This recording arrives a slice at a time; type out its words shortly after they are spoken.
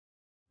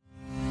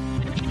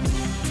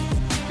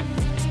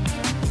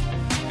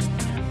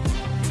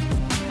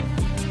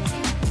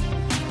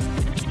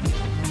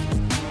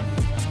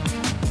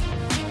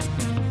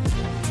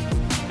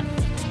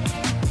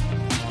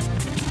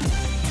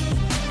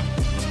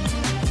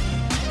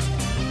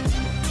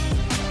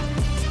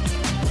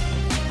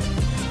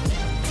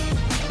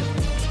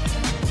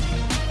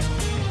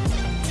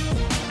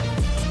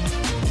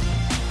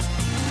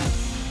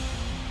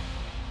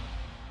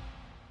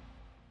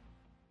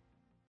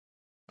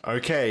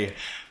Okay.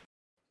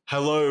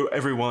 Hello,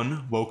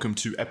 everyone. Welcome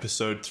to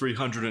episode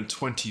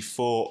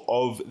 324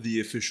 of the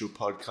official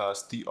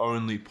podcast, the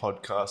only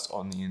podcast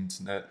on the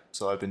internet,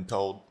 so I've been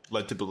told,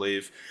 led to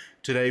believe.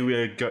 Today we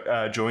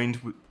are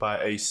joined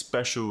by a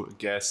special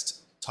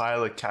guest,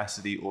 Tyler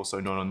Cassidy,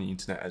 also known on the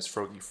internet as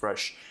Froggy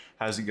Fresh.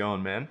 How's it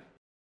going, man?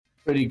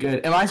 Pretty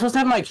good. Am I supposed to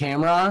have my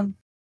camera on?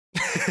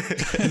 No,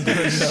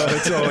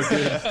 it's all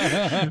good.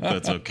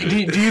 That's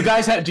okay. Do you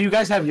guys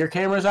have your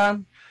cameras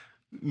on?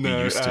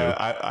 No,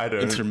 I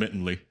don't.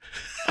 Intermittently.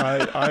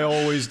 I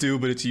always do,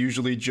 but it's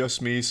usually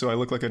just me, so I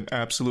look like an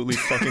absolutely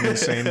fucking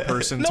insane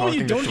person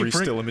talking to three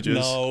still images.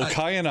 No,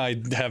 Kai and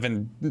I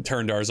haven't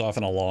turned ours off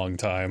in a long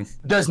time.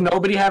 Does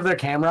nobody have their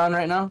camera on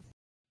right now?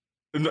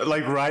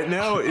 Like right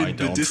now in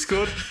the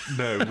Discord?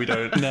 No, we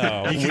don't.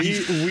 No,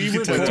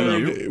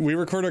 we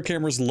record our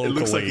cameras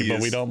locally,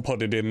 but we don't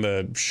put it in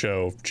the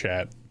show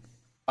chat.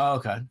 Oh,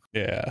 okay.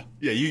 Yeah.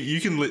 Yeah, you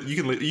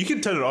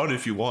can turn it on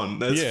if you want.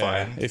 That's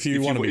fine. If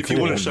you want to be cool. If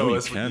you want to show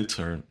us, can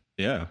turn.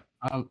 Yeah.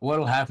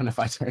 What'll happen if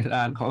I turn it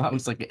on? Hold on a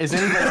second. Is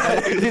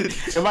anybody?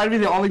 Am I be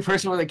the only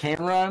person with a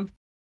camera on?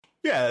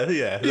 Yeah,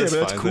 that's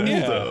fine, cool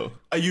though.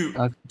 Are you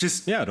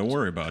just? Yeah, don't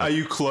worry about it. Are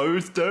you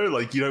clothed though?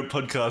 Like you don't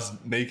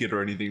podcast naked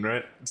or anything,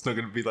 right? It's not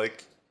going to be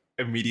like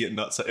immediate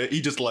nuts.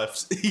 He just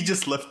left. He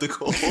just left the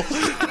call.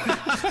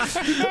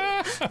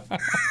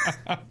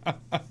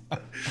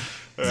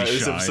 All right,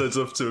 this episode's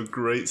off to a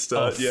great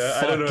start.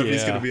 I don't know if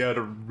he's going to be able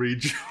to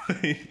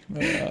rejoin.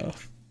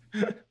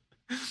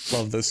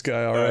 Love this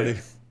guy already.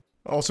 Right.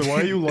 Also,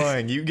 why are you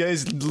lying? You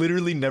guys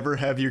literally never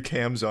have your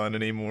cams on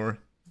anymore.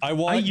 I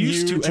want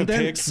used you to and then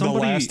pick the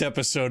last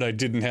episode I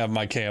didn't have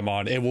my cam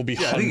on. It will be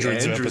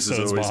hundreds of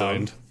episodes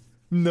behind.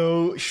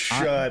 No,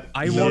 shut.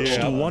 I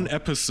watched one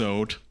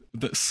episode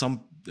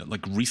that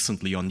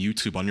recently on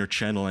YouTube on your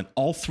channel, and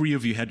all three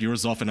of you had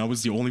yours off, and I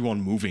was the only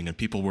one moving, and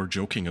people were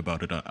joking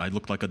about it. I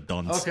looked like a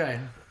dunce. Okay.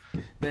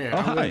 There.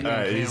 Oh, hi. All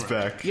right, he's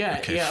back. Yeah.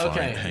 Okay, yeah. fine.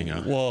 Okay. Hang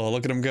on. Whoa,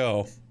 look at him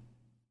go.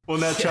 Well,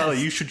 now Charlie,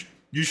 you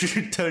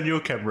should turn your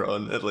camera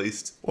on at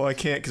least. Well, I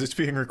can't because it's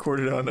being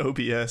recorded on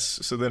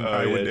OBS, so then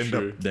I would end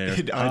up there.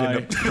 I'd end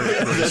up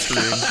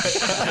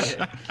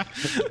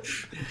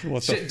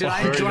What the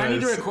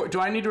Do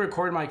I need to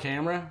record my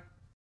camera?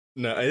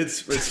 No,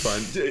 it's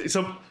fine.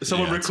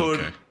 Someone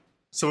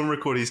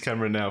record his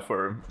camera now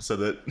for him so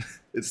that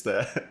it's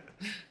there.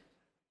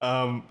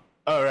 All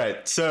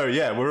right, so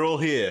yeah, we're all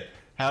here.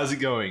 How's it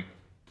going?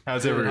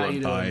 How's everyone? How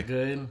you doing?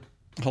 Good.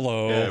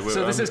 Hello. Yeah,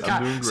 So this is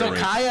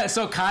Kaya.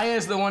 So Kaya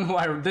is the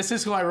one this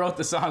is who I wrote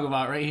the song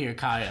about right here,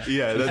 Kaya.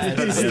 Yeah,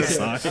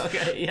 that's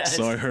Okay, yes.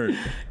 So I heard.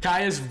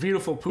 Kaya's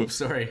beautiful poop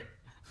story.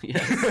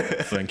 Yes.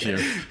 Thank you.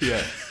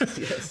 Yeah.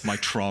 Yes. My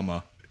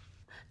trauma.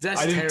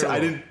 That's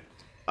terrible.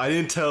 I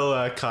didn't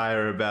tell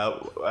Kaya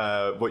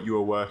about what you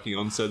were working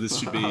on, so this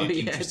should be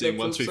interesting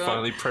once we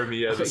finally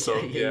premiere the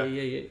song.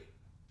 Yeah.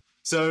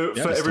 So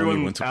for just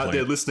everyone when to out play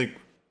there it. listening,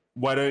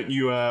 why don't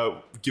you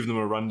give them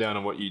a rundown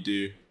on what you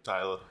do,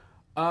 Tyler?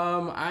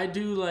 I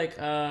do like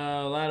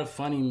a lot of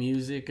funny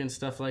music and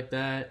stuff like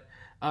that.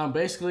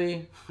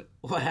 Basically,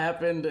 what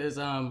happened is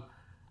I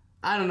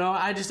don't know.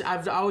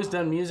 I've always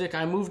done music.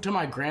 I moved to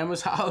my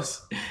grandma's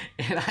house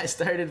and I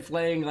started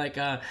playing like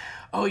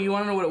oh, you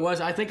want to know what it was?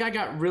 I think I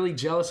got really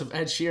jealous of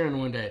Ed Sheeran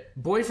one day.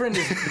 Boyfriend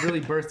is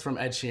really birthed from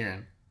Ed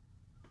Sheeran.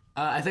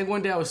 I think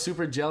one day I was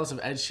super jealous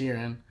of Ed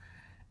Sheeran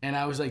and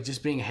I was like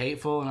just being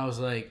hateful and I was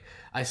like,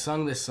 I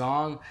sung this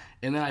song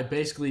and then I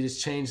basically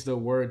just changed the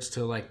words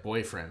to like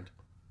boyfriend.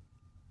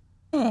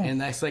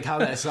 And that's like how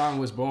that song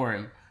was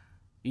born.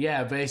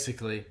 Yeah,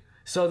 basically.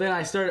 So then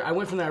I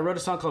went from there. I wrote a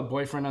song called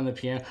Boyfriend on the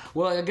piano.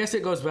 Well, I guess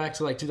it goes back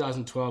to like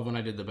 2012 when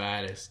I did The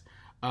Baddest.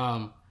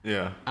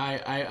 Yeah.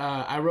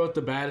 I wrote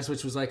The Baddest,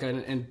 which was like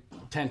an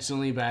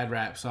intentionally bad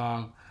rap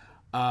song.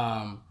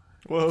 Whoa,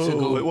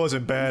 it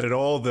wasn't bad at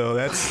all though.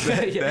 That's the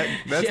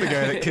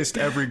guy that kissed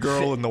every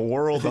girl in the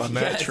world on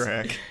that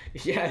track.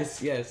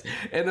 Yes.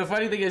 And the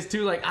funny thing is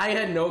too, like I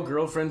had no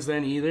girlfriends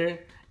then either.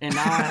 And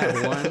now I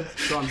have one,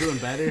 so I'm doing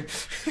better.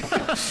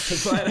 But,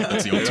 That's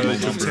the ultimate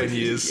number. 10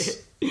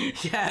 years.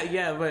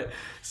 Yeah, but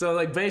so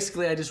like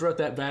basically I just wrote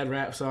that bad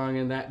rap song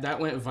and that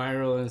went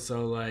viral and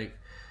so like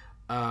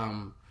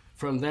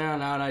from there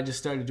on out I just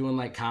started doing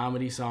like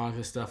comedy songs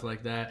and stuff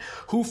like that.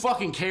 Who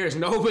fucking cares?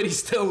 Nobody's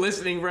still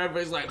listening, bro.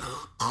 Everybody's like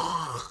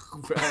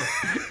bro.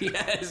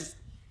 Yes.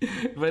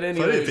 But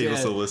anyway, Plenty of people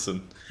still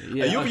listen.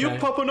 Yeah, you're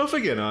popping off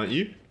again, aren't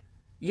you?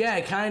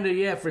 Yeah, kind of,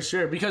 yeah, for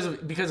sure. Because of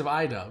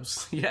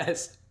iDubbbz.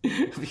 Yes.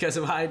 Because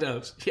of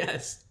iDubbbz.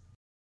 Yes.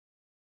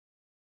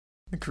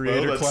 The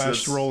Creator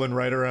Clash rolling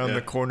right around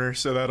the corner,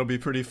 so that'll be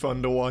pretty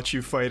fun to watch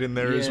you fight in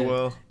there as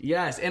well.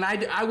 Yes, and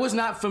I was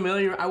not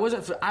familiar. I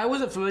wasn't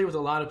familiar with a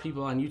lot of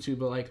people on YouTube,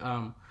 but like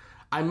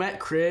I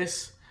met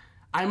Chris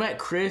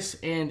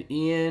and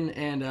Ian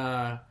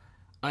and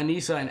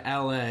Anissa in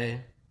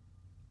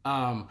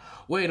LA.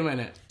 Wait a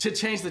minute. To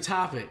change the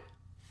topic,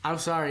 I'm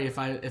sorry if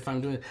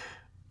I'm doing.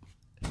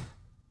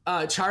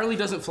 Charlie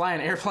doesn't fly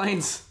in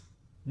airplanes.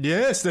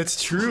 Yes,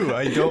 that's true.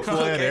 I don't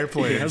fly on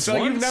airplanes. So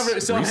you've never.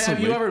 So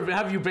recently.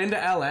 have you been to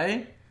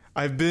LA?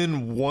 I've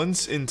been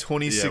once in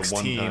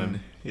 2016. Yeah, one time.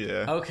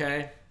 Yeah.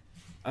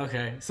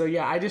 Okay. So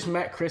yeah, I just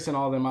met Chris and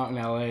all them out in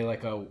LA.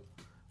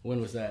 When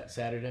was that?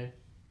 Saturday.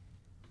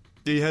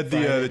 You had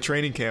the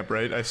training camp,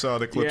 right? I saw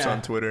the clips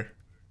on Twitter.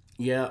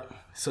 Yeah.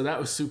 So that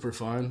was super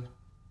fun.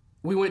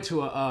 We went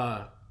to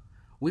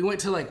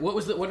like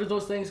what are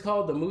those things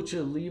called? The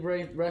Mucha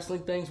Libre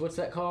wrestling things. What's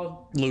that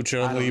called?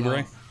 Lucha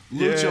Libre.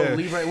 Lucha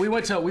Libre. We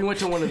went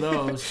to one of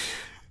those.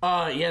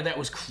 Yeah, that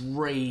was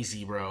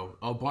crazy, bro.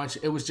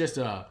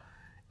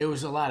 It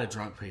was a lot of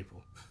drunk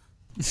people.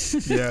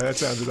 Yeah, that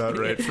sounds about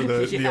right for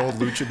the old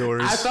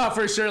luchadors. I thought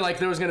for sure like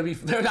there was gonna be.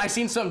 I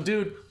seen some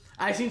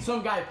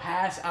guy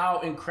pass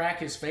out and crack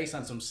his face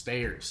on some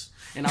stairs,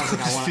 and I was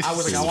like, I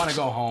want to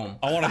go home.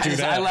 I want to do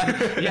that. I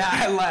left. Yeah,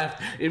 I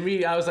left.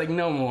 I was like,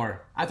 no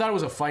more. I thought it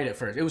was a fight at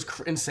first. It was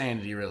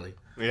insanity, really.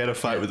 We had a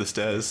fight with the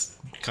stairs.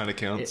 Kind of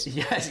counts.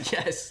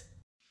 Yes.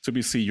 So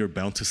you see, you're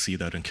bound to see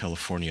that in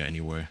California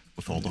anyway,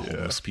 with all the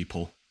homeless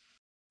people.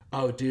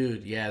 Oh,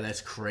 dude, yeah, that's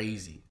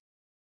crazy.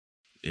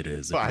 It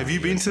is. Have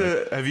you been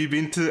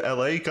to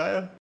LA,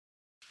 Kaya?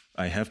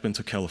 I have been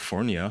to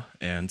California,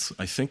 and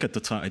I think at the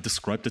time I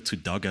described it to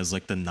Doug as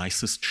like the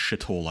nicest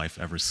shithole I've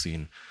ever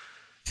seen.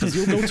 Because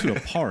you'll go to a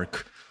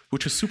park,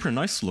 which is super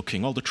nice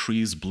looking, all the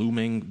trees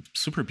blooming,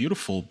 super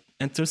beautiful,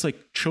 and there's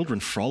like children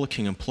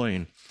frolicking and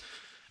playing.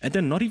 And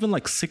then not even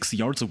like 6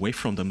 yards away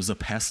from them is a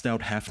passed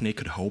out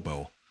half-naked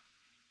hobo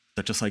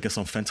that just, I guess,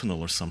 on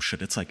fentanyl or some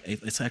shit. It's like,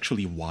 it's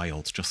actually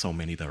wild just how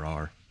many there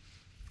are.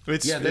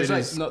 There's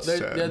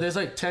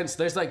like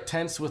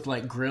tents with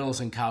like grills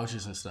and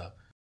couches and stuff.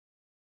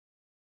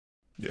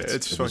 Yeah,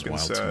 it's fucking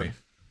sad. To me.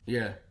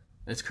 Yeah,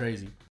 it's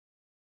crazy.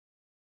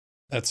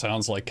 That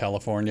sounds like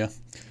California.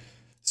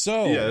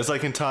 So yeah, there's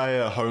like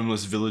entire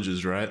homeless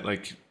villages, right?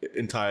 Like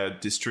entire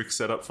districts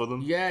set up for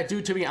them. Yeah,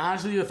 dude. To be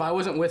honest with you, if I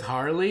wasn't with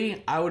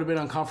Harley, I would have been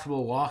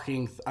uncomfortable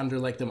walking under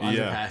like them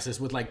underpasses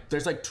with like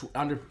there's like the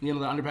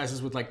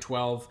underpasses with like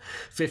 12,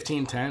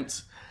 15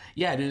 tents.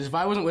 Yeah, dude, if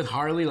I wasn't with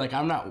Harley, like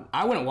I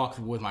wouldn't walk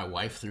with my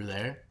wife through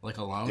there, like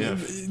alone. Yeah,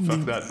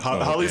 fuck that.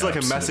 Harley's like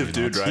a massive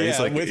dude, right? Yeah, he's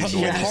like, with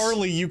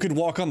Harley, you could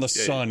walk on the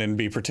sun and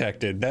be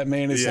protected. That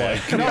man is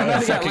like,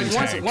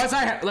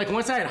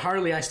 once I had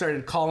Harley, I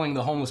started calling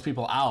the homeless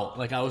people out.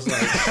 Like I was like,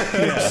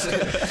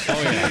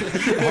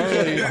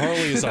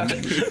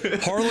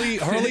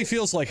 Harley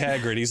feels like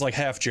Hagrid. He's like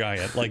half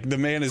giant. Like the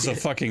man is a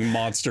fucking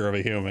monster of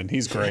a human.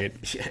 He's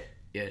great.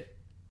 Yeah.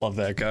 Love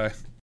that guy.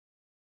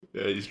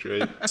 Yeah, he's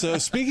great. So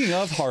speaking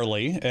of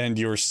Harley and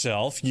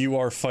yourself, you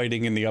are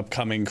fighting in the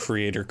upcoming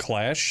Creator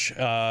Clash.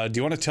 Do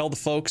you want to tell the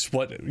folks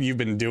what you've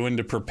been doing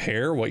to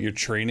prepare, what your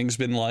training's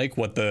been like,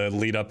 what the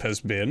lead up has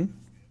been?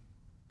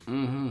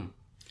 Man,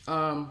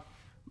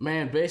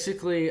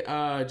 basically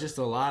just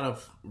a lot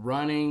of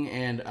running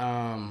and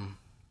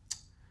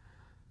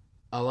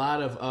a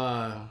lot of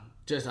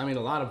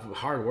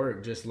hard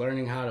work, just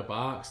learning how to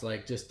box,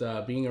 like just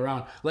being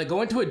around, like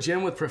going to a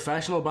gym with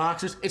professional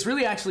boxers. It's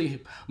really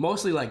actually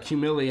mostly like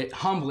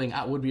humbling,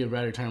 would be a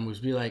better term,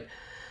 would be like,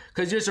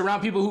 because you're just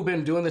around people who've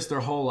been doing this their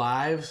whole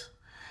lives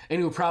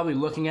and who are probably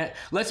looking at,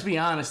 let's be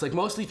honest, like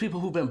most of these people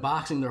who've been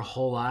boxing their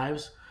whole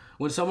lives,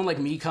 when someone like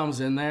me comes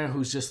in there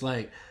who's just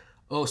like,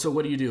 oh, so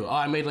what do you do? Oh,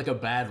 I made like a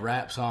bad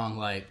rap song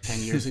like 10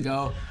 years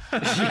ago.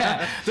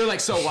 Yeah. They're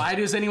like, so why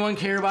does anyone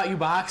care about you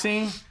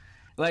boxing?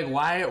 Like,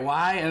 why?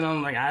 And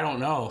I'm like, I don't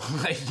know.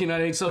 Like, you know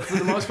what I mean? So for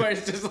the most part,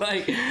 it's just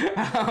like,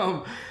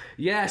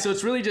 yeah, so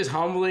it's really just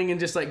humbling and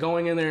just like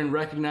going in there and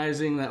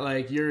recognizing that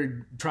like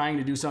you're trying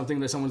to do something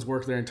that someone's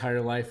worked their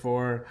entire life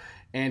for,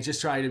 and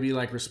just try to be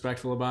like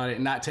respectful about it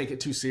and not take it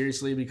too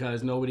seriously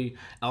because nobody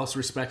else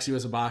respects you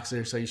as a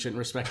boxer, so you shouldn't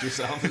respect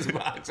yourself as a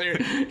boxer.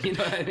 You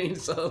know what I mean?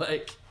 So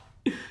like,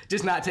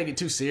 just not take it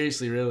too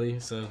seriously, really.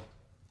 So,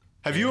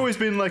 have you always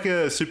been like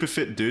a super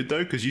fit dude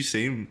though? Because you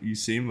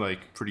seem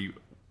like pretty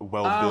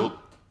well built.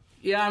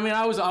 Yeah, I mean,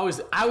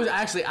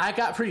 I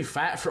got pretty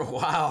fat for a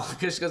while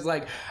because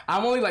like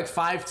I'm only like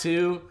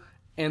 5'2",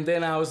 and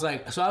then I was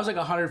like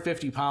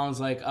 150 pounds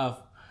like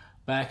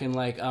back in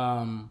like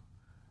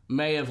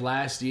May of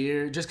last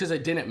year, just because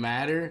it didn't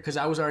matter because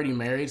I was already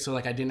married, so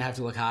like I didn't have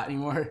to look hot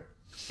anymore.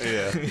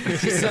 Yeah.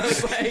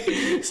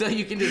 so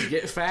you can just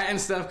get fat and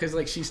stuff because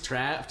like she's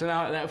trapped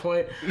now at that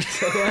point.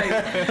 So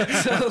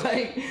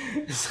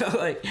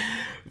like,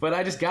 but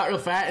I just got real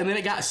fat, and then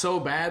it got so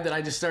bad that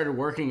I just started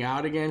working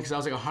out again because I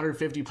was like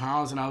 150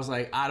 pounds and I was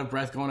like out of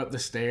breath going up the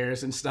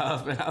stairs and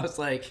stuff, and I was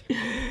like,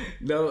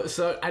 no.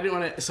 So I didn't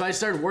want to. So I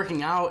started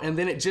working out, and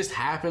then it just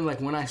happened like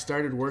when I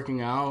started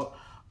working out,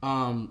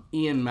 Ian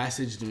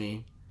messaged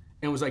me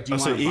and was like, "Do you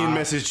want?" So Ian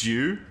messaged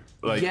you.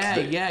 Like yeah.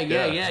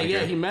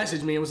 He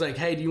messaged me and was like,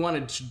 "Hey,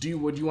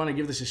 would you want to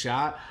give this a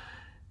shot?"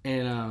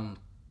 And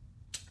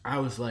I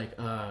was like,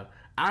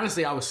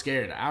 honestly, I was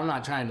scared. I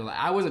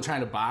wasn't trying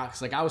to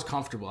box. Like I was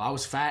comfortable. I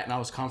was fat and I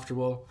was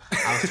comfortable.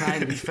 I was trying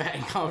to be fat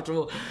and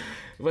comfortable.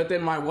 But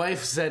then my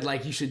wife said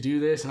like, "You should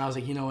do this," and I was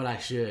like, "You know what? I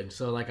should."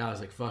 So like I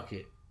was like, "Fuck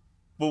it."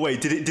 Well,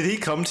 wait, did he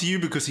come to you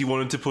because he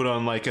wanted to put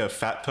on like a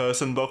fat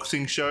person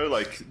boxing show?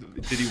 Like,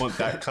 did he want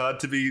that card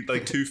to be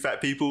like two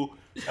fat people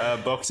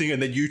boxing,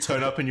 and then you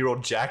turn up and you're all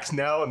jacked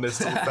now, and there's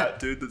still a fat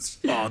dude that's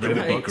that would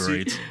be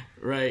great.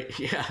 Right?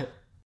 Yeah.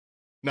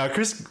 Now,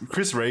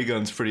 Chris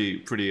Reagan's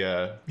pretty.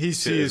 He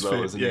is fit.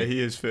 Yeah,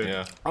 he is fit.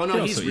 Yeah. Oh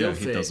no, he's real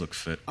fit. He does look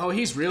fit. Oh,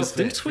 he's real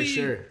fit for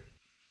sure.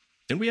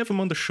 Didn't we have him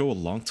on the show a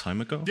long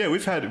time ago? Yeah,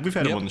 we've had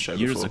him on the show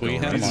years before.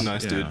 ago. He's a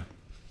nice dude.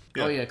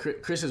 Yeah. Oh yeah,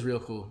 Chris is real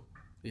cool.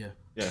 Yeah.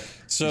 Yeah.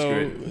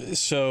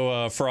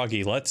 So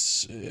Froggy,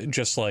 let's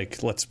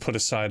put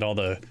aside all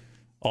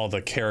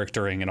the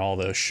charactering and all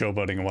the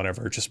showboating and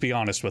whatever. Just be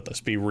honest with us.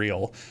 Be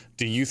real.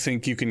 Do you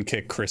think you can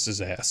kick Chris's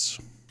ass?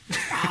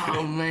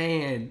 Oh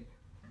man.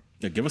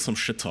 Yeah, give us some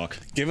shit talk.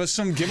 Give us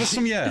some.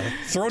 Yeah.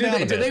 Throw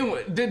down a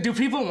bit. Do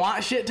people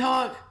want shit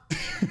talk?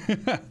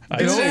 It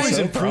always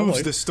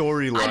improves the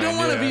storyline. I don't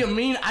want to be a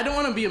mean. I don't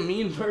want to be a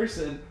mean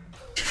person.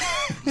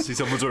 See,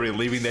 someone's already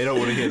leaving. They don't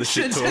want to hear the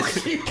shit talk.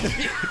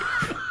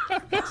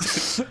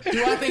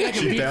 Do I think I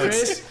can beat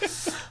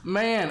Chris?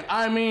 Man,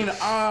 I mean,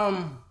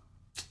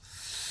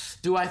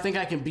 do I think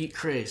I can beat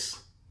Chris?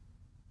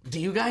 Do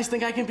you guys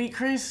think I can beat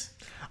Chris?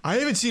 I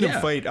haven't seen him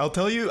fight. I'll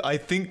tell you, I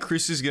think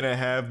Chris is gonna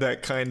have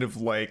that kind of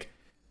like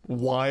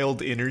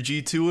wild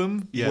energy to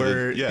him,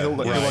 where he'll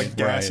like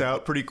gas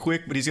out pretty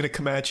quick, but he's gonna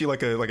come at you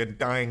like a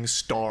dying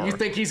star. You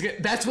think he's gonna?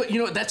 That's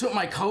what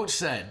my coach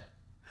said.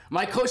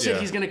 My coach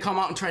said he's gonna come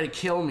out and try to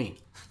kill me.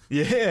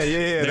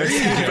 Yeah.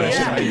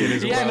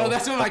 No,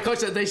 that's what my coach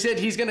said. They said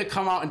he's gonna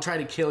come out and try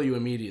to kill you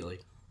immediately.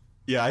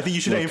 Yeah, I think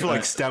you should aim for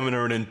like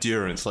stamina and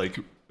endurance, like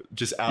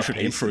just out. You should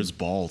aim for his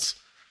balls.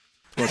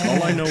 Look,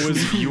 all I know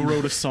is you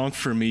wrote a song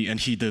for me and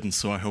he didn't,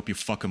 so I hope you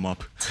fuck him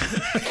up.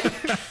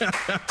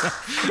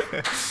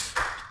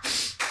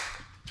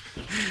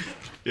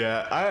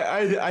 Yeah,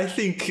 I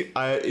think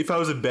if I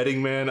was a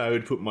betting man, I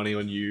would put money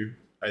on you,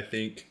 I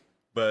think.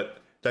 But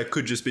that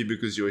could just be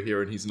because you're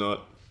here and he's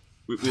not.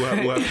 We'll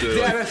have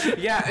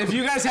to. If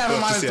you guys have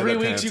him on in 3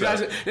 weeks,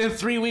 in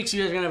 3 weeks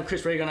you guys are gonna have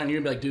Chris Reagan on. You're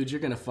gonna be like, dude,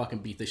 you're gonna fucking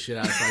beat the shit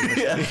out of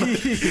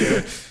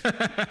him.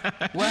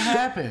 What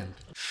happened?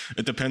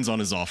 It depends on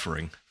his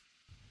offering.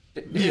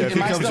 Yeah, if he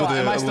comes with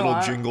a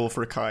little jingle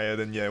for Kaya,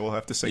 then we'll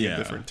have to sing a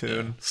different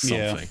tune.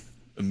 Something.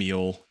 A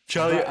meal.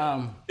 Charlie.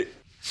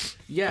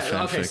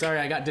 Okay, sorry,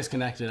 I got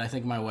disconnected. I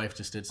think my wife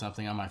just did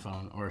something on my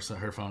phone or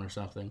her phone or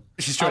something.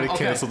 She's trying to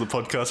cancel the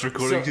podcast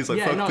recording. She's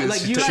like, fuck this.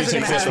 Like, you guys are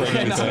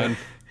gonna have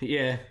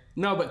Yeah.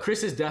 No, but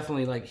Chris is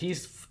definitely like,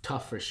 he's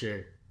tough for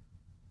sure.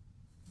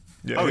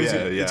 Yeah,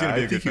 it's gonna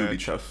be a good match. Be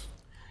tough.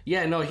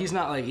 Yeah, no, he's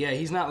not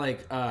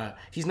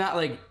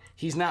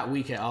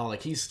weak at all.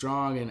 Like, he's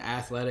strong and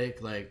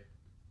athletic, like,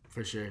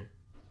 for sure.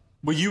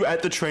 Were you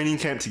at the training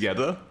camp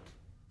together?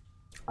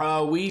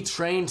 We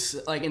trained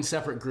like in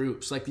separate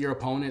groups. Like, your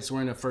opponents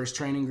were in a first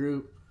training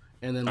group,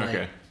 and then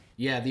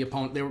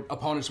the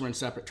opponents were in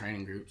separate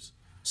training groups.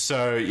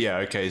 So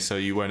so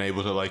you weren't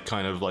able to like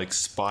kind of like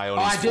spy on.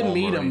 I didn't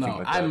meet him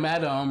though. I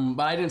met him,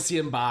 but I didn't see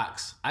him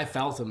box. I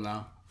felt him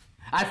though.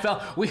 I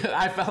felt him.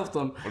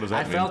 What does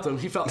that mean? Felt him.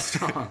 He felt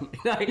strong.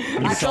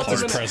 I felt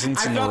his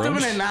presence in the room.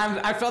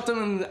 I felt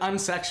him in an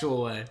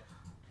unsexual way.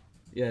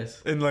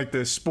 Yes. In like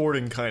the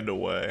sporting kind of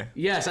way.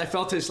 Yes, I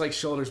felt his like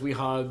shoulders. We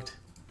hugged.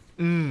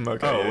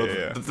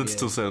 Okay. That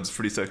still sounds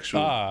pretty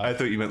sexual. I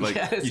thought you meant like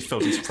you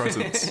felt his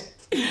presence.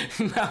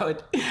 No,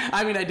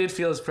 I mean, I did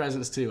feel his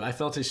presence too. I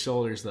felt his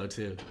shoulders though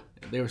too.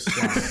 They were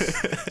strong.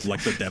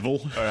 Like the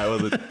devil. All right. Well,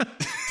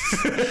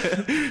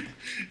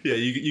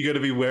 you got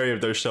to be wary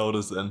of those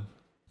shoulders then.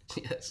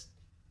 Yes.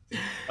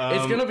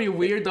 It's gonna be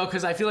weird though,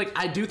 because I feel like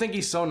I do think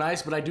he's so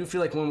nice, but I do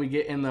feel like when we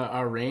get in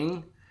our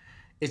ring,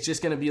 it's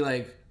just gonna be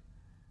like,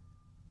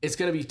 it's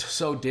gonna be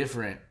so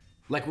different.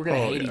 Like, we're gonna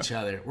hate each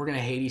other. We're gonna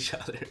hate each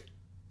other.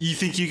 You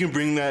think you can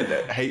bring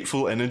that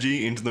hateful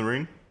energy into the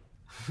ring?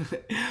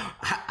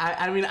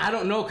 I mean, I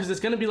don't know, because it's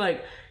gonna be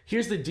like,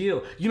 here's the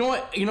deal. You know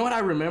what I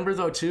remember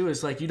though too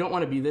is like, you don't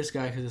want to be this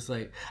guy, because it's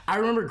like, I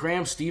remember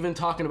Graham Stephan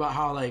talking about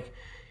how like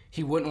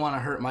he wouldn't want to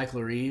hurt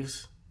Michael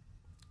Reeves.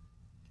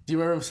 Do you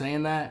remember him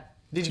saying that?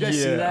 Did you guys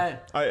see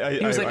that? I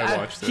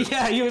watched it.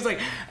 Yeah, he was like,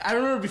 I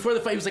remember before the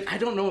fight, he was like, I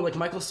don't know, like,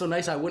 Michael's so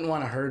nice, I wouldn't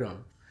want to hurt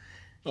him.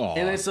 Aww.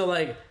 And then so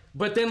like,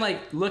 but then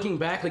like looking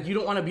back, like, you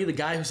don't want to be the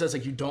guy who says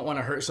like you don't want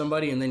to hurt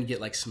somebody and then get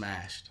like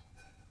smashed.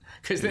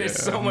 Because then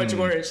it's so much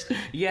worse.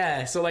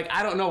 Yeah, so like,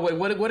 I don't know.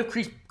 What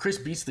if Chris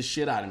beats the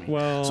shit out of me?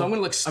 Well, so I'm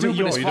gonna look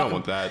stupid as fuck. You don't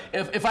want that.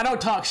 If I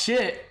don't talk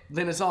shit,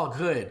 then it's all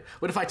good.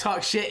 But if I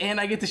talk shit and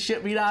I get the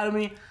shit beat out of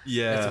me,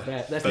 that's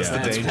the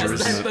danger.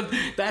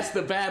 That's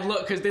the bad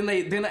look. Because then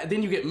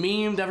you get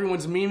memed.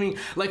 Everyone's memeing.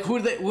 Like, who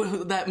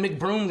that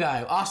McBroom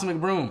guy,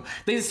 Austin McBroom.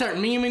 They start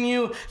memeing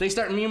you. They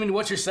start memeing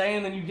what you're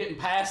saying. Then you getting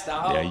passed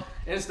out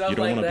and stuff like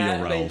that. You don't want to be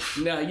a Ralph.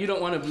 No, you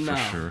don't want to. No,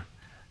 for sure.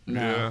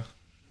 No. Yeah.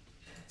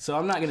 So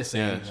I'm not gonna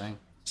say anything.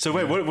 So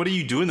wait, what do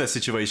you do in that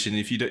situation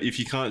if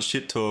you can't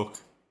shit talk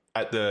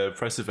at the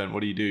press event?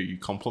 What do? You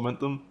compliment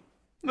them?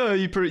 No,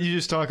 you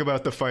just talk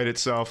about the fight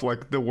itself,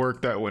 like the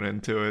work that went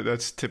into it.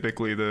 That's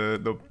typically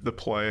the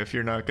play. If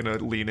you're not gonna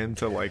lean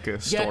into like a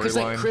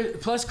storyline.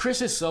 Like plus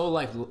Chris is so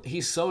like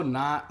he's so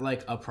not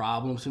like a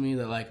problem to me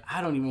that like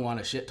I don't even want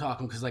to shit talk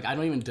him because like I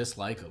don't even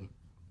dislike him.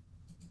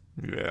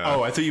 Yeah.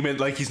 Oh, I thought you meant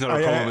like he's not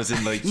a problem as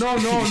in like no,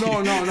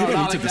 not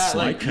like that.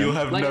 Like you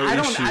have like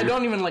no issue. I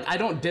don't even like I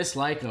don't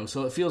dislike him,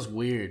 so it feels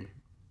weird.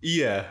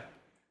 Yeah.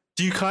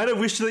 Do you kind of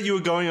wish that you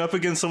were going up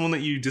against someone that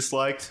you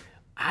disliked?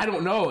 I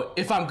don't know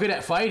if I'm good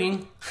at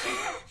fighting.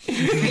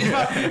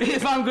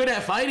 if I'm good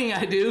at fighting,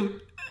 I do.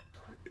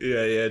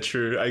 Yeah,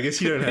 true. I guess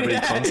you don't have any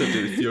concept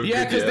if you're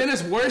yeah, because then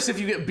it's worse if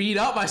you get beat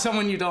up by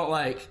someone you don't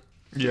like.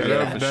 Yeah,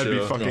 that'd sure.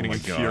 be fucking Oh my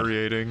God.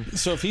 infuriating.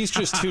 So if he's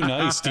just too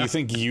nice, do you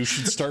think you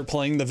should start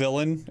playing the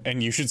villain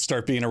and you should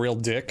start being a real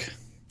dick?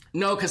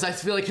 No, because I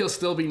feel like he'll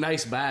still be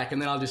nice back,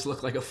 and then I'll just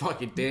look like a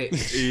fucking dick.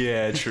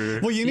 Yeah, true.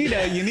 Well, you need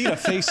a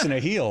face and a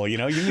heel. You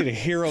know, you need a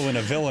hero and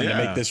a villain to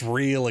make this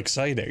real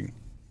exciting.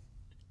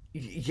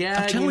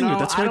 Yeah, I'm telling you,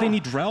 that's why they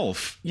need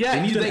Ralph. Yeah,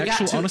 they need an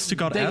actual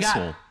honest-to-God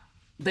asshole.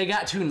 They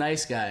got two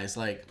nice guys.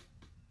 Like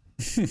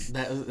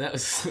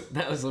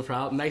that was the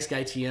problem. Nice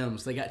guy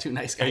TMs. They got two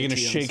nice guys. Are you gonna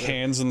shake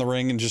hands in the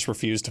ring and just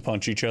refuse to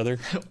punch each other?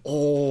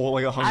 Oh,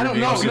 like a I don't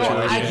know.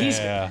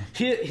 situation.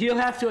 He'll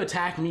have to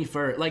attack me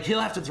first. Like he'll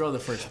have to throw the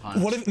first punch.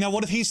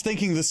 What if he's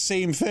thinking the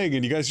same thing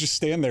and you guys just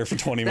stand there for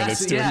 20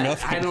 minutes doing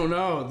nothing? I don't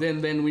know.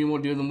 Then we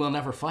won't do them. We'll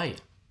never fight.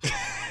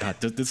 God,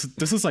 this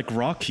is like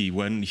Rocky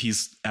when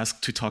he's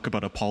asked to talk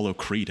about Apollo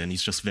Creed and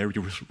he's just very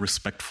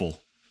respectful.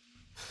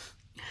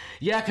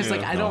 Yeah, because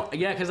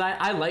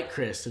I like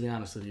Chris, to be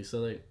honest with you.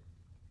 So like,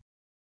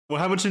 Well,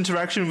 how much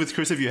interaction with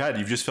Chris have you had?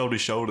 You've just felt his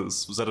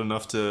shoulders. Was that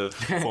enough to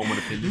form an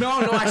opinion? No.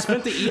 I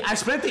spent the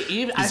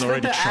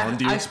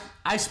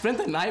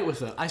night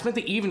with him. I spent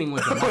the evening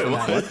with him. Wait,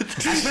 what? I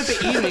spent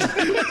the evening.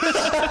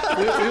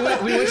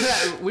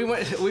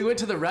 We went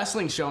to the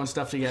wrestling show and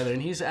stuff together,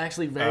 and he's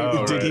actually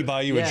very. Did he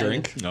buy you a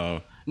drink?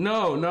 No.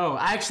 No.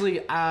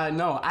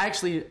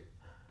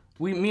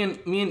 Me and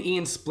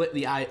Ian split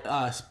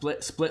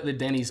the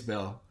Denny's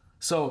bill.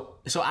 So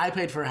I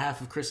paid for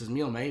half of Chris's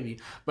meal, maybe.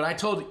 But I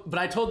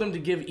told them to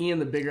give Ian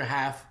the bigger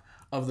half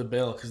of the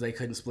bill because they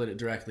couldn't split it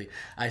directly.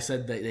 I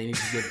said that they need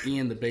to give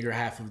Ian the bigger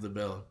half of the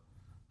bill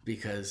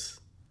because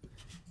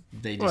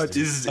they just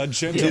Is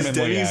gentlemanly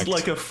Denny's act.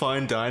 like a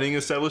fine dining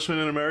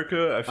establishment in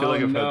America? I feel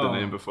like I've heard the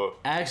name before.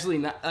 Actually,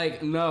 not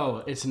like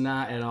no, it's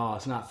not at all.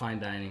 It's not fine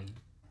dining.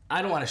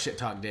 I don't want to shit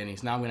talk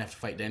Denny's. Now I'm gonna have to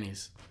fight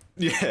Denny's.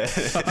 Yeah.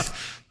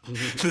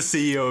 The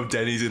CEO of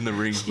Denny's in the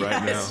ring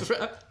right now.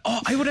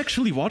 Oh, I would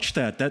actually watch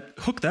that.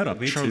 Hook that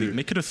up, Charlie. too.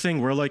 Make it a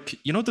thing where, like,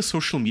 you know, the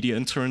social media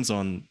interns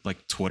on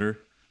like Twitter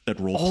that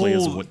role play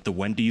as the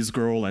Wendy's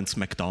girl and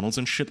McDonald's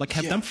and shit. Like,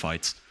 have them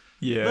fights.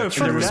 Yeah. No, in their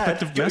from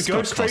respective that, go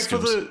mascot straight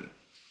costumes.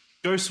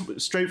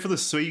 for the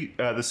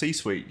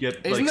C-suite.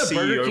 Get Isn't like the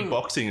Burger CEO King-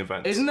 boxing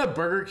events. Isn't the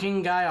Burger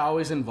King guy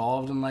always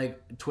involved in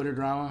like Twitter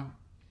drama?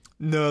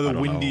 No, the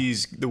don't know.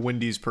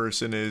 Wendy's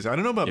person is. I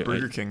don't know about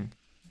Burger King.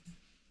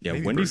 Yeah,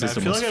 Maybe Wendy's is I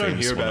the feel most like I don't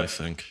famous hear one, about- I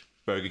think.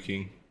 Burger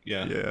King?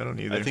 Yeah. Yeah, I don't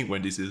either. I think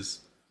Wendy's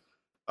is.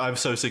 I'm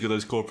so sick of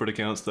those corporate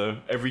accounts though.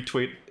 Every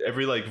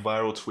like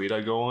viral tweet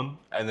I go on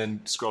and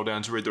then scroll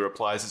down to read the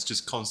replies, it's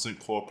just constant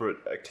corporate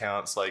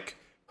accounts like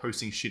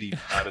posting shitty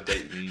out of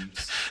date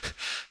memes.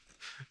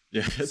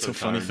 Yeah, it's So a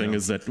funny tired thing now.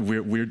 is that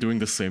we're doing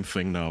the same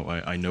thing now.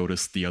 I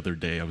noticed the other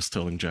day, I was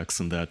telling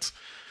Jackson that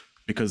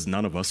because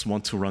none of us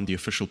want to run the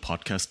official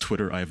podcast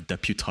Twitter, I have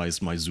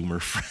deputized my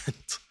Zoomer friend.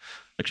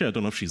 Actually, I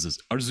don't know if she's...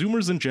 Are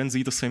Zoomers and Gen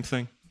Z the same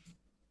thing?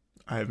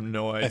 I have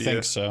no idea. I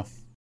think so.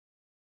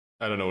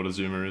 I don't know what a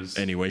Zoomer is.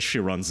 Anyway, she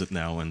runs it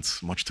now, and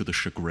much to the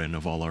chagrin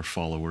of all our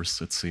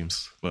followers, it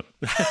seems. But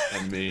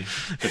And me.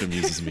 it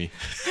amuses me.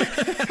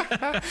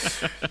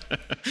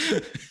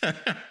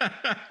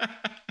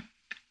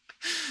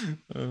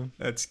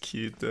 That's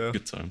cute though.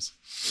 Good times.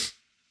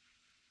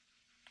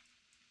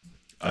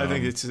 I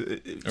think it's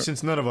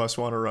since none of us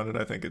want to run it.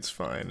 I think it's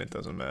fine. It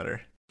doesn't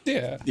matter.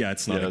 Yeah. Yeah,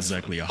 it's not Yeah.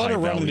 exactly a Let her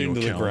run it high-value into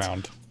the account.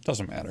 ground.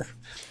 Doesn't matter.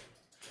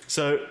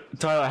 So,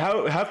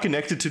 Tyler, how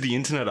connected to the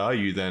internet are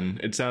you then?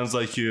 It sounds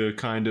like you're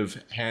kind of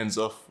hands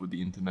off with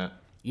the internet.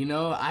 You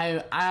know,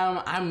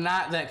 I'm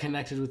not that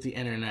connected with the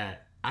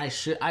internet. I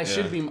should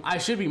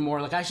be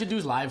more like I should do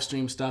live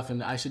stream stuff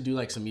and I should do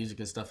like some music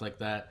and stuff like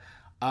that.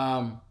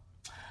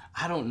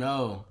 I don't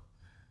know.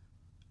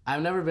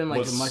 I've never been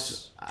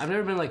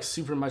like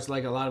super much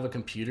like a lot of a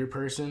computer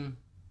person.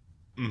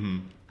 Mm-hmm.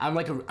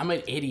 I'm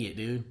an idiot,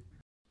 dude.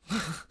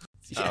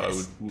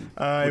 Yes.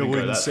 I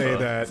wouldn't say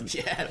that.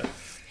 Yeah.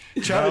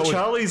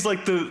 Charlie's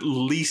like the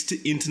least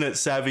internet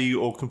savvy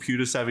or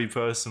computer savvy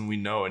person we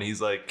know, and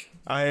he's like,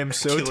 I am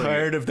so killing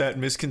tired of that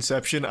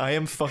misconception. I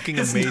am fucking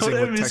amazing not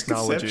a with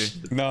technology.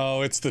 misconception.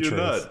 No, it's the You're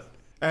truth. not.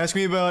 Ask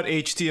me about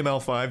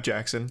HTML5,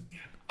 Jackson.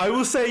 I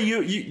will say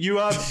you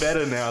are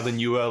better now than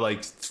you were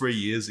like 3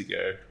 years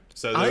ago.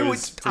 So there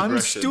is I'm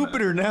progression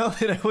stupider now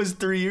than I was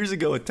 3 years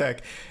ago with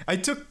tech. I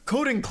took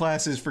coding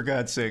classes for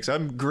God's sakes.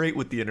 I'm great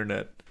with the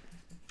internet.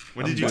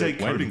 When did you take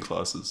coding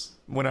classes?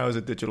 When I was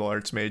a digital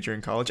arts major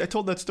in college. I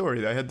told that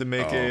story. I had to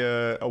make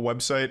a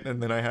website,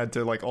 and then I had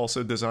to like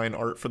also design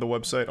art for the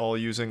website, all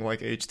using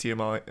like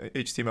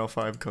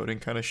HTML5 coding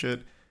kind of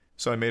shit.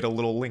 So I made a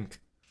little link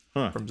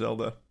from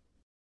Zelda.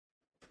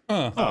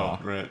 Oh,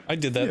 right. I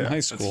did that in high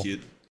school. That's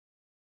cute.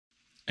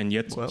 And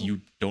yet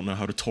you don't know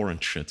how to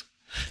torrent shit.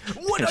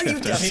 What are you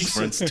doing?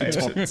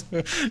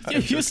 You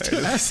used to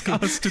ask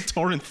us to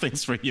torrent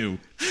things for you.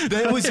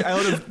 That was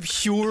out of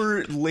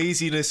pure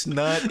laziness,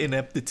 not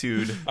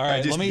ineptitude. All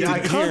right, let me. I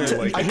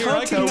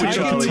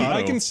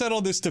can settle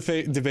this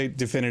debate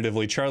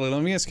definitively. Charlie,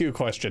 let me ask you a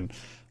question.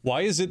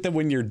 Why is it that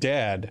when your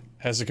dad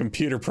has a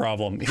computer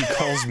problem, he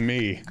calls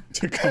me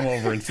to come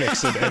over and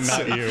fix it and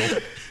not you?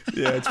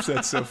 Yeah,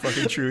 that's so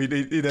fucking true.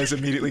 He does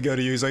immediately go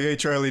to you. He's like, hey,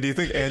 Charlie, do you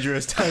think Andrew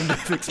has time to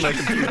fix my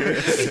computer?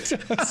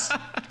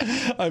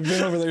 I've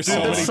been over there so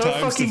many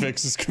times to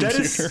fix his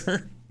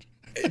computer.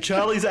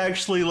 Charlie's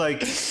actually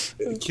like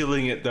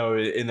killing it though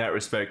in that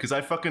respect, because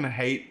I fucking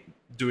hate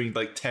doing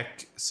like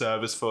tech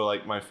service for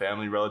like my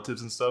family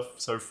relatives and stuff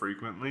so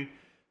frequently.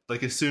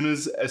 Like as soon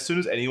as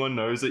anyone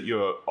knows that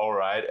you're all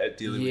right at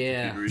dealing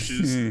with computer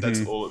issues,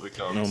 that's all it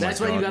becomes.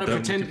 That's why you gotta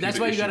pretend. That's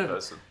why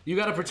you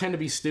gotta pretend to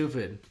be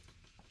stupid.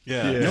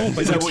 Yeah. No,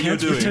 but is that what you're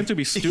doing? Pretend to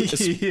be stupid,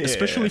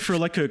 especially for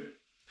like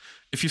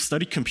if you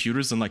study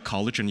computers in like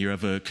college and you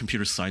have a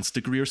computer science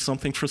degree or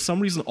something. For some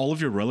reason, all of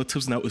your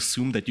relatives now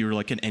assume that you're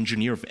like an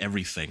engineer of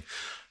everything.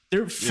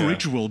 Their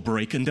fridge will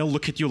break and they'll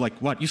look at you like,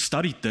 "What? You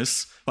studied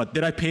this? But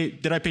did I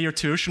pay your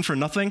tuition for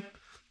nothing?"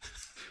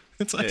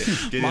 It's like,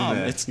 Mom,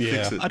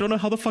 I don't know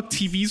how the fuck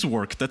TVs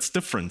work. That's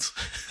different.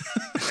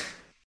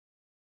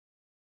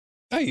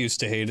 I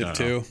used to hate it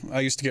too. I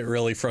used to get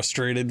really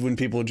frustrated when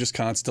people would just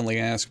constantly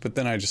ask, but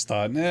then I just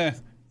thought,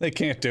 they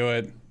can't do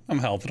it. I'm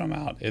helping them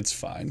out. It's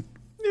fine.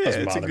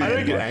 I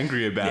don't get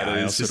angry about it.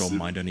 I also don't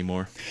mind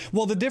anymore.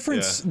 Well, the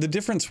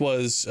difference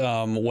was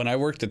when I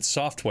worked at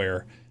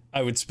software,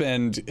 I would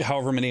spend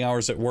however many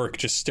hours at work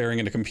just staring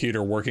at a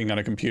computer, working on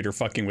a computer,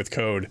 fucking with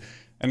code.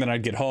 And then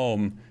I'd get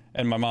home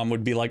and my mom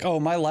would be like,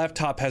 oh, my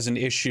laptop has an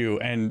issue.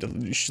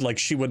 And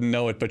she wouldn't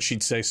know it, but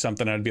she'd say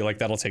something. And I'd be like,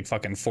 that'll take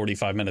fucking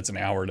 45 minutes, an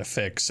hour to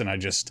fix. And I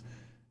just,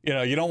 you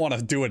don't want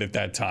to do it at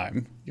that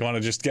time. You want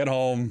to just get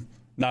home,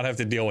 not have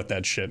to deal with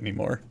that shit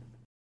anymore.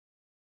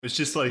 It's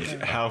just like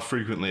how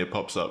frequently it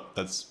pops up.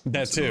 That's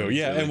too.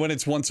 Yeah. Really. And when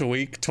it's once a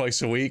week,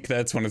 twice a week,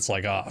 that's when it's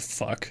like,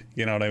 fuck.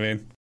 You know what I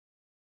mean?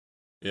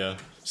 Yeah.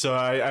 So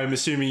I'm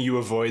assuming you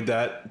avoid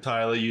that,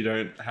 Tyler. You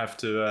don't have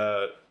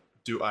to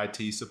do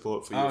IT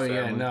support for your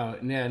family.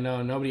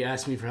 No. Nobody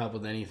asked me for help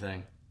with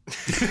anything.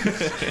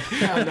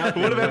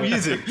 What about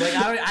music? Like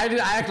I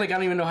act like I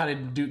don't even know how to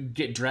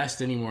get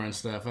dressed anymore and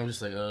stuff. I'm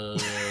just like,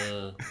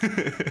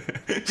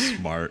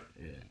 Smart.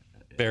 Yeah.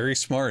 Very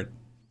smart.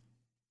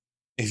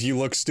 If you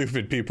look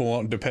stupid, people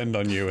won't depend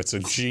on you. It's a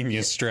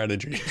genius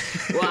strategy.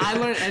 Well, I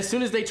learned as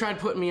soon as they tried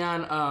putting me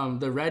on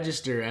the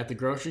register at the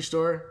grocery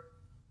store.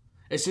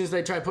 As soon as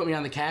they tried to put me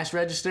on the cash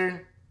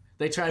register,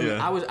 they tried.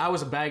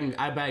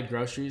 I bagged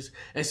groceries.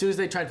 As soon as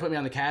they tried to put me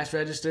on the cash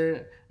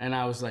register, and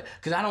I was like,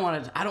 because I don't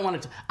want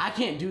to. I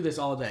can't do this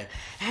all day.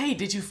 Hey,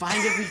 did you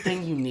find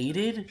everything you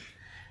needed?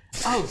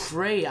 Oh,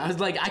 great. I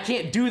was like, I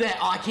can't do that.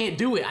 Oh, I can't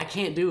do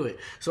it.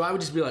 So I would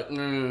just be like,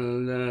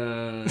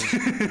 no.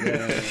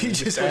 You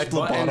just act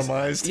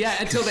lobotomized. Yeah,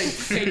 until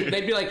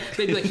they'd be like,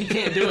 he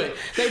can't do it.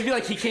 They'd be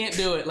like, he can't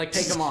do it. Like,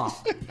 take him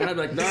off. And I'd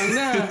be like, no,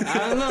 I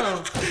don't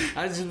know.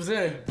 I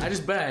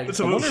just bag.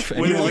 So what if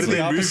you're the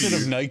opposite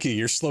of Nike?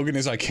 Your slogan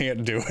is, I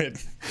can't do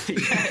it.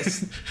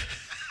 Yes.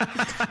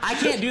 I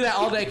can't do that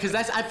all day because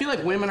I feel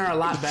like women are a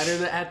lot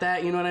better at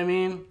that. You know what I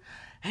mean?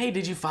 Hey,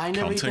 did you find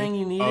everything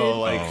you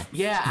needed?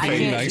 Yeah, I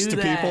can't nice do to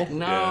that. People?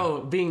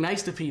 No, being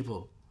nice to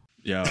people.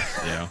 Yeah,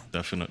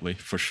 definitely,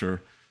 for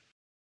sure.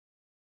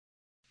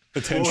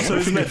 Potentially, so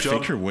isn't that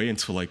fake your way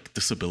into like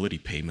disability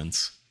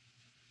payments?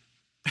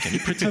 Can you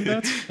pretend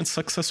that and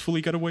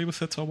successfully get away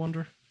with it? I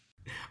wonder.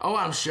 Oh,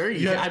 I'm sure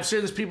you can. I'm sure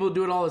there's people who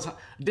do it all the time.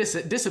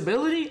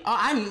 Disability? Oh,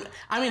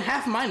 I mean,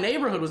 half of my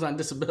neighborhood was on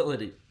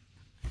disability.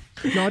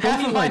 No, I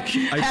don't mean like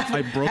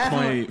I broke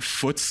my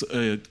foot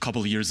a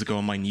couple of years ago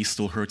and my knee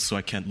still hurts, so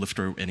I can't lift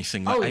or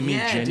anything. I mean,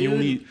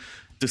 genuinely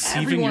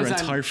deceiving your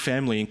entire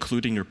family,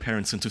 including your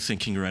parents, into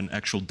thinking you're an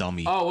actual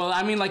dummy. Oh, well,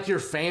 I mean, like your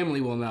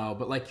family will know,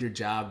 but like your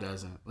job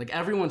doesn't. Like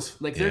everyone's,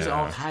 like there's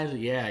all kinds of,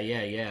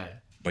 yeah.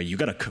 But you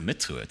gotta commit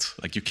to it.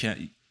 Like you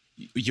can't,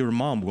 your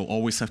mom will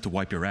always have to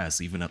wipe your ass,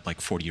 even at like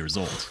 40 years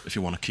old, if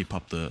you want to keep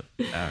up the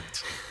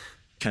act.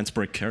 Can't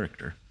break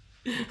character.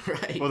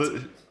 Right. Well,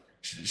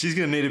 she's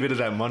going to need a bit of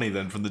that money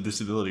then from the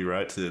disability,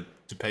 right, to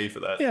pay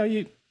for that.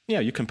 Yeah,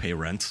 you can pay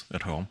rent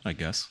at home, I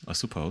guess, I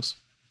suppose.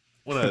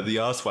 Well, the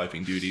arse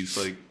wiping duties,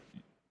 like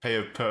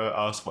pay per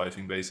arse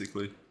wiping,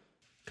 basically.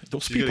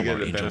 Those people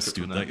are angels,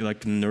 dude.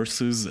 Like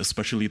nurses,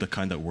 especially the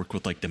kind that work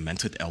with like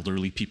demented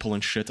elderly people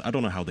and shit. I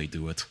don't know how they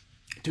do it.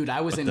 Dude,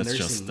 I was in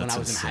nursing when I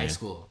was in high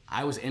school.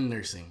 I was in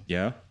nursing.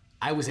 Yeah?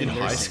 I was in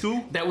nursing. High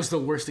school? That was the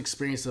worst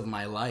experience of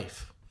my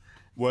life.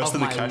 Worse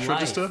than the cash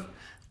register?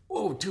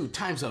 Whoa, dude,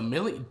 times a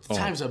million,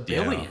 times a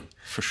billion. Yeah,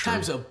 for sure.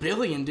 Times a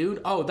billion,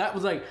 dude. Oh, that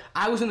was like,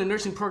 I was in the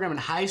nursing program in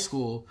high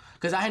school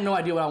because I had no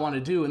idea what I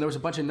wanted to do, and there was a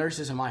bunch of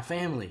nurses in my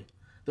family.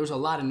 There was a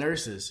lot of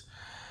nurses.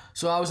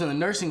 So I was in the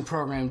nursing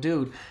program,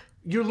 dude.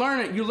 You're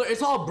learning,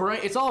 it's all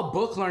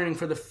book learning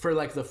for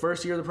like the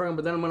first year of the program,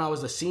 but then when I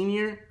was a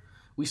senior,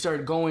 we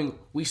started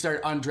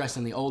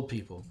undressing the old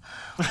people.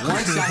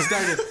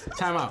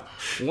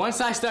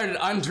 Once I started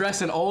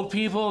undressing old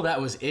people, that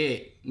was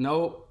it.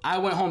 Nope. I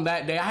went home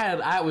that day.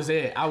 I was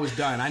it. I was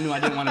done. I knew I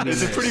didn't want to be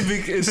It's a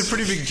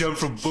pretty big jump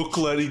from book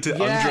learning to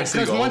undressing old people.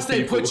 Because once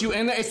they put you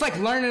in there, it's like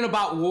learning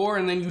about war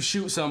and then you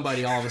shoot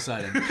somebody all of a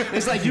sudden.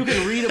 It's like you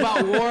can read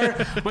about war,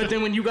 but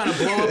then when you gotta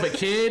blow up a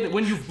kid,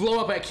 when you blow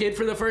up a kid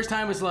for the first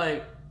time, it's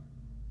like,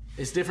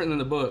 it's different than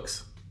the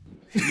books.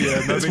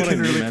 Yeah, that's what I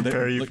mean, really man.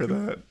 prepare you for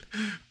that.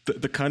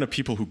 The kind of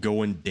people who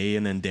go in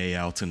and day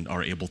out and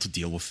are able to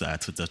deal with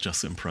that's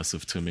just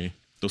impressive to me.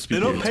 Those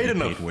people They're not paid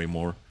enough. Way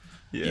more.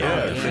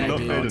 Yeah, they're not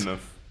paid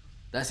enough.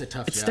 That's a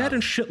tough It's job. that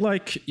and shit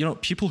like,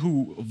 people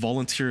who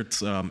volunteer at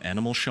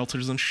animal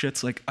shelters and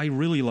shit. Like, I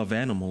really love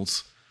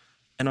animals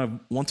and I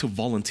want to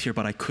volunteer,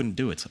 but I couldn't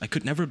do it. I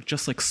could never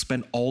just like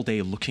spend all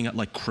day looking at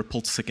like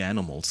crippled sick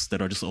animals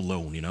that are just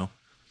alone,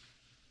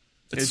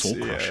 It's soul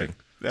crushing.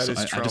 That is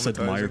I just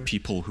admire traumatizing.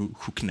 people who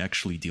can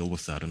actually deal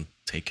with that and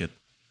take it.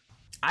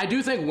 I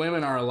do think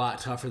women are a lot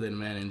tougher than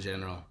men in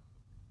general.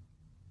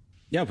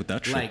 Yeah, with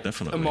that shit, Like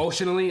definitely.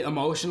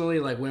 emotionally,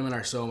 like women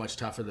are so much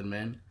tougher than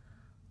men.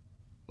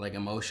 Like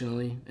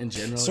emotionally in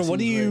general. So what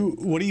do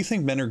you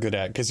think men are good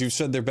at? Because you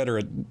said they're better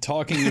at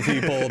talking to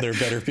people, they're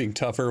better at being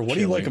tougher. What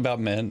do you like about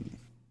men?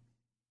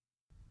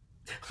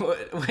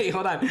 Wait,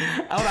 hold on.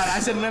 I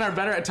said men are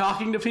better at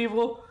talking to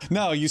people.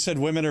 No, you said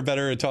women are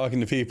better at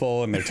talking to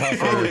people and they're tougher.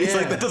 Oh, It's yeah.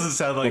 like, that doesn't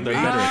sound like me.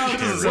 What are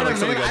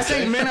men? I say.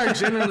 think men are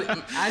generally.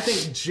 I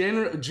think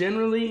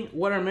generally,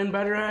 what are men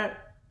better at?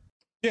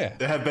 Yeah.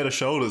 They have better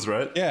shoulders,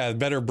 right? Yeah,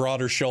 better,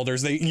 broader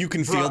shoulders. You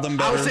can feel them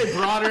better. I would say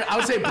broader. I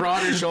would say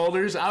broader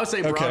shoulders. I would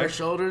say broader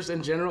shoulders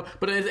in general.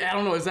 But I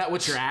don't know. Is that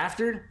what you're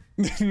after?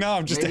 No,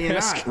 I'm just Maybe you're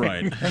asking. not.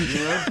 Right. You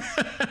know?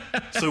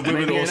 So women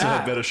Maybe you're also not.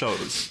 have better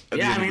shoulders. at the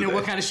Yeah, end I of mean, the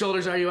what day. kind of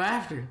shoulders are you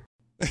after?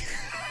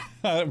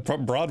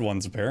 Broad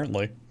ones,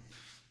 apparently.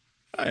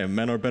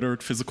 Men are better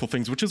at physical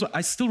things, which is what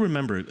I still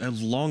remember a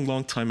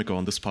long time ago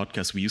on this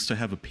podcast. We used to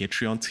have a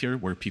Patreon tier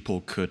where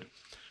people could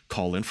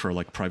call in for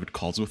like private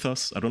calls with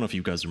us. I don't know if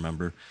you guys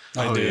remember.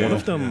 I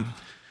do.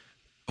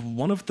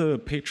 One of the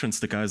patrons,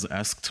 the guys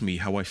asked me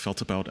how I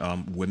felt about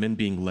women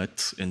being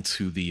let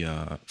into the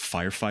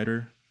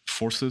firefighter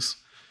forces.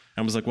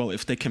 I was like, well,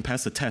 if they can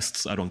pass the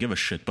tests, I don't give a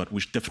shit, but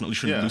we definitely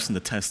shouldn't loosen the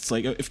tests.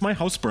 Like, if my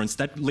house burns,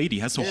 that lady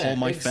has to haul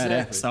my fat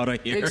ass out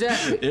of here.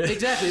 Exactly.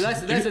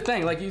 That's the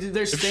thing. Like,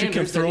 there's If she standards.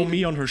 can throw that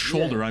me on her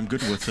shoulder, I'm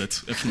good with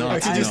it. If not, I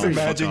can just no,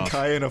 imagine fuck off.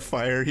 Kai in a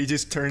fire. He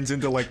just turns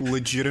into like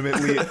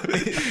legitimately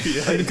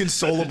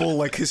inconsolable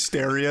like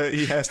hysteria.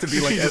 He has to be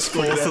like He just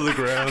falls escorted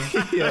to out. the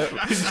ground.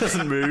 Yeah. He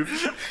doesn't move.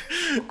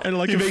 And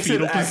like He a makes it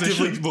fetal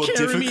actively position. more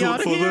Carry me difficult out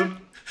of for here. them.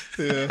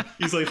 Yeah.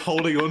 He's like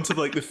holding on to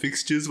like the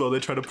fixtures while they're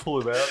trying to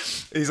pull him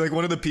out. He's like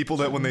one of the people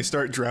that when they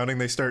start drowning,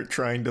 they start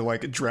trying to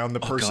like drown the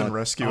person God.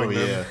 rescuing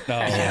them.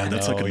 Yeah,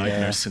 that's like a nightmare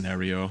yeah.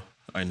 scenario.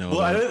 I know.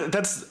 Well,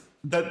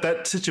 that.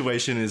 that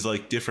situation is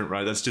like different,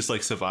 right? That's just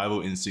like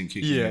survival instinct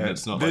kicking in. Yeah,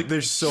 It's not like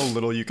there's so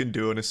little you can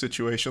do in a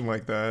situation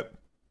like that.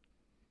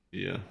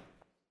 yeah.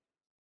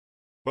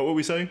 What were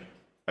we saying?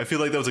 I feel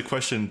like there was a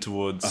question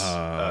towards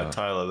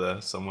Tyler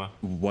there somewhere.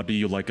 What do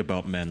you like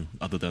about men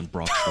other than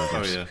broad Oh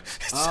shoulders? yeah.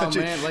 Oh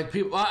man, like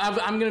people.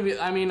 I'm gonna be.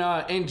 I mean,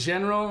 in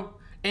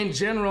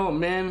general,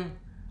 men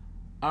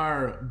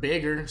are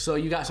bigger. So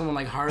you got someone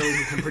like Harley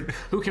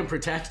who can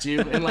protect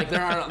you, and like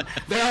there aren't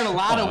a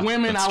lot of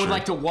women I would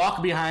like to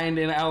walk behind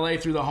in LA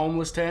through the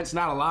homeless tents.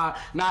 Not a lot.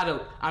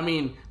 I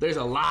mean, there's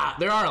a lot.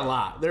 There are a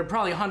lot. There are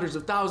probably hundreds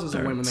of thousands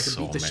of women that could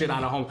so beat the shit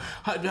out of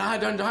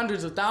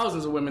hundreds of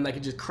thousands of women that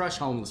could just crush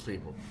homeless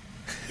people.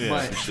 Yeah,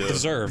 But- for sure.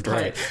 Deserved,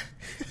 right?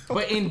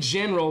 But in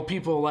general,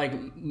 people like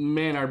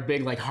men are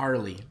big like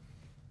Harley.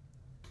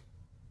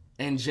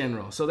 In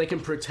general, so they can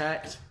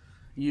protect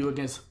you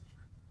against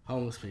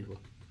homeless people.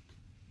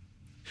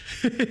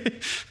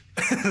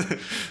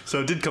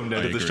 So it did come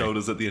down to the agree.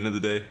 shoulders at the end of the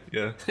day.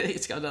 Yeah.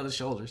 It's got down the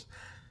shoulders.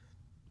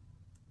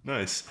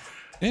 Nice.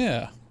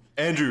 Yeah.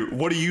 Andrew,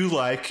 what do you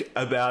like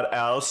about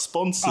our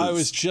sponsors? I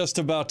was just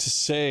about to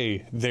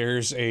say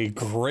there's a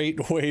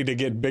great way to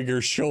get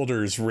bigger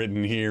shoulders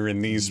written here in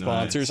these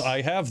sponsors.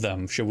 I have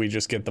them. Should we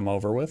just get them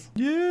over with?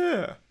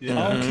 Yeah.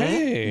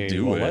 Okay.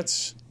 Do well,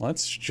 it.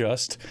 let's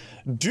just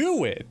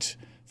do it.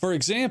 For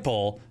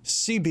example,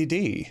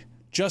 CBD.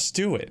 Just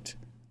do it.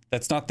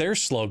 That's not their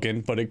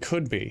slogan, but it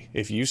could be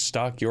if you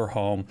stock your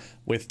home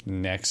with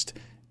Next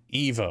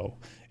Evo.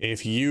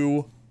 If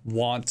you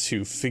want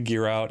to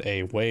figure out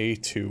a way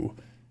to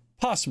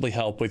possibly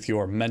help with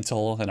your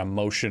mental and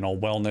emotional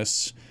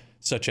wellness,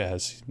 such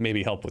as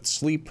maybe help with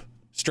sleep,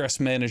 stress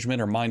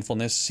management or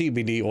mindfulness,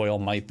 CBD oil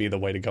might be the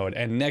way to go.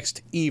 And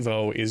Next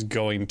Evo is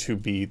going to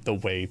be the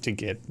way to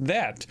get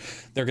that.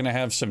 They're going to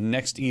have some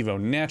Next Evo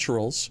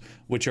Naturals,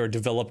 which are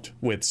developed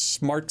with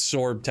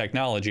SmartSorb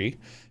technology,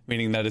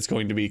 meaning that it's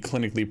going to be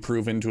clinically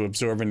proven to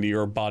absorb into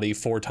your body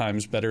 4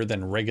 times better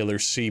than regular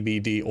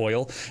CBD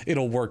oil.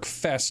 It'll work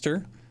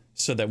faster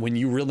so that when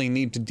you really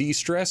need to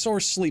de-stress or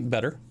sleep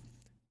better,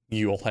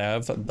 you'll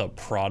have the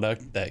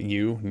product that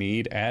you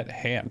need at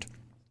hand.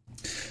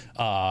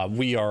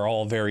 We are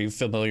all very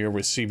familiar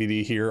with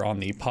CBD here on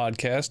the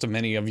podcast.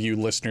 Many of you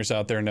listeners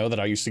out there know that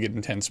I used to get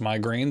intense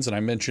migraines, and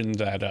I mentioned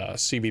that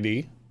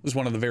CBD was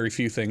one of the very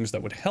few things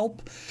that would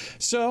help.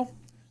 So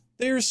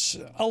there's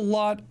a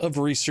lot of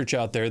research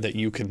out there that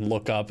you can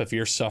look up if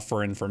you're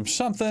suffering from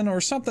something or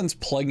something's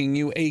plaguing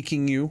you,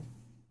 aching you,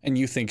 and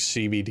you think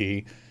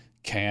CBD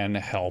can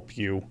help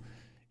you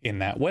in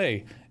that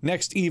way.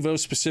 Next Evo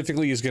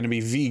specifically is going to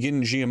be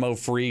vegan,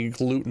 GMO-free,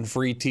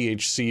 gluten-free,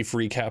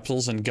 THC-free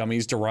capsules and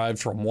gummies derived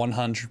from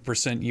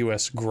 100%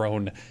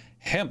 U.S.-grown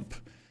hemp.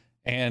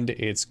 And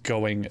it's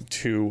going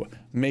to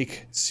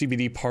make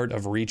CBD part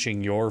of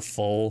reaching your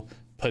full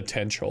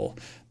potential.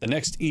 The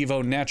Next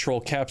Evo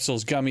natural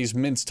capsules, gummies,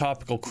 mints,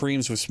 topical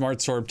creams with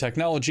SmartSorb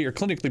technology are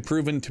clinically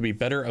proven to be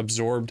better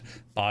absorbed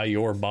by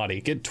your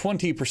body. Get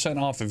 20%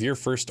 off of your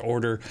first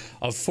order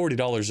of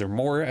 $40 or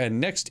more at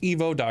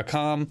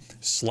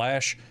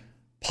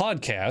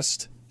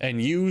nextevo.com/podcast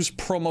and use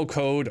promo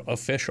code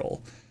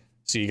official.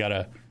 So you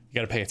gotta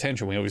pay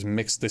attention. We always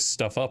mix this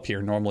stuff up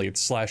here. Normally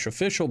it's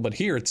 /official, but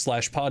here it's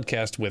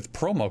 /podcast with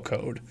promo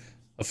code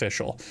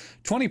official.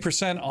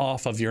 20%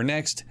 off of your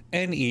next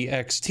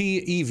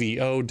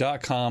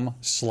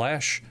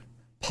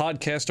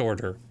nextevo.com/podcast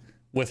order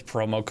with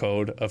promo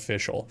code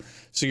official.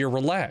 So you're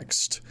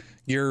relaxed,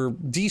 you're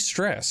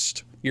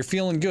de-stressed, you're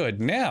feeling good.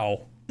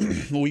 Now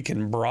we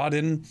can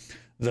broaden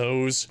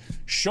those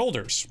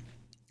shoulders.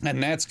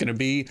 And that's going to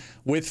be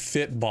with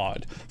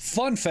FitBod.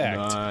 Fun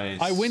fact,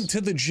 nice. I went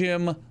to the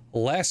gym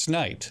last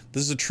night.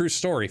 This is a true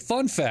story.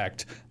 Fun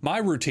fact, my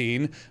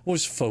routine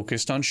was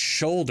focused on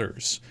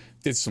shoulders.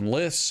 Did some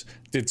lifts,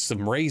 did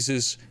some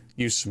raises,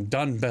 used some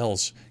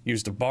dumbbells,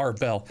 used a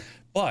barbell.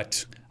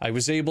 But I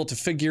was able to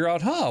figure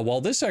out,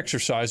 well, this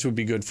exercise would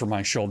be good for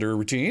my shoulder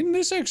routine.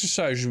 This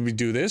exercise would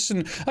do this,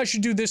 and I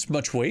should do this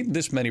much weight,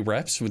 this many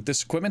reps with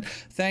this equipment.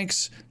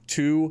 Thanks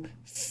to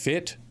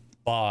FitBod.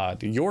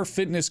 Your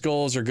fitness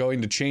goals are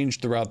going to change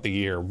throughout the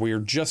year. We're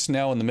just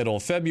now in the middle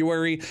of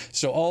February,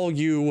 so all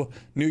you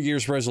New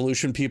Year's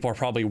resolution people are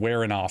probably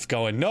wearing off,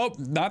 going, nope,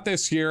 not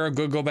this year. I'm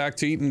going to go back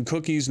to eating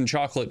cookies and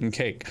chocolate and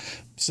cake.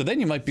 So then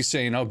you might be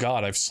saying, oh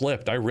God, I've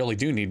slipped. I really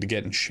do need to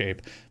get in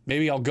shape.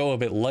 Maybe I'll go a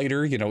bit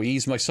lighter,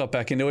 ease myself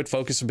back into it,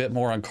 focus a bit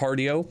more on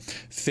cardio.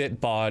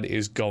 FitBod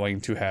is going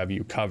to have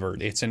you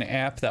covered. It's an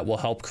app that will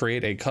help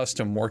create a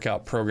custom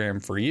workout program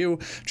for you.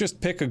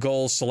 Just pick a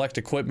goal, select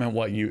equipment,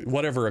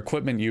 whatever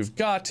equipment you've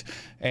got,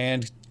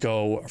 and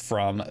go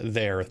from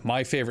there.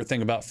 My favorite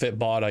thing about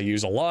FitBod I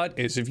use a lot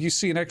is if you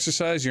see an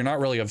exercise you're not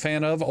really a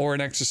fan of, or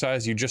an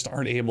exercise you just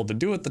aren't able to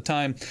do at the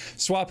time,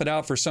 swap it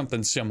out for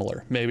something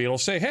similar. Maybe it'll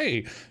say,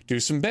 hey, do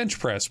some bench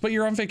press, but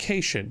you're on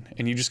vacation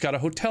and you just got a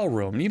hotel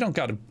room and you don't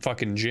got a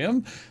fucking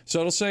gym.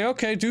 So it'll say,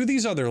 okay, do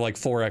these other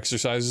 4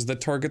 exercises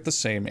that target the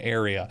same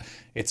area.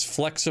 It's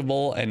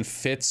flexible and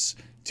fits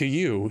to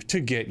you to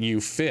get you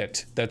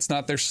fit. That's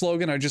not their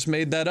slogan. I just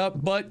made that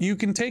up, but you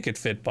can take it,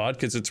 FitBod,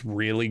 because it's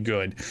really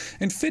good.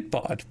 And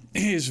FitBod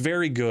is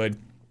very good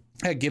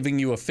at giving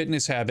you a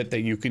fitness habit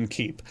that you can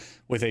keep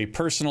with a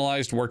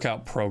personalized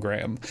workout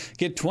program.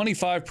 Get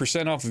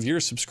 25% off of your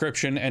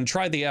subscription and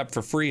try the app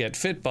for free at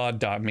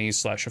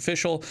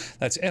fitbod.me/official.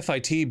 That's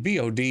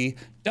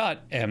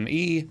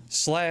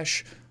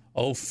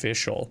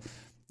fitbod.me/official.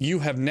 You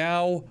have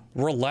now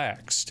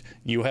relaxed.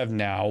 You have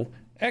now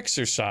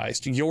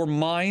exercised. Your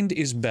mind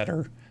is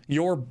better.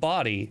 Your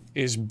body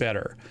is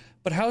better.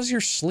 But how's your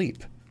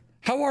sleep?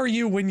 How are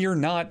you when you're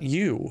not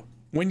you?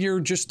 When you're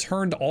just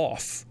turned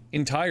off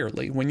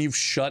entirely? When you've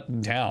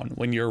shut down?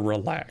 When you're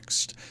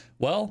relaxed?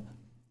 Well,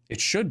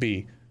 it should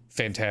be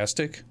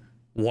fantastic,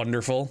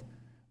 wonderful,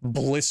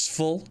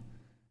 blissful.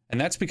 And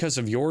that's because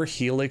of your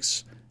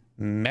Helix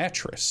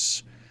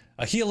mattress.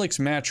 A Helix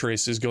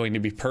mattress is going to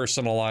be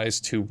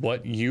personalized to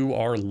what you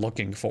are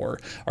looking for.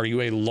 Are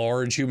you a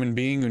large human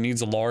being who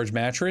needs a large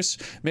mattress?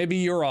 Maybe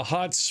you're a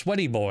hot,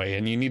 sweaty boy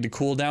and you need to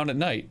cool down at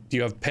night. Do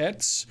you have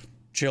pets?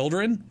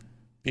 Children?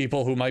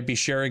 People who might be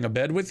sharing a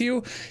bed with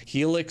you?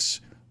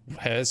 Helix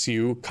has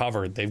you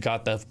covered. They've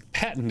got the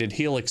patented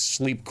Helix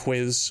Sleep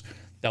Quiz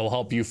that will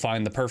help you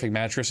find the perfect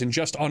mattress in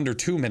just under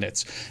 2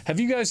 minutes. Have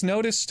you guys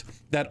noticed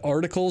that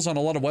articles on a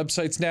lot of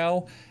websites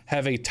now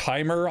have a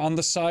timer on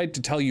the side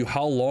to tell you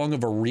how long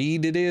of a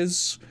read it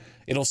is?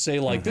 It'll say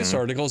this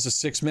article is a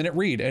 6-minute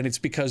read, and it's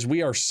because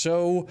we are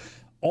so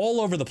all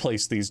over the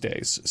place these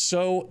days,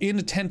 so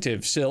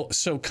inattentive, so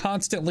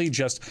constantly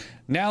just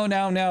now.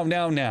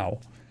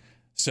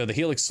 So the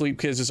Helix Sleep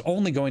Quiz is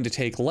only going to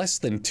take less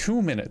than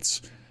 2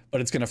 minutes, but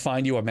it's going to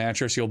find you a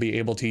mattress you'll be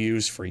able to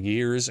use for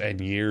years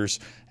and years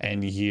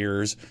and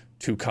years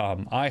to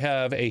come. I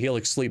have a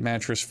Helix sleep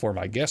mattress for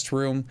my guest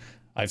room.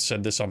 I've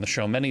said this on the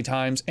show many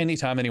times.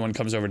 Anytime anyone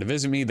comes over to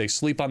visit me, they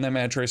sleep on that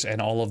mattress,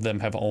 and all of them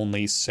have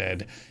only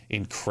said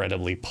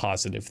incredibly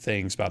positive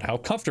things about how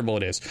comfortable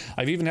it is.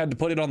 I've even had to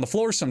put it on the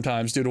floor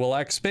sometimes due to a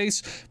lack of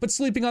space, but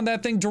sleeping on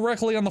that thing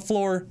directly on the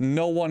floor,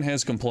 no one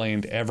has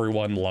complained.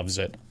 Everyone loves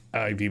it.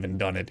 I've even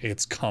done it.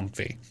 It's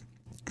comfy.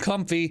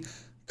 Comfy,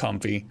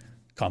 comfy,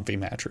 comfy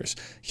mattress.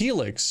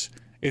 Helix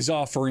is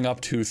offering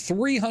up to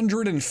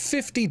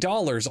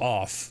 $350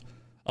 off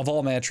of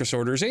all mattress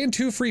orders and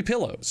 2 free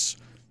pillows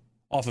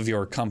off of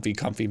your comfy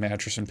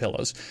mattress and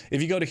pillows.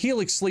 If you go to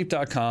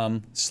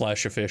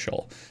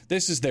helixsleep.com/official,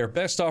 this is their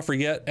best offer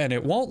yet, and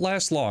it won't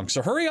last long.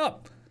 So hurry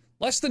up.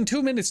 Less than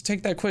 2 minutes to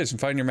take that quiz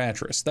and find your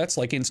mattress. That's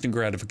like instant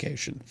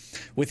gratification.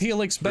 With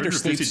Helix, better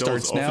sleep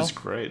starts now.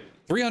 Great.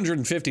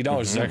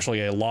 $350 is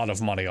actually a lot of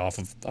money off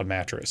of a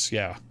mattress.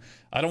 Yeah.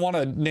 I don't want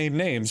to name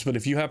names, but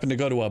if you happen to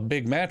go to a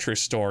big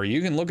mattress store,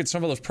 you can look at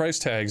some of those price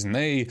tags and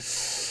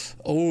that's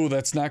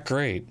not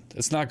great.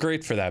 It's not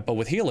great for that. But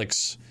with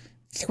Helix,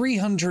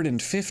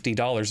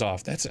 $350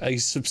 off. That's a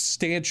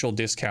substantial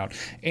discount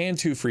and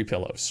 2 free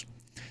pillows.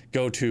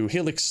 Go to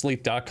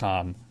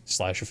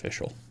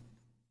helixsleep.com/official.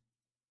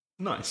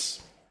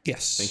 Nice.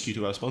 Yes. Thank you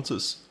to our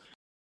sponsors.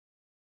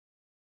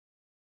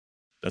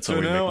 That's how So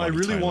we now make I money,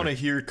 really Tyler. want to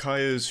hear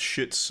Kaya's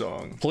shit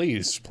song.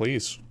 Please.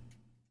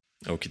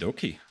 Okie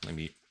dokie. Let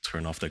me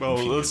turn off that Well,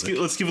 goofy music.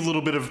 let's give a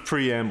little bit of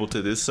preamble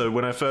to this. So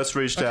when I first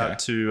reached out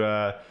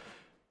to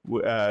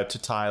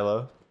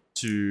Tyler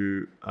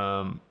to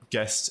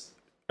guest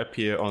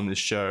appear on this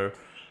show,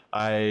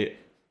 I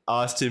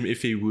asked him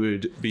if he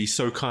would be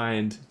so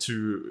kind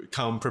to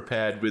come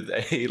prepared with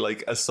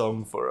a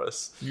song for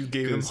us. You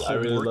gave him 'Cause I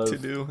really homework to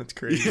love- do. That's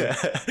crazy. Yeah,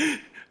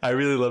 I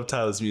really love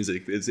Tyler's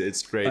music.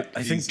 It's great. I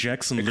think He's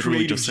Jackson a literally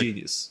creative just said,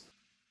 genius.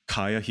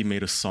 Kaya, he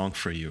made a song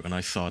for you. And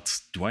I thought,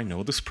 do I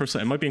know this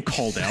person? Am I being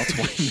called out?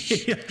 Why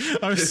me?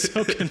 I was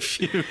so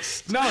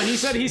confused. No, he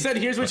said,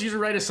 here's what you should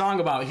write a song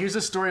about. Here's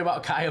a story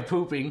about Kaya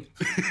pooping.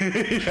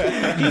 He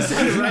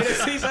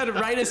said,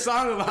 write a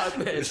song about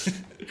this.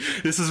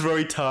 This is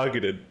very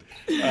targeted.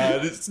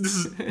 This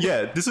was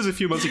a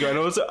few months ago, and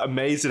I was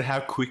amazed at how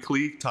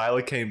quickly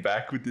Tyler came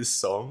back with this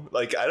song.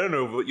 Like, I don't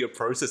know what your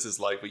process is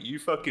like, but you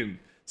fucking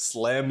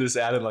slammed this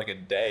out in like a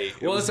day.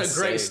 Well, it's a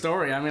great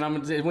story. I mean,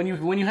 when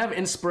you have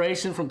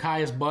inspiration from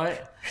Kaya's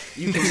butt,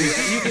 you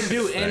can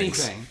do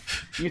anything.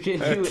 You can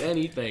do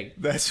anything.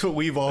 That's what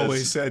we've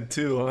always said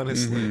too,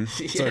 honestly.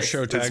 Mm-hmm. It's our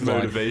show It's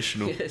tagline.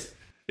 motivational. Yes.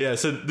 Yeah,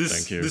 so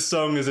this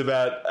song is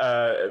about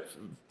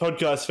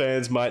podcast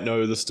fans might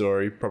know the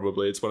story.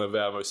 Probably it's one of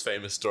our most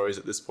famous stories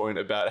at this point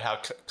about how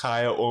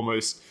Kaya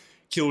almost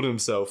killed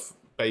himself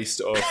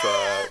based off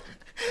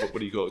what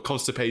do you call it?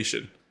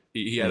 Constipation.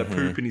 He had a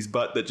poop in his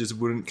butt that just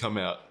wouldn't come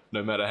out,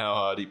 no matter how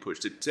hard he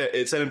pushed it.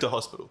 It sent him to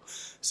hospital.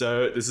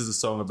 So this is a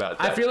song about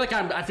that. I feel like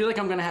I'm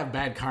gonna have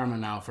bad karma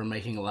now for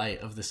making light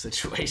of the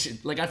situation.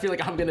 Like I feel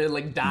like I'm gonna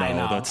die No,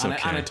 now that's on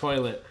okay. a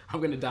toilet.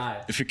 I'm gonna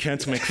die. If you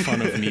can't make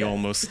fun of me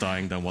almost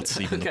dying, then what's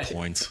even the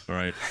point? All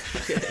right.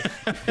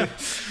 All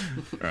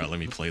right, let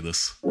me play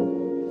this.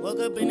 Woke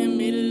up in the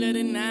middle of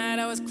the night,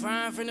 I was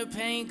crying from the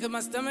pain cause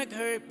my stomach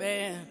hurt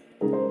bad.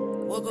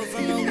 Woke up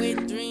from a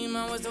wet dream,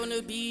 I was on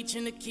the beach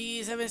in the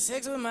Keys having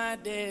sex with my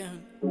dad.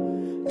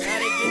 Tried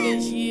to get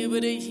that shit,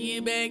 but that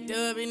shit backed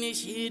up and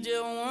this shit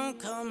just won't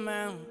come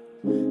out.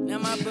 Now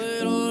my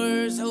butt all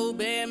hurt so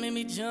bad, made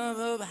me jump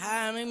up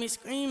high, made me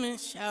scream and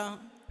shout.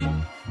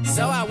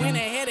 So I went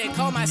ahead and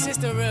called my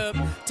sister up.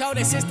 Told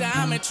her, sister,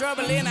 I'm in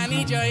trouble and I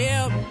need your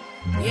help.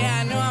 Yeah,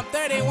 I know I'm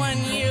 31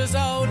 years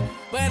old,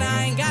 but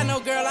I ain't got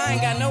no girl, I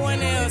ain't got no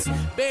one else.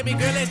 Baby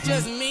girl, it's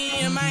just me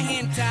and my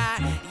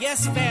hentai.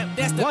 Yes, fam,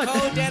 that's the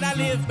code that I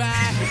live by.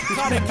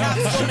 Call the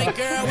cops for me,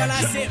 girl, while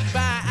I sit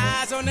by.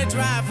 Eyes on the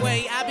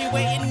driveway, I be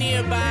waiting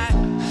nearby.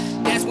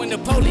 That's when the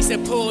police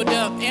had pulled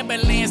up.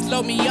 Ambulance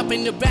load me up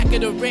in the back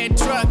of the red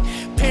truck.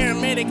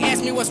 Paramedic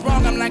asked me what's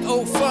wrong, I'm like,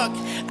 oh fuck.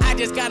 I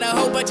just got a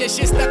whole bunch of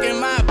shit stuck in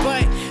my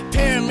butt.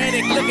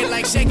 Paramedic looking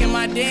like shaking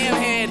my damn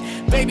head.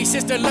 Baby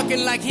sister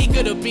looking like he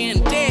could have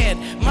been dead.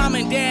 Mom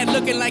and dad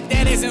looking like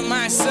that isn't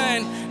my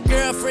son.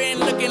 Girlfriend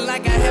looking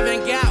like I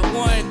haven't got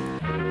one.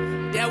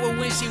 That was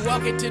when she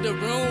walked into the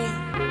room.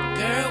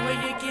 Girl, where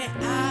you get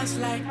eyes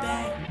like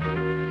that?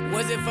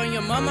 Was it from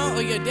your mama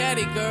or your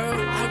daddy, girl?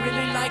 I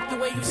really like the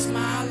way you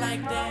smile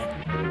like that.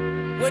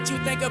 What you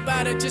think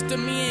about it just to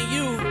me and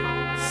you?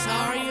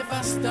 Sorry if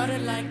I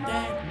stuttered like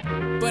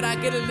that. But I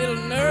get a little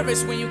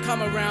nervous when you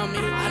come around me.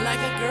 I like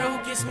a girl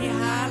who gets me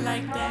high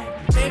like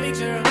that. Baby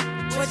girl,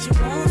 what you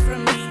want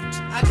from me?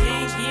 I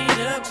can't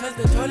get up cause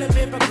the toilet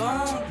paper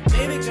gone.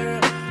 Baby girl,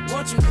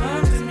 won't you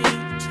come to me?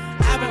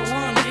 I've been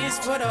wanting this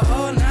for the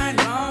whole night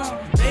long.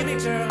 Baby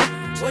girl,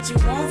 what you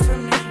want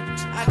from me?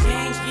 I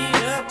can't get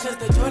up cause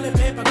the toilet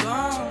paper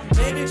gone.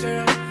 Baby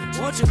girl,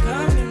 won't you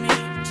come to me?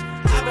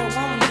 I've been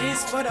wanting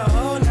this for the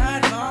whole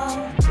night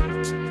long.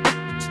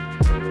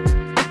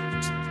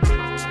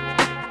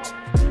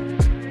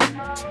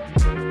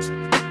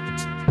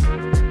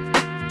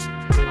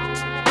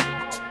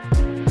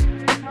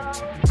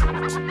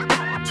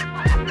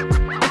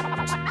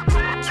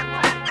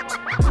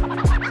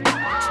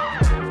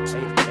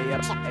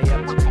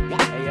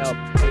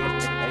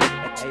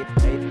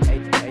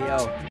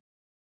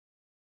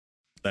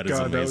 That is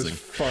God, amazing. that was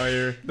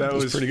fire. That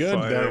was pretty good.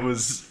 Fire.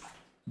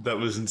 That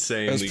was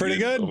insane. That was pretty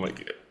good. Oh my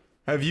god.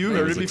 Have you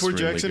heard was it before,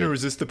 extremely Jackson, good. or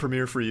was this the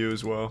premiere for you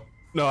as well?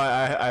 No,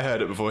 I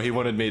heard it before. He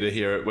wanted me to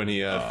hear it when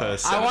he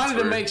first said I wanted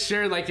it to make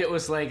sure like it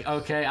was like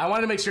okay. I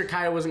wanted to make sure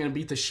Kaya wasn't gonna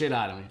beat the shit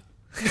out of me.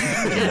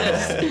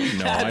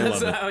 No, I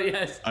love it. Oh,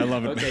 yes. I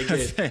love it. Okay, good.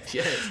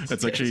 Yes,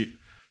 That's yes. actually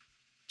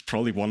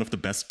probably one of the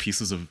best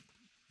pieces of,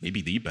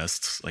 maybe the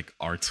best, like,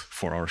 art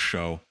for our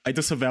show. I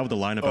disavow the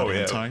line about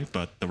hentai,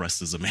 but the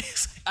rest is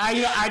amazing.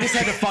 I just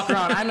had to fuck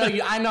around. I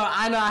know.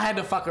 I had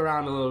to fuck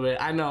around a little bit.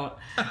 I know.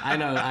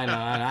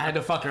 I had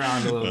to fuck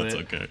around a little That's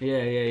bit.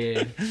 okay.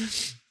 Yeah.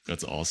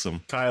 That's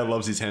awesome. Kaya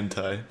loves his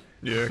hentai.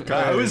 Yeah,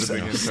 Kaya is a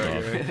big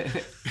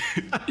hentai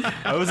guy.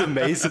 I was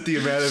amazed at the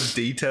amount of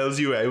details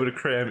you were able to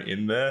cram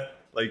in there.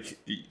 Like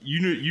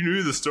you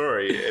knew the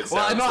story.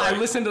 Well, I know. Like,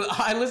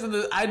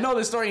 I know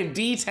the story in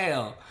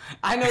detail.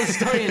 I know the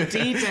story in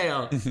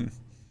detail.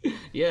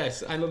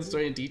 Yes, I know the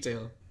story in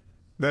detail.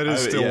 That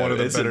is still one of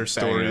the it's a better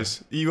banger.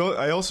 stories.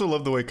 I also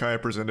love the way Kaya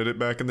presented it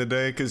back in the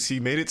day because he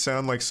made it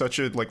sound like such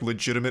a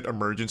legitimate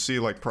emergency.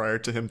 Like prior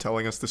to him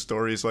telling us the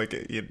stories, like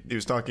he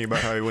was talking about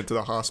how he went to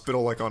the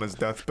hospital like on his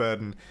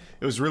deathbed, and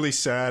it was really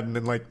sad. And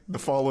then like the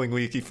following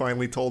week, he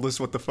finally told us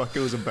what the fuck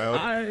it was about.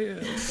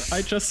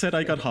 I just said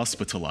I got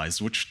hospitalized,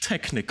 which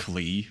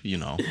technically,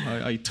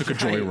 I took a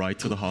joyride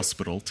to the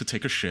hospital to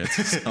take a shit.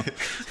 So.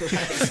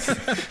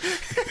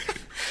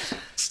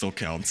 Still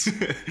counts.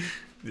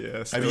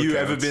 Yeah. have you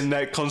ever been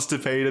that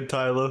constipated,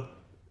 Tyler?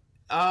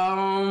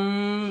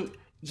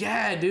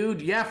 Yeah,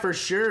 dude. Yeah, for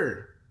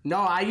sure. No,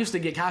 I used to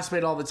get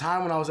constipated all the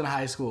time when I was in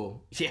high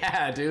school.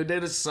 Yeah, dude.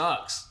 It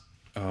sucks.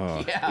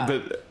 Yeah.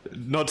 But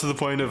not to the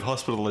point of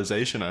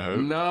hospitalization, I hope.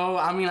 No,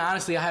 I mean,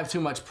 honestly, I have too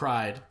much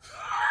pride.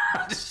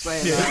 I'm just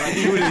saying.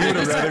 You would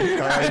have rather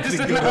died than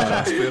go to the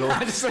hospital. I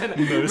just said,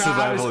 No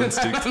survival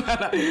instinct.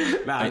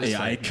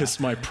 I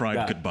kissed my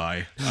pride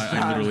goodbye.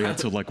 I literally had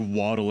to like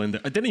waddle in there.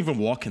 I didn't even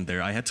walk in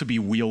there. I had to be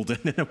wheeled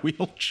in a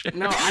wheelchair.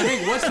 No, I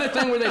think what's the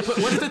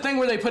thing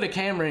where they put a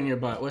camera in your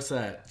butt? What's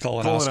that?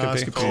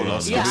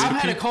 Colonoscopy. Yeah, I've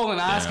had a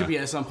colonoscopy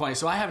at some point,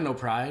 so I have no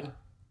pride.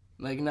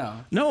 Like no.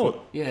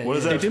 No. Yeah. What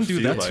does They that didn't do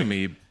feel that like? to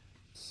me.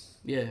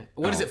 Yeah.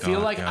 What does it feel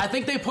God, like? yeah. I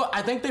think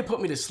they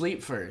put me to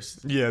sleep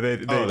first. Yeah, they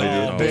did.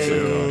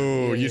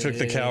 Oh, you took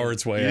the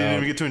coward's way You didn't out.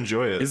 even get to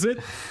enjoy it. Is it?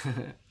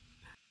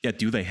 Yeah,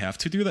 do they have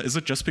to do that? Is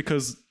it just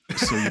because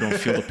so you don't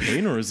feel the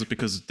pain, or is it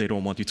because they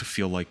don't want you to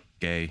feel like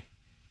gay?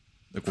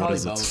 Like, what Probably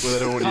is it? both. Well, they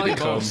don't want you Probably to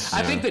become. both.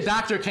 I think the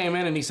doctor came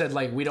in and he said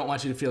like, we don't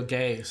want you to feel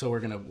gay, so we're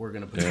gonna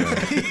put you.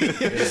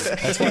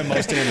 That's why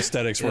most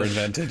anesthetics were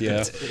invented.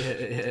 Yeah.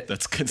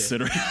 That's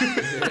considerate.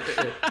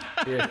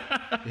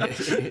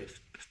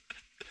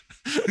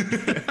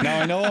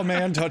 Now I know a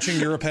man touching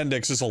your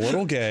appendix is a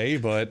little gay,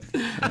 but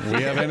we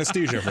have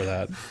anesthesia for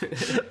that.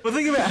 But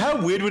think about how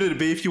weird would it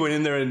be if you went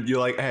in there and you're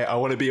like, "Hey, I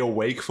want to be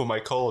awake for my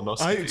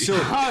colonoscopy."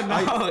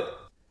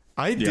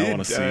 I did.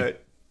 wanna see.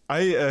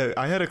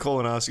 I had a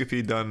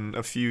colonoscopy done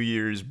a few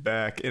years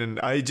back, and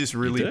I just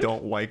really did?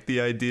 don't like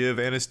the idea of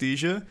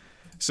anesthesia.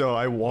 So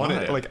I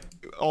wanted Why? like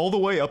all the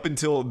way up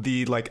until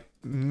the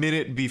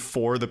minute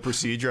before the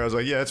procedure. I was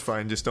like, yeah, it's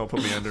fine. Just don't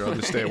put me under. I'll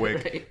just stay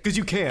awake because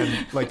you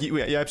can. Like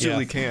you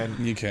absolutely can.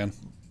 You can.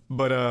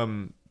 But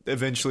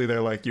eventually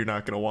they're like, you're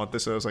not gonna want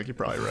this. I was like, you're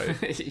probably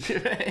right. You're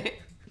right.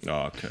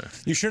 Oh, okay.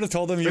 You should have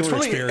told them you were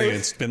probably-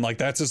 experienced. Been like,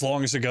 that's as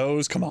long as it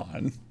goes. Come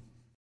on.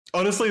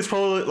 Honestly, it's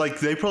probably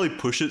like they probably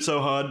push it so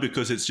hard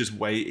because it's just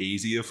way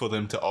easier for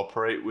them to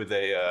operate with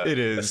a It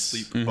is.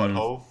 sleep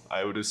butthole.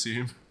 I would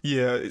assume.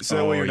 Yeah, so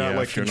that way you're not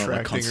if you're not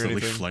like contracting or constantly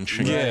anything.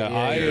 flinching.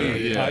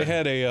 I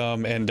had a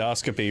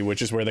endoscopy,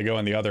 which is where they go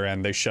on the other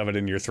end. They shove it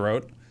in your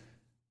throat,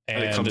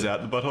 And it comes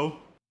out the butthole.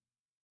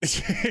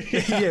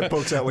 Yeah, it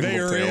pokes out like a they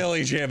little tail.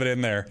 really jam it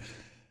in there.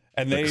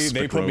 And Like a they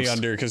spit put me roast.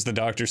 under because the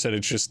doctor said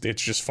it's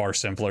just far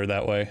simpler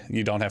that way.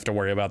 You don't have to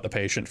worry about the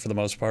patient for the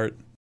most part.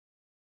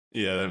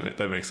 Yeah,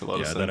 that makes a lot of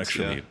Yeah, sense. that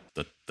actually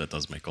yeah. that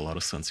does make a lot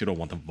of sense. You don't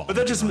want them vomiting But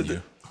that just on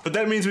you. but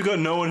that means we got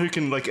no one who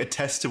can like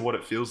attest to what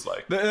it feels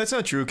like. That's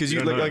not true because you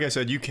don't know. like I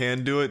said, you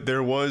can do it.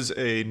 There was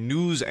a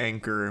news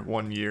anchor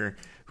one year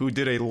who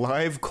did a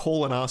live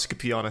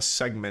colonoscopy on a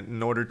segment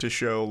in order to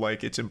show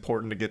like it's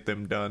important to get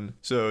them done.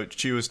 So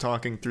she was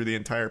talking through the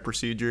entire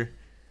procedure.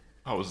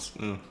 I was.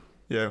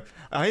 Yeah,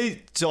 I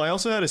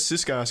also had a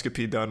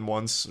cystoscopy done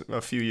once a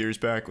few years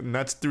back, and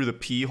that's through the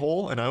pee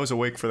hole, and I was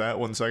awake for that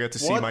one, so I got to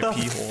see What my the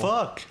pee hole.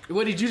 fuck?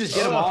 What did you just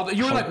get them all?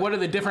 You were like, what are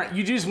the different?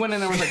 You just went in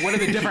there and was like, what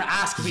are the different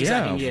oscopies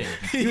I can get?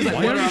 He was like,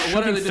 Why are you what are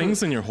shoving the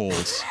things in your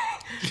holes?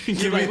 Give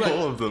me like,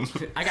 all of them.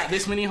 I got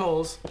this many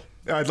holes.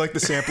 I'd like the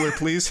sampler,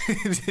 please.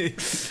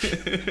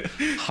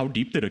 How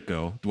deep did it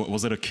go?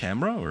 Was it a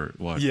camera or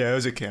what? Yeah, it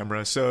was a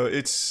camera. So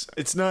it's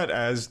not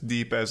as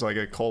deep as like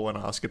a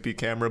colonoscopy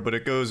camera, but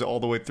it goes all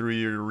the way through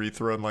your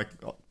urethra and like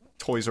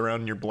toys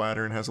around in your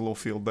bladder and has a little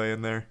field day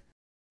in there.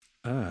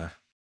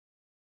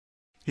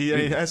 He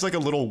has like a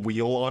little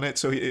wheel on it,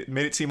 so it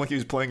made it seem like he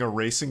was playing a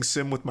racing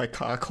sim with my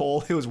cock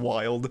hole. It was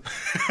wild.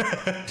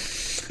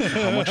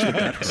 How much did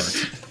that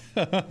hurt?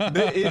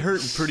 It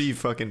hurt pretty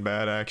fucking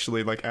bad,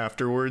 actually. Like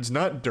afterwards,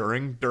 not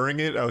during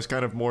it. I was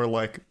kind of more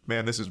like,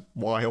 man, this is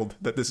wild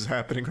that this is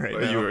happening right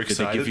now. You were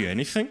excited? Did they give you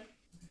anything?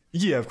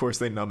 Yeah, of course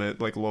they numb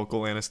it, like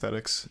local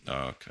anesthetics.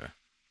 Oh, okay.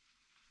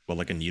 Well,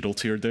 like a needle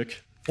to your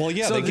dick? Well,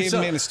 yeah, they gave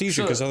him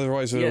anesthesia because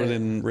otherwise it would have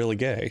been really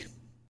gay.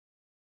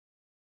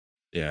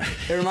 Yeah.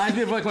 It reminds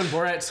me of like when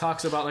Borat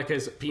talks about like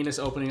his penis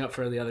opening up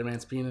for the other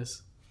man's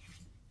penis.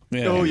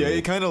 Yeah. Oh yeah,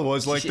 it kind of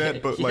was like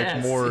that, but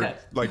like more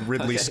like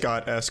Ridley Okay.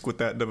 Scott-esque with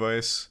that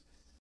device.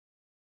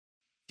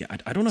 Yeah,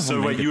 I don't know how So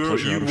men wait, get you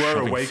pleasure out of were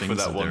shoving awake for things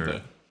that in one their-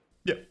 day.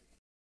 Yeah.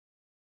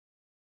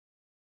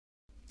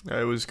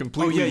 I was Oh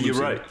completely. yeah, you're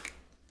lucid. right.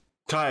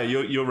 Kai,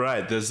 you're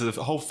right. There's a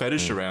whole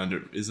fetish around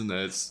it, isn't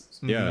there? It's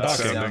Yeah, it's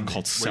Sounding.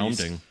 called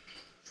sounding.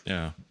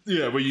 Yeah.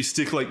 yeah, where you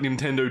stick like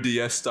Nintendo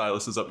DS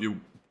styluses up your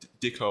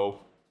dick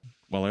hole.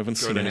 Well, I haven't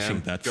Go seen to anything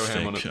ham. that Go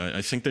ham on fake.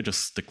 I think they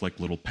just stick like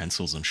little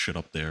pencils and shit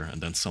up there,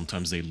 and then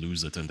sometimes they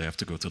lose it and they have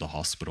to go to the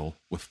hospital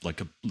with like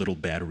a little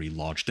battery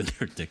lodged in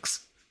their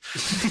dicks.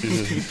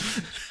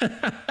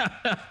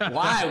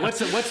 Why? What's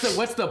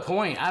the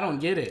point? I don't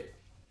get it.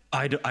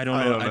 I don't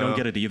know. I don't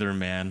get it either,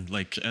 man.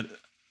 Like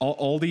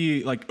all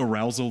the like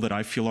arousal that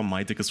I feel on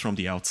my dick is from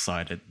the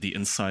outside. The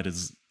inside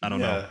is I don't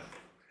know.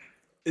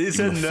 Is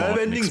Even there the nerve thought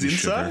endings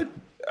makes me inside?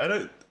 I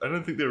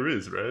don't think there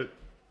is, right?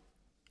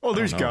 Oh,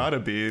 there's know. gotta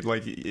be.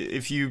 Like,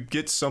 if you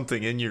get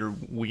something in your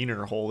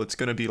wiener hole, it's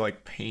gonna be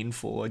like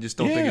painful. I just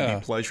don't think it'd Yeah.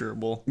 be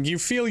pleasurable. You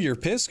feel your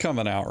piss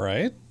coming out,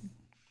 right?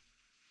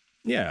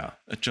 Yeah,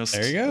 it just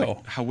There you go.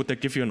 like, how would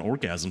that give you an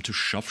orgasm to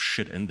shove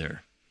shit in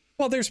there?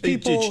 Well, there's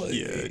people.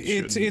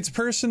 it It's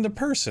person to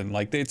person.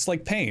 Like it's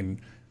like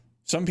pain.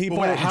 Some people.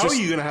 Wait, how just, are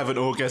you going to have an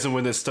orgasm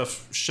when there's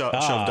stuff shoved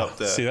up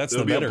there? See, that's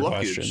There'll the be a better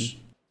blockage. question.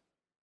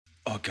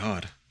 Oh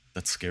God,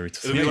 that's scary to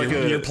It'll see. be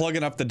like You're a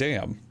plugging up the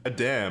dam.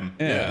 dam.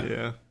 Yeah.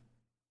 Yeah.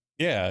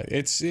 Yeah,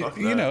 Fuck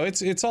you that. know,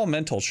 it's all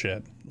mental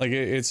shit. Like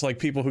it's like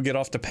people who get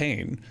off to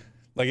pain.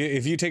 Like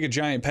if you take a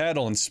giant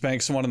paddle and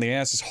spank someone in the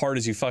ass as hard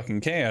as you fucking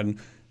can,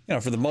 you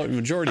know, for the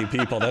majority of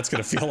people, that's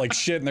gonna feel like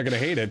shit and they're gonna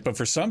hate it. But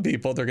for some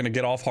people, they're gonna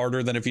get off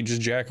harder than if you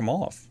just jack them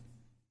off.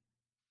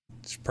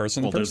 It's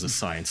person Well, to there's person. a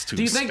science to.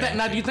 Do you think that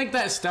now? Do spanking.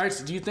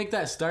 you think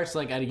that starts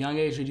like at a young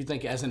age, or do you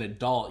think as an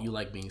adult you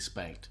like being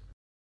spanked?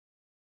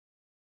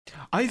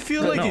 I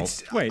feel like No,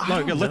 it's. wait. I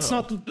No, don't let's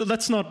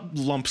know. not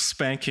lump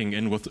spanking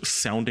in with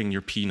sounding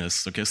your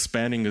penis. Okay,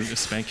 spanking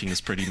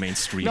is pretty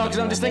mainstream. No, and because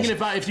I'm just normal. thinking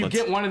about if you Let's-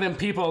 get one of them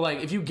people, like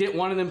if you get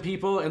one of them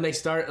people and they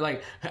start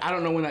like I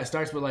don't know when that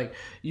starts, but like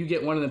you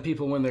get one of them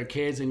people when they're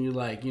kids and you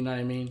like, you know what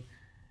I mean?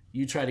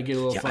 You try to get a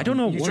little. Yeah, I fucking, don't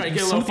know You what- try to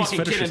get a some little of these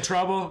fucking kid in fetishes-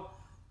 trouble.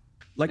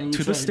 Like and you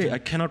to try this to day, do- I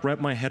cannot wrap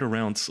my head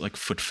around like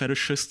foot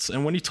fetishists.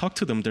 And when you talk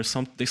to them,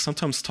 they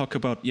sometimes talk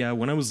about, yeah,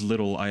 when I was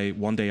little,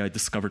 one day I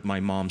discovered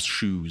my mom's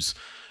shoes,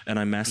 and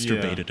I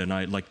masturbated and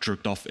I like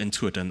jerked off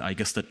into it, and I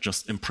guess that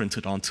just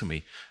imprinted onto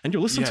me. And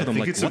you listen Yeah, to I them think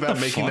like, it's what about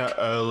the making fuck?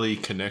 that early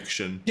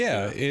connection.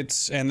 Yeah,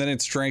 and then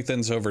it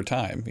strengthens over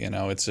time. You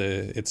know, it's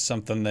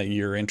something that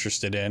you're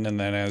interested in, and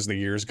then as the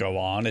years go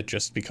on, it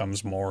just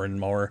becomes more and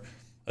more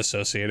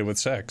associated with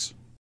sex.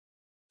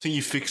 I think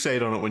you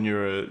fixate on it when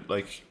you're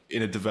like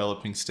in a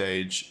developing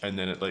stage, and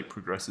then it like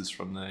progresses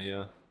from there.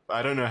 Yeah,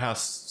 I don't know how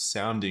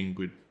sounding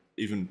would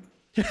even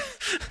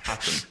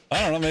happen. I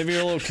don't know. Maybe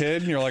you're a little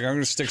kid, and you're like, I'm going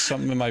to stick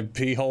something in my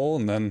pee hole,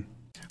 and then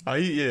I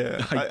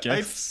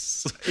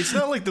guess. It's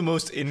not like the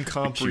most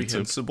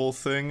incomprehensible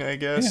thing, I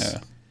guess.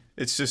 Yeah.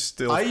 It's just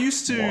still I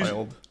used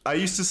wild.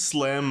 to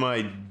slam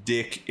my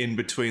dick in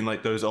between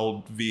like those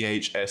old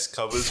VHS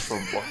covers from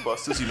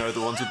Blockbusters. You know,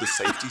 the ones with the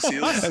safety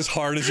seals. as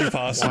hard as you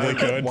possibly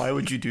could. Why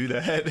would you do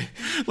that?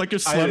 Like you're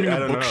slamming I a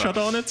don't book know. shut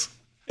on it.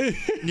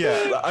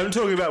 Yeah, I'm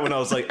talking about when I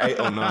was like 8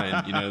 or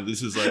 9. You know,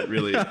 this is like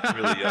really young.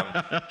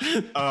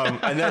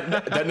 And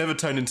that never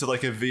turned into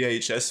like a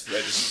VHS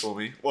fetish for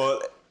me.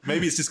 Well,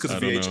 maybe it's just because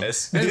of I don't know.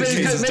 VHS. Maybe that's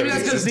VHS don't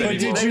because exist DVD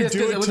anymore. Did you Maybe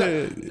do that's 'cause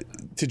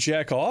it to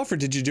jack off, or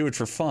did you do it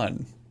for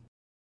fun?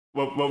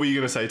 What were you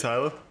gonna say,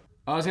 Tyler?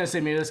 I was gonna say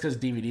maybe that's because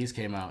DVDs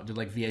came out. Did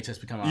like VHS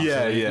become out?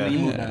 Yeah, yeah. And then you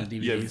moved on to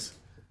Yeah. DVDs.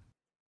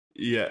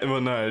 Yeah,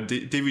 well, no,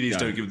 DVDs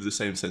don't give the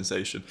same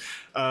sensation.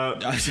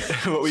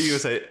 What were you gonna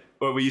say?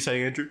 What were you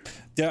saying, Andrew?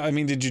 Yeah, I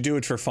mean, did you do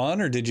it for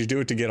fun, or did you do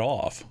it to get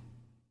off?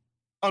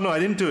 Oh no, I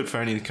didn't do it for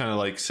any kind of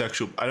like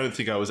sexual. I don't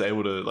think I was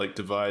able to like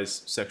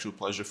devise sexual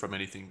pleasure from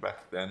anything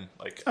back then.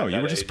 Like, Oh, at you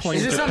that were just age. playing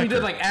Is this the something you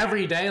did pecker. like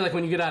every day, like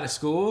when you get out of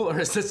school, or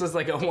is this just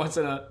like a once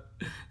in a?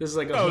 This is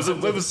like a. No,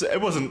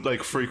 it wasn't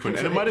like frequent,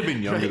 and it might have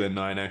been younger Right. than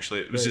 9. Actually,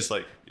 it was just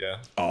like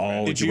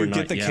Oh, Did you you were get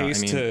not, the yeah, case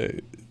I mean,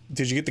 to?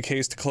 Did you get the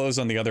case to close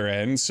on the other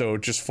end, so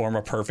just form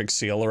a perfect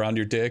seal around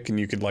your dick, and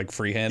you could like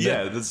freehand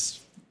yeah. it? That's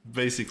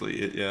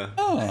basically it. Yeah.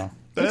 Oh,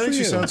 That good for actually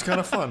you. sounds kind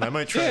of fun. I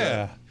might try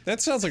Yeah, that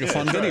sounds like a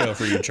fun video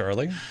for you,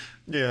 Charlie.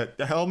 that.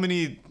 Yeah. How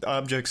many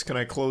objects can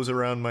I close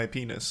around my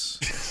penis?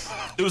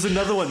 There was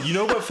another one. You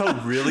know what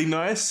felt really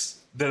nice?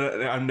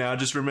 that I'm now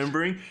just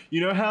remembering.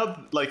 You know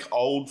how like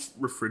old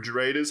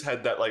refrigerators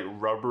had that like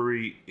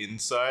rubbery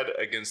inside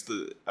against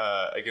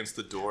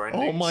the door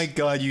endings? Oh my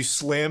god, you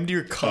slammed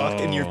your cock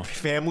in your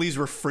family's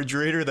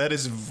refrigerator? That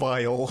is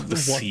vile. The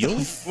seal?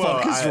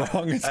 Fuck is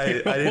wrong with I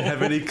you?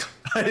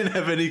 didn't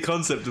have any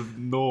concept of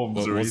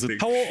norms or was it? anything.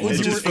 How old was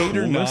It you? just Were 8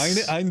 or 9?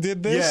 coolness? I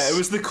did this. Yeah, it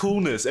was the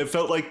coolness. It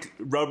felt like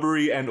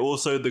rubbery, and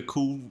also the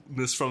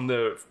coolness from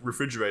the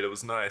refrigerator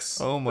was nice.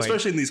 Oh my-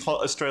 Especially in these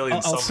hot Australian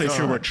I'll say summers. if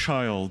you were a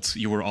child,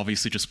 you were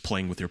obviously just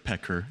playing with your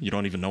pecker. You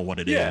don't even know what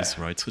it is,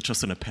 Yeah. right? It's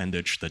just an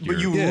appendage that But you're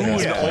you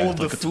ruined playing all with of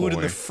the like a food in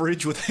toy. the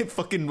fridge with that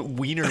fucking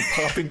wiener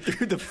popping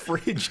through the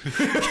fridge,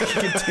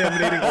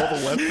 contaminating all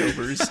the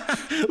leftovers.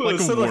 like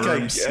it's a not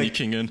worm like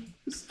sneaking in.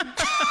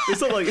 It's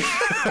not like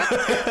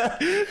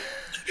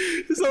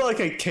it's not like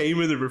I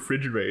came in the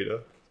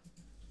refrigerator.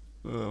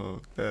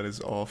 Oh, that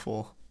is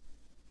awful.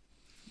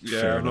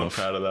 Yeah, Fair I'm not enough.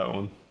 proud of that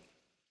one.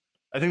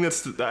 I think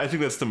that's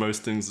the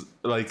most things,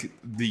 like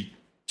the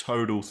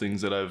total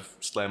things that I've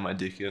slammed my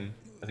dick in.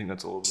 I think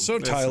that's all of them. So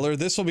Tyler,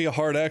 this will be a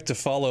hard act to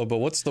follow, but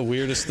what's the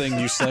weirdest thing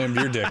you slammed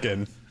your dick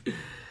in?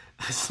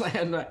 I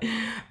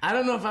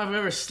don't know if I've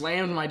ever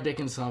slammed my dick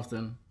in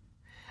something.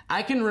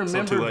 I can too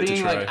remember late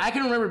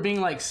to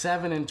being like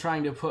 7 and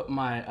trying to put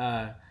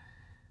my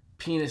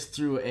penis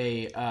through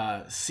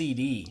a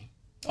CD.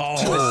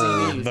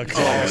 Oh, the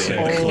classic.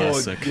 The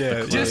classic. yeah, the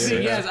yeah,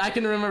 classic. Yes, I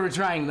can remember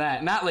trying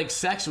that. Not like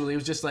sexually. It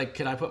was just like,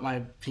 could I put my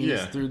penis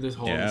Yeah. through this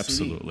whole Yeah,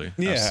 CD? absolutely.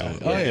 Yeah.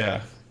 Absolutely. Oh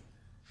yeah.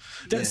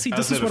 See, How's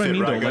this is that what a I fit,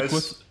 mean, though. right, Like guys?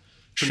 with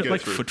shit Couldn't like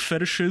get through. foot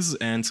fetishes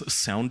and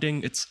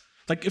sounding, it's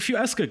like if you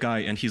ask a guy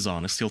and he's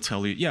honest, he'll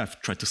tell you, "Yeah,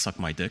 I've tried to suck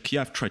my dick.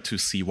 Yeah, I've tried to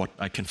see what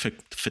I can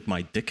fit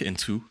my dick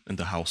into in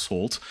the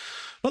household."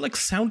 But like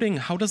sounding,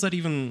 how does that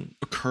even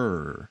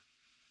occur?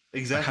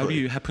 Exactly. How do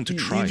you happen to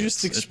try You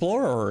just it?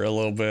 explore a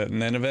little bit,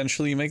 and then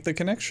eventually you make the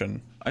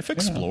connection. I've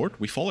explored.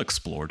 We've all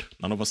explored.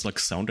 None of us like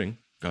sounding.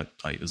 But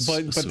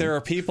there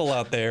are people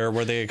out there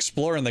where they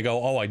explore and they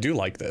go, "Oh, I do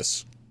like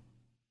this."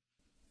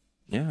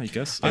 Yeah, I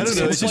guess. I don't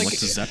know, It's it's like like-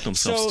 to zap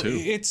themselves So too.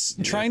 it's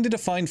trying to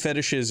define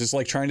fetishes is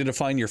like trying to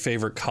define your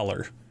favorite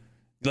color.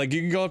 Like you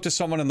can go up to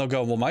someone and they'll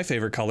go, "Well, my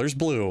favorite color is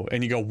blue,"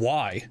 and you go,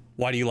 "Why?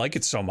 Why do you like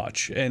it so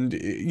much?" And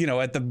you know,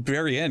 at the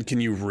very end, can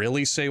you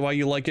really say why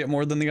you like it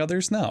more than the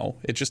others? No,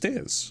 it just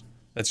is.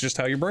 That's just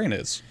how your brain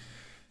is.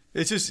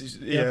 It's just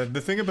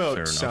the thing about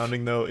Fair enough.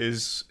 sounding though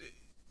is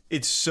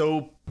it's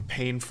so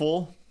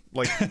painful.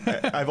 Like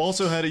I've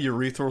also had a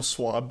urethral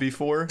swab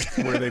before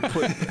where they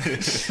put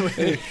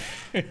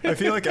I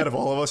feel like out of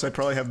all of us I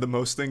probably have the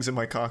most things in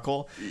my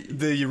cockhole.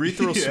 The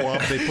urethral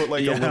swab, they put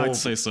like Yeah, a little I'd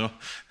say so.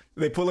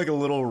 they put like a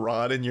little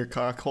rod in your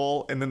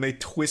cockhole and then they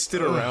twist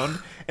it around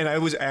and I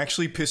was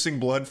actually pissing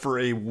blood for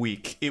a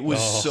week. It was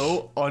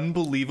so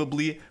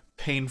unbelievably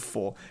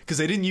painful because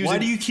they didn't use Why it.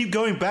 do you keep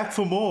going back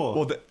for more?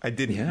 Well, I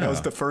didn't. Yeah. That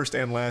was the first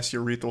and last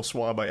urethral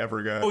swab I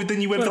ever got. Oh, then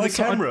you went But for the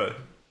also, camera.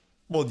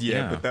 Well, yeah,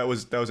 Yeah. but that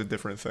was a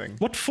different thing.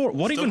 What for?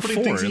 What even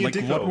putting things for? in your Like,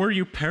 dick what hole. were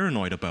you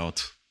paranoid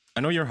about?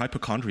 I know you're a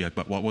hypochondriac,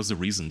 but what was the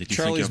reason? Did you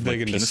Charlie's think you have big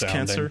like, into penis sounding.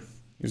 cancer?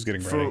 He was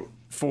getting ready.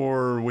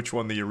 For which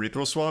one, the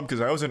urethral swab?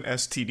 Because I was an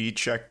STD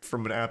checked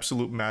from an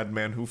absolute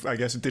madman who I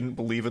guess didn't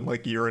believe in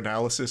like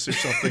urinalysis or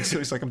something. So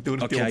he's like, I'm doing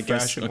it Okay, the I guess.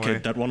 old-fashioned Okay, way.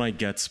 that one I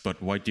get,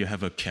 but why do you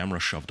have a camera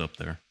shoved up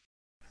there?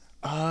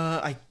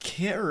 I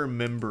can't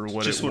remember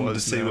what Just it was. wanted to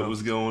see now. what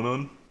was going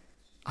on.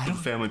 I don't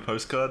family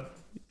postcard.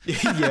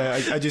 Yeah,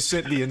 I just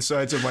sent the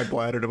insides of my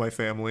bladder to my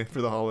family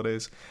for the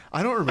holidays.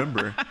 I don't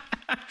remember.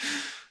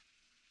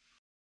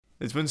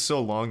 It's been so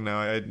long now.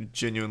 I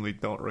genuinely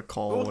don't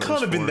recall. Well, it what can't it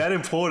was have been for. that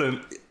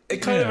important.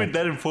 It can't have been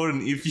that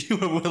important if you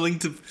were willing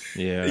to.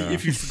 Yeah.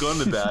 If you've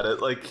forgotten about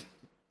it, like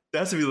there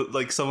has to be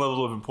like some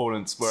level of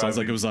importance. Where Sounds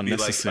I like it was would be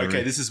unnecessary. Like,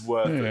 okay, this is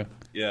worth it.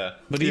 Yeah.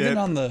 But Yeah. even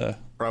on the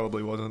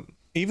Probably wasn't.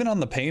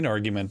 pain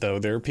argument, though,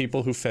 there are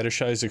people who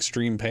fetishize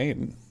extreme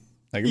pain.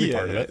 That can be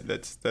part of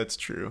it. that's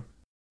true.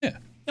 Yeah.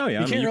 Oh yeah, You I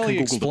mean, can't you really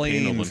can Google the Pain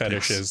explain Olympics,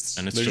 fetishes.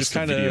 and it's They're just just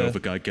a video kinda- of a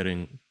guy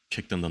getting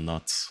kicked in the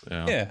nuts.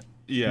 Yeah. Yeah.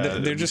 Yeah,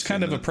 They're I've just seen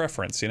kind of a that.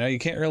 preference, you know. You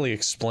can't really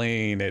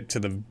explain it to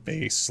the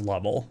base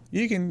level.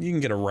 You can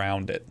get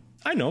around it.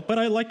 I know, but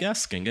I like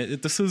asking.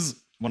 This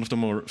is one of the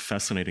more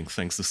fascinating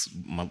things. This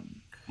my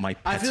I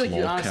pet's feel like you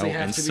lolcow, honestly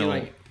have and to be so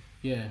like,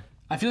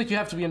 I feel like you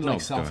have to be into No, like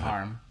go self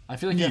harm. I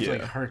feel like you have to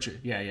like hurt your.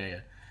 Yeah.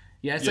 It's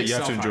Yeah, like you have to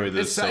self-harm. enjoy the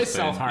It's self-pain,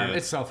 self harm. yeah.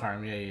 It's self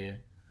harm. Yeah.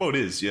 Oh, it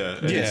is.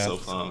 Yeah. It Yeah. is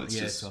self-harm. It's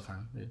It's just. self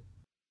harm. Yeah.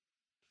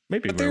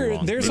 maybe But we're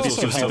wrong. there's Maybe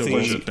also it's just the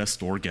healthy-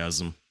 best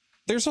orgasm.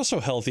 There's also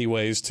healthy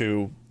ways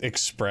to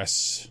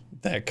express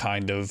that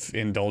kind of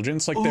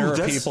indulgence. Like there are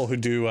that's- people who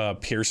do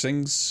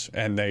piercings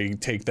and they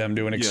take them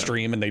to an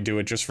extreme and they do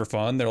it just for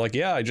fun. They're like,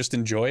 yeah, I just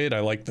enjoy it. I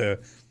like the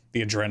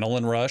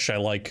adrenaline rush. I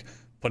like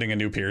putting a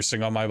new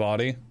piercing on my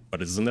body.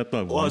 But isn't that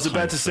the Well, I was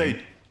about to say.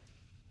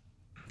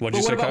 What'd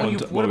you But say, what about Kyle? when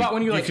you- What about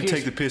when you, like, can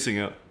take the piercing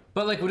out?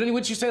 But like,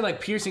 would you say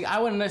like piercing? I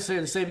wouldn't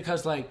necessarily say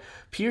because like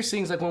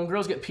piercings, like when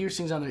girls get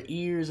piercings on their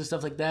ears and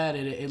stuff like that,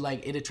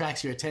 it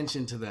attracts your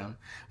attention to them.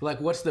 But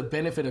like, what's the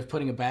benefit of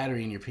putting a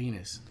battery in your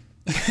penis?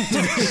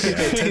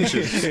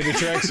 It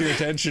attracts your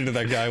attention to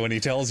that guy when he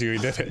tells you he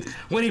did it.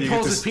 When he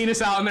pulls his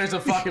penis out and there's a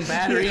fucking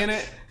battery in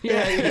it.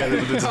 Yeah.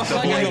 There's a double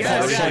I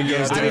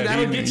goes to mean, it.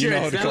 that'll get You know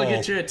how to that'll call.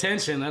 get your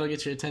attention. That'll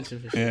get your attention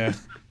for sure.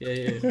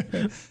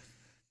 Yeah.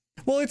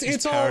 Well,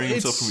 it's all Powering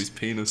himself it's from his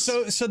penis.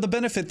 so the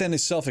benefit then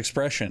is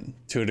self-expression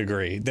to a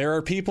degree. There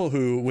are people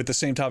who, with the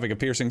same topic of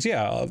piercings,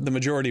 the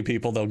majority of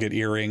people, they'll get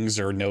earrings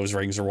or nose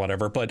rings or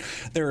whatever, but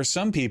there are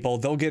some people,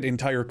 they'll get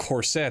entire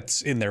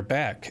corsets in their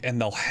back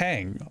and they'll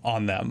hang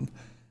on them.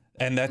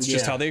 And that's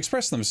just how they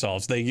express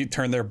themselves. They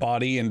turn their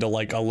body into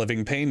like a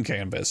living pain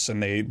canvas,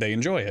 and they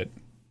enjoy it.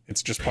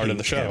 It's just part of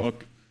the show.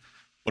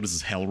 What is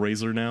this,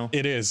 Hellraiser now?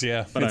 It is,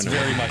 yeah. But it's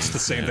very much the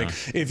same thing.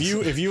 If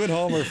you at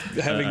home are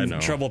having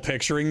trouble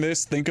picturing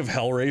this, think of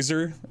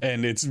Hellraiser,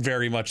 and it's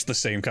very much the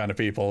same kind of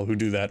people who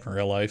do that in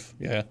real life.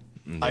 Yeah.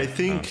 I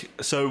think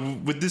so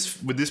with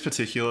this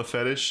particular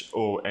fetish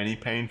or any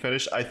pain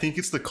fetish, I think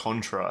it's the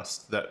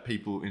contrast that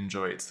people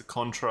enjoy. It's the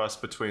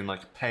contrast between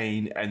like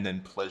pain and then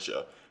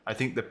pleasure. I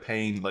think the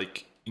pain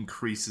like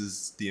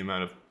increases the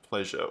amount of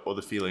pleasure or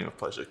the feeling of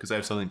pleasure because they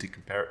have something to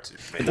compare it to.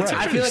 Maybe.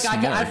 I feel like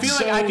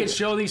I could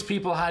show these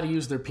people how to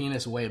use their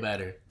penis way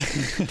better. They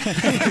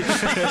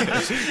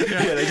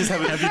just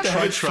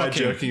have tried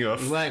jerking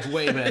off. Like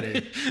way better.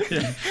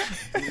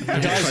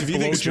 Guys, if you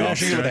think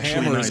smashing it with a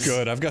hammer is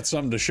good, I've got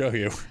something to show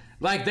you.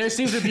 Like there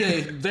seems to be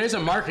there's a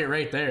market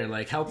right there.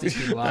 Like help these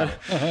people out.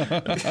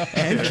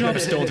 Hand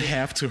jobs don't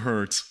have to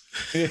hurt.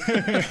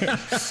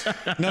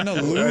 No,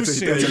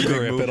 loosen your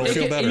grip. It'll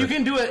feel better. You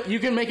can do it. You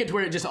can make it to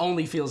where it just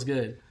only feels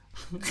good.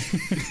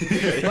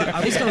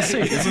 I was gonna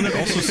say, isn't it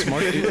also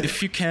smart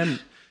if you can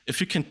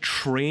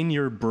train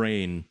your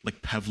brain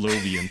like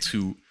Pavlovian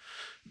to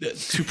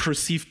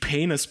perceive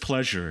pain as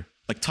pleasure?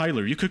 Like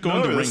Tyler, you could go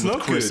in the ring with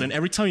Chris, and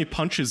every time he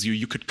punches you,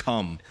 you could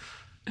come.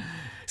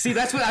 See,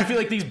 that's what I feel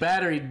like these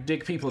battery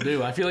dick people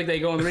do. I feel like they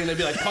go in the ring, they'd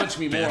be like, punch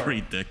me more.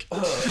 Battery dick.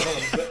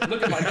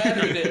 Look at my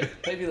battery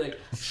dick. They'd be like,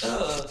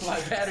 my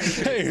battery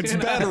dick. Hey, it's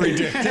battery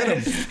dick. Get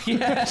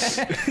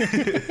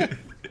him.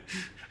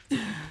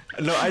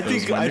 No, I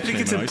think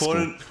it's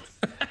important.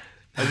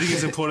 I think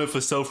it's important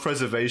for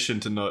self-preservation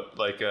to not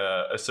like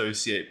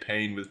associate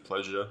pain with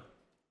pleasure.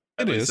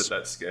 At least at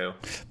that scale.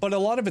 But a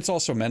lot of it's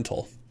also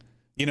mental.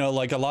 You know,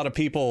 like a lot of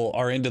people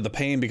are into the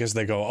pain because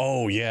they go,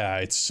 oh yeah,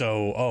 it's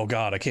so, oh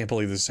God, I can't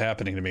believe this is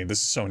happening to me. This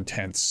is so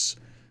intense.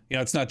 You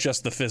know, it's not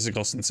just the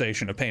physical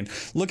sensation of pain.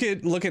 Look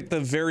at the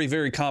very,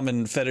 very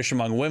common fetish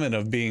among women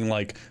of being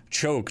like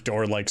choked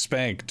or like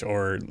spanked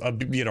or,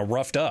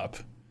 roughed up.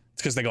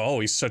 It's because they go, oh,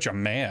 he's such a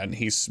man.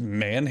 He's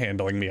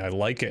manhandling me. I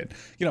like it.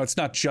 You know, it's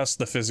not just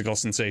the physical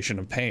sensation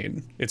of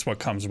pain. It's what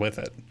comes with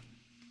it.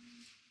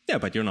 Yeah,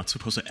 but you're not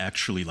supposed to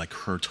actually like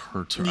hurt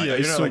her. Yeah,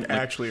 you're not like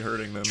actually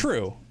hurting them.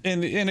 True,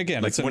 and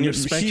again, like it's when you're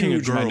spanking a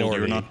girl, minority.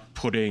 you're not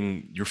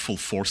putting your full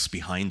force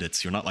behind it.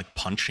 So you're not like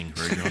punching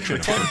her. You're not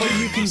trying to hurt But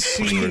her. you can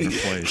see.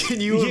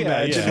 Can you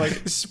imagine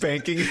like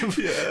spanking him?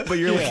 But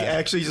you're like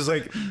actually just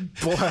like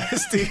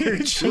blasting her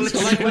cheeks.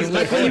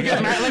 like when you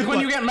get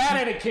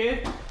mad at a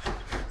kid.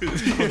 Like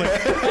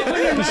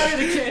when you're mad at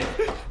a kid.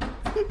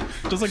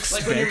 Just like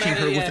spanking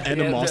her with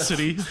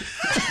animosity.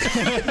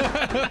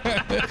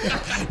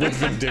 With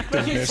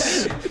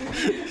vindictiveness.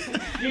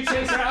 You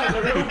chase her out of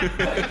the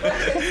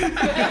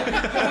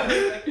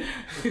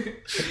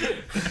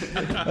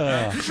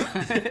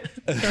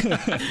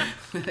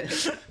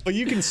room. But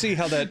you can see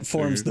how that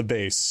forms the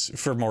base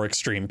for more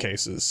extreme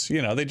cases.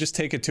 You know, they just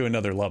take it to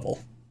another level.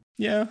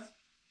 Yeah,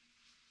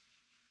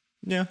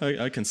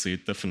 I can see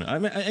it, definitely. I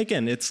mean,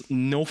 again, it's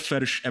no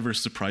fetish ever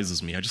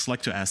surprises me. I just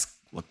like to ask,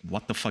 like,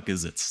 what the fuck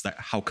is it?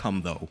 How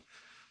come, though?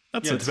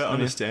 It's about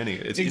understanding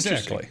it. It's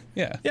exactly.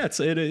 Yeah. Yeah,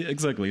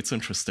 exactly. It's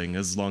interesting.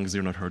 As long as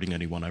you're not hurting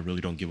anyone, I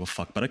really don't give a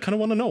fuck. But I kind of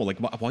want to know, like,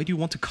 why do you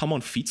want to come on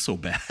feet so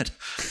bad?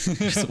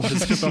 What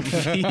is it about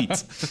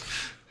feet?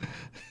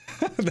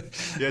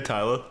 Yeah,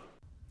 Tyler.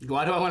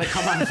 Why do I want to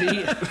come on feet?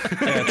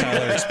 Yeah,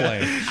 Tyler,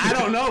 explain. I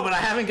don't know, but I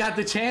haven't got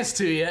the chance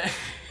to yet.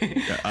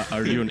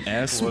 Are you an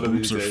ass,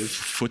 boobs, or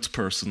foot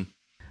person?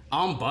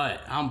 I'm butt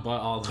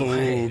all the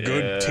way. Oh,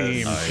 good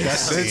team.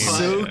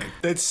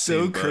 That's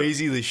so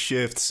crazy, the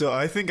shift. So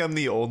I think I'm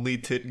the only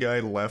tit guy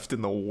left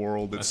in the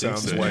world. It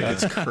sounds like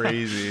it's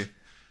crazy.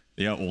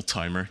 Yeah, old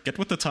timer. Get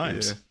with the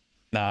times. Yeah.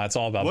 Nah, it's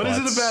all about What butts.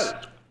 is it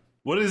about?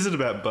 What is it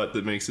about butt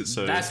that makes it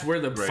so? That's where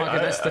the great?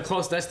 that's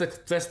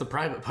the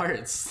private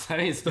parts. I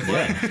mean, it's the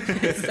butt.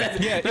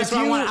 That's if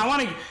what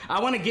I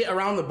want to get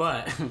around the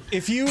butt.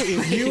 If you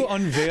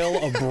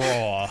unveil a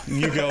bra,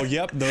 you go,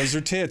 yep, those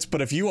are tits.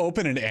 But if you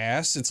open an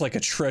ass, it's like a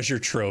treasure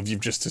trove you've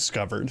just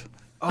discovered.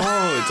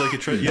 Oh, it's like a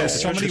treasure. Yeah,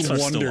 So many tits are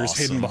still wonders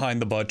awesome. hidden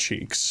behind the butt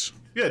cheeks.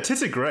 Yeah,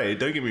 tits are great.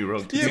 Don't get me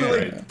wrong. Yeah, Tits are but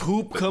great. like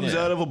poop comes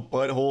out of a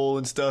butthole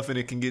and stuff, and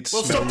it can get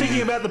Well, smelly. stop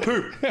thinking about the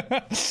poop.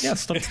 Yeah,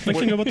 stop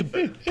thinking about the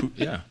poop.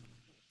 Yeah.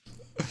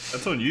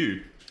 That's on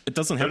you. It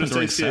doesn't Don't happen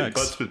during associate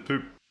sex. butts with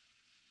poop.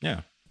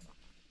 Yeah.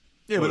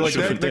 Yeah, but like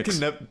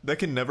that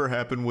can never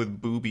happen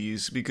with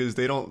boobies because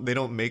they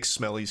don't make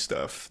smelly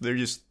stuff. They're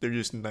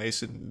just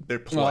nice and they're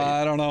polite. Well,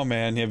 I don't know,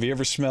 man. Have you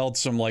ever smelled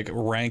some like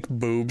rank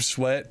boob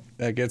sweat?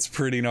 That gets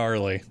pretty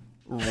gnarly.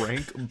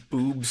 Rank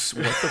boobs?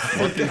 What the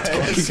fuck?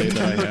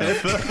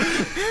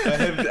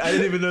 I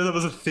didn't even know that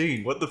was a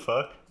thing. What the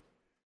fuck?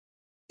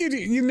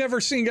 You've never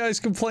seen guys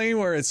complain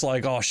where it's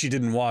like, oh, she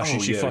didn't wash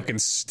it, she fucking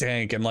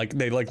stank, and like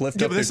they like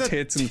lift up their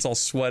tits and it's all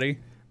sweaty.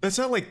 That's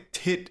not like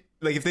tit.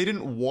 Like if they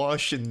didn't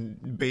wash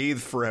and bathe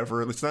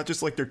forever, it's not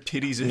just like their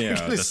titties are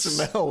gonna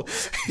smell.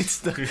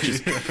 It's not.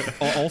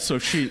 Also,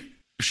 if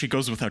she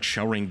goes without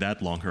showering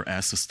that long, her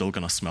ass is still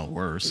gonna smell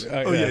worse.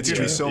 It's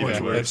gonna be so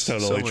much worse.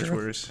 That's totally so much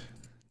worse.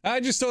 I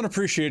just don't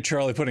appreciate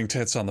Charlie putting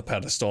tits on the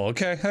pedestal.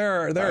 Okay,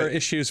 there are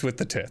issues with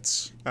the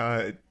tits.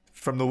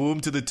 From the womb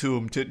to the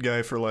tomb, tit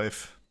guy for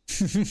life.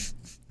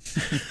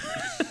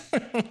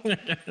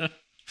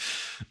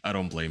 I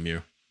don't blame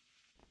you.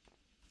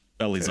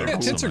 Bellies are cool.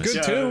 Tits are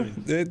good too.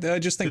 I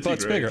just think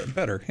butt's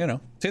better. You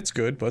know, tits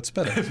good, butt's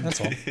better.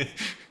 That's all.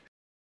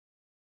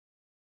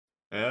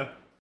 Yeah.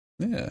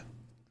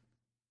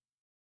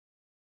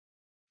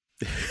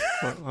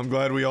 Well, I'm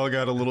glad we all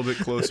got a little bit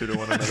closer to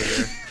one another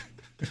there.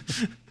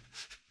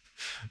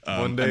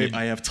 One day,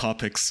 I have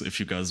topics if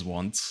you guys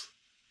want.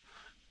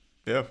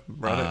 Yeah,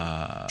 run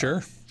it.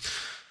 Sure.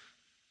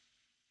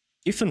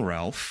 Ethan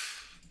Ralph.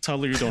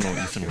 Tyler, you don't know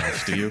Ethan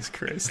Ralph, do you?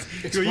 Christ.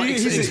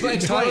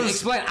 Explain.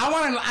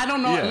 I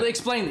don't know. Yeah.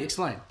 Explain.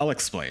 I'll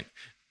explain.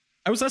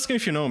 I was asking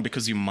if you know him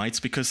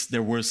because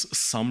there was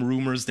some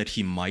rumors that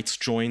he might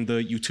join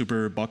the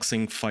YouTuber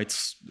boxing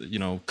fights,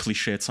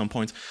 cliche at some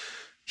point.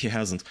 He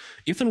hasn't.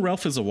 Ethan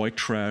Ralph is a white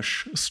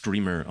trash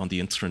streamer on the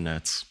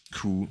internet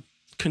who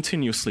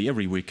continuously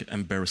every week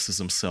embarrasses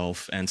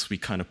himself, and we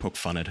kind of poke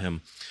fun at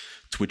him.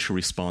 Twitch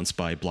responds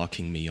by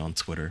blocking me on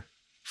Twitter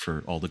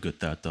for all the good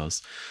that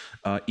does.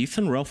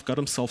 Ethan Ralph got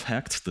himself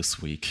hacked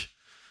this week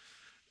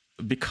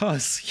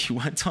because he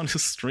went on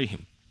his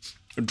stream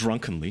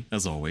drunkenly,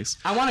 as always.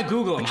 I want to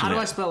Google him. How do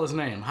I spell his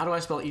name? How do I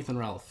spell Ethan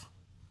Ralph?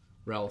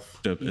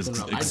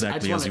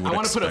 Exactly as you would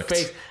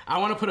expect. I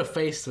want to put a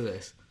face to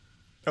this.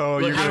 Oh,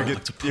 you're gonna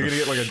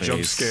get like a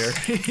jump scare.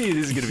 It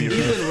is gonna be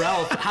Ethan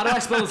Ralph. How do I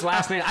spell his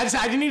last name? I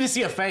didn't need to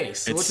see a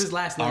face. What's his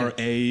last name? Ralph.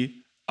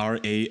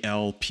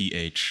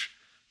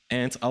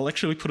 And I'll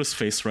actually put his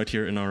face right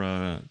here in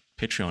our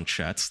Patreon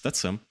chats.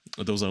 That's him.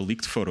 Those are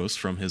leaked photos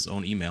from his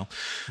own email.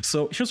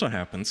 So here's what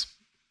happens.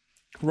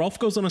 Ralph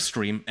goes on a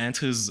stream and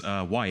his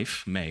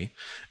wife, May,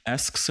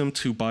 asks him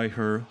to buy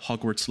her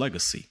Hogwarts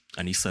Legacy.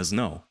 And he says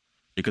no,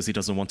 because he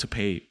doesn't want to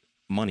pay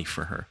money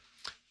for her.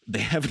 They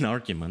have an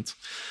argument.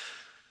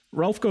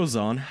 Ralph goes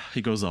on.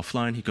 He goes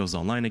offline. He goes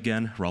online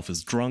again. Ralph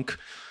is drunk.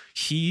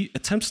 He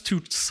attempts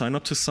to sign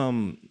up to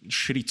some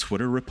shitty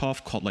Twitter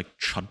ripoff called like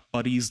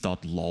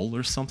chutbuddies.lol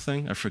or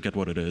something. I forget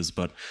what it is,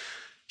 but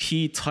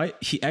he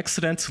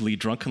accidentally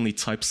drunkenly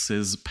types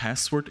his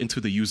password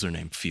into the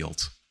username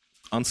field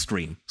on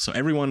stream. So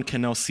everyone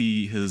can now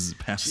see his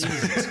password.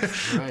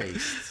 Jesus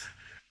Christ.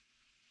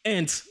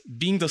 And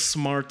being the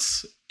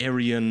smart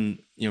Aryan,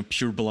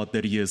 pure blood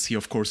that he is, he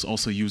of course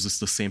also uses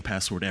the same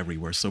password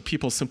everywhere. So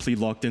people simply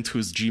logged into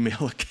his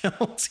Gmail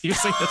account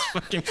using that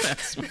fucking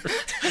password.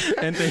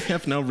 And they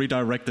have now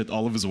redirected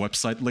all of his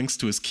website links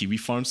to his Kiwi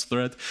Farms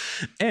thread.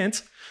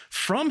 And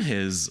from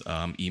his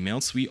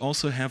emails, we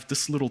also have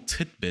this little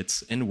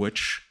tidbit in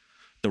which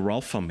the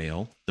Ralpha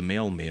male, the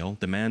male,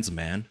 the man's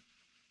man.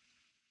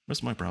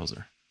 Where's my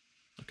browser?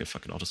 Okay,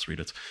 fuck it, I'll just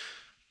read it.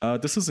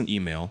 This is an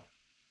email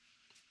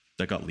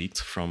that got leaked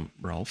from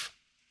Ralph.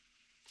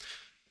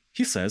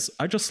 He says,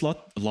 I just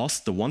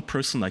lost the one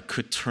person I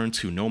could turn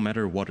to no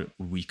matter what a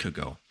week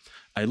ago.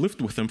 I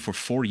lived with him for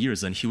 4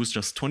 years and he was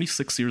just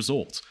 26 years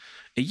old.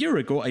 A year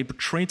ago, I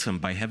betrayed him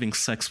by having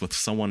sex with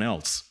someone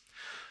else.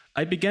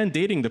 I began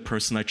dating the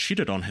person I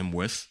cheated on him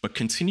with, but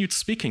continued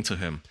speaking to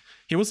him.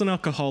 He was an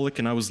alcoholic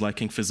and I was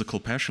lacking physical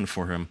passion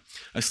for him.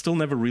 I still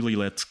never really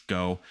let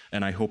go,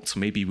 and I hoped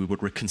maybe we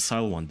would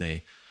reconcile one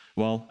day.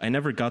 Well, I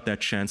never got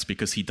that chance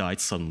because he died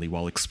suddenly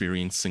while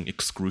experiencing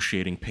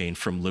excruciating pain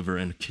from liver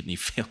and kidney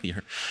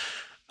failure.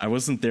 I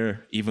wasn't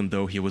there, even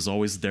though he was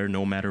always there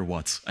no matter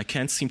what. I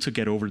can't seem to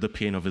get over the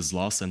pain of his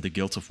loss and the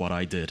guilt of what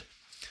I did.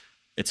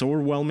 It's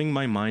overwhelming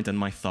my mind and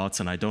my thoughts,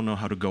 and I don't know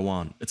how to go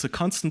on. It's a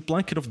constant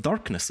blanket of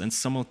darkness and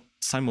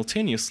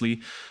simultaneous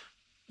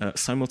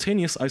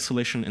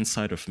isolation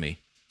inside of me.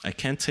 I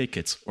can't take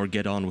it or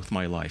get on with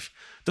my life.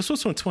 This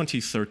was from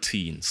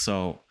 2013,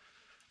 so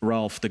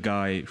Ralph, the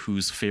guy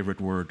whose favorite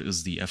word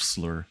is the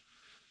F-slur,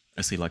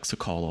 as he likes to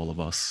call all of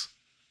us,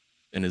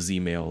 in his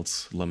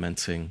emails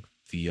lamenting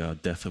the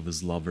death of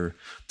his lover.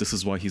 This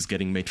is why he's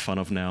getting made fun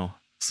of now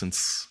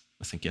since,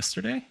 I think,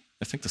 yesterday?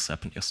 I think this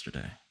happened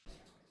yesterday.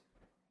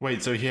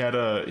 Wait, so he had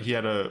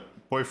a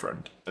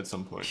boyfriend at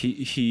some point?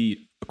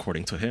 He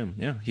according to him,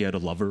 yeah, he had a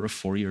lover of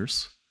 4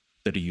 years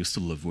that he used to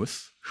live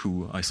with,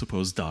 who I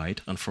suppose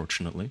died,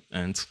 unfortunately,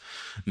 and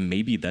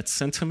maybe that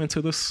sent him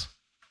into this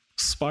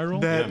spiral?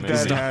 That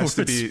has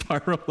to be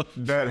spiral.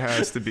 That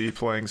has to be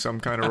playing some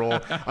kind of role.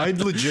 I'd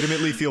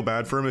legitimately feel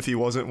bad for him if he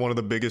wasn't one of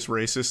the biggest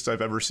racists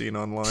I've ever seen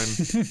online.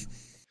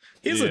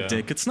 He's a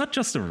dick. It's not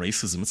just the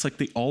racism. It's like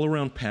the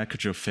all-around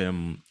package of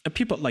him. And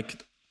people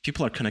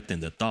are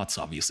connecting the dots,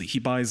 obviously. He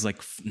buys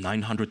like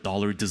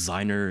 $900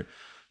 designer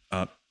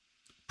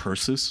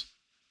purses.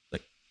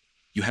 Like,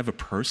 you have a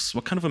purse?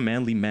 What kind of a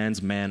manly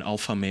man's man,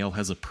 alpha male,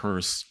 has a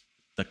purse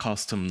that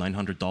cost him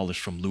 $900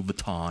 from Louis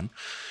Vuitton?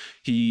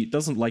 He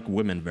doesn't like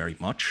women very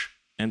much.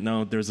 And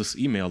now there's this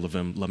email of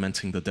him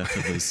lamenting the death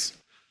of his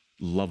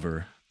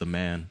lover, the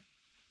man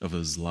of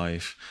his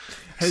life.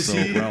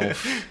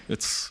 Ralph,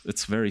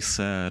 it's very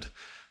sad.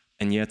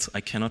 And yet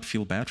I cannot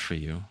feel bad for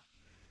you.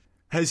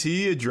 Has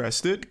he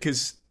addressed it?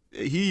 Because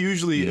he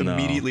usually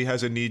immediately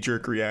has a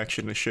knee-jerk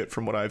reaction to shit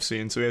from what I've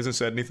seen. So he hasn't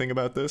said anything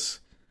about this?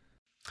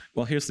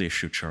 Well, here's the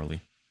issue,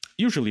 Charlie.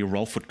 Usually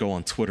Ralph would go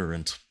on Twitter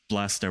and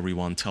blast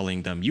everyone,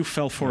 telling them, you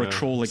fell for a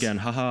troll again.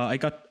 Haha,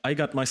 I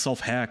got myself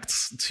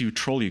hacked to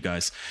troll you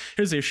guys.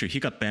 Here's the issue. He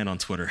got banned on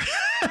Twitter.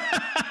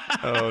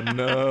 Oh,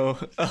 no.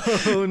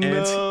 Oh,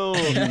 no.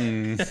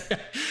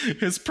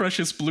 His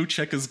precious blue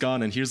check is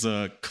gone. And here's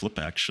a clip,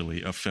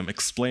 actually, of him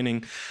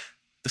explaining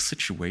the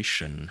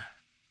situation.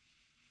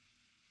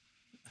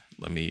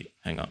 Let me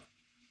hang on.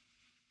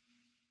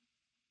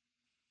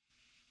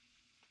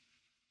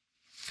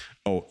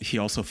 Oh, he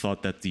also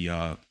thought that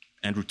the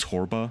Andrew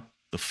Torba,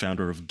 the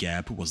founder of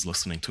Gab, was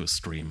listening to his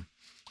stream.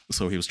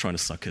 So he was trying to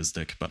suck his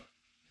dick, but...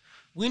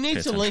 We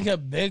need to link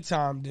up big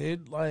time,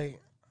 dude.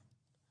 Like,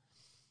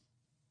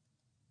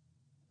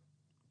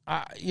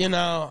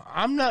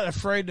 I'm not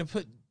afraid to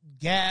put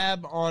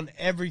Gab on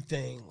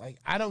everything. Like,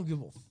 I don't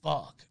give a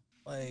fuck.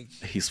 Like,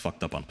 he's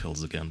fucked up on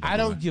pills again. I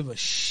don't give a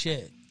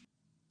shit.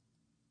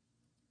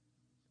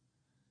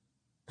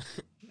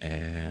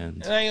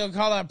 And I ain't gonna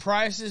call that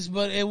prices,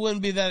 but it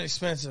wouldn't be that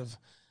expensive.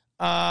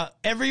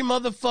 Every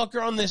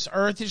motherfucker on this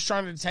earth is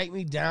trying to take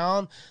me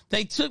down.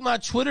 They took my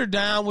Twitter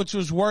down, which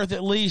was worth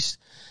at least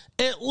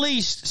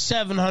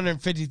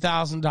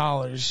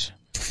 $750,000.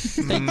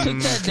 They took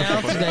that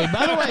down today.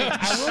 By the way,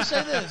 I will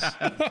say this.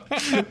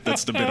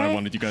 That's the bit I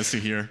wanted you guys to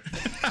hear.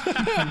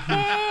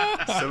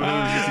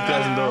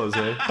 $750,000,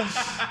 eh?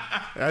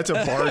 That's a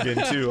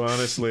bargain too,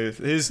 honestly.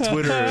 His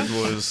Twitter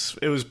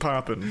was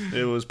popping.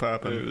 It was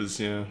popping. It was,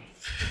 yeah.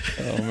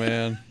 Oh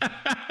man.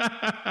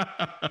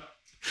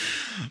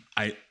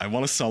 I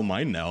want to sell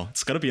mine now.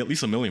 It's got to be at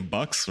least $1 million,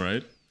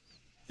 right?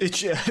 It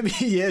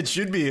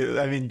should be.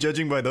 I mean,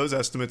 judging by those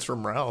estimates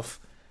from Ralph.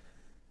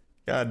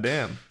 God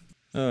damn.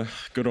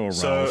 Good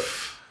old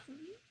Ralph.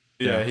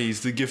 Yeah,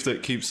 he's the gift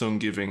that keeps on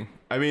giving.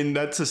 I mean,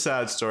 that's a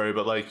sad story,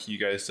 but like you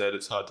guys said,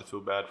 it's hard to feel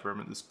bad for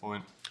him at this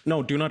point.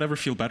 No, do not ever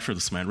feel bad for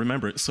this man.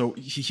 Remember, so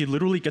he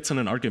literally gets in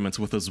an argument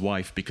with his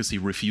wife because he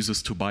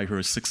refuses to buy her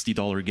a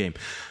 $60 game.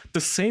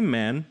 The same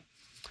man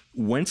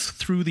went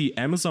through the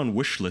Amazon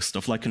wish list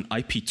of like an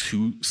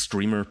IP2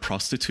 streamer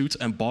prostitute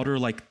and bought her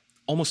like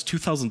almost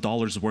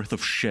 $2,000 worth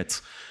of shit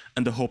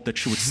in the hope that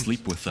she would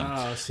sleep with him,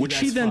 which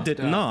he then did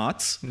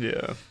not.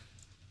 Yeah.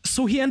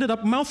 So he ended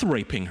up mouth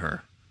raping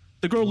her.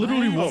 The girl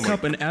literally woke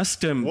up and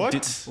asked him... What?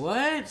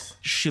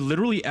 She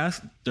literally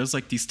asked... There's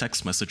like these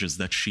text messages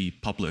that she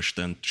published,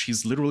 and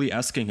she's literally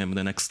asking him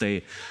the next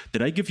day,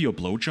 did I give you a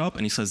blowjob?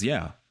 And he says,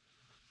 yeah.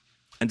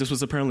 And this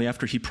was apparently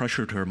after he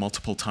pressured her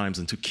multiple times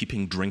into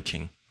keeping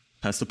drinking,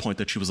 past the point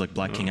that she was like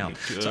blacking out.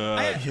 So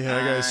that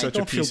guy's such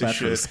a piece of shit.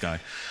 For this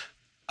guy.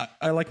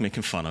 I like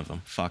making fun of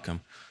him. Fuck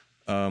him.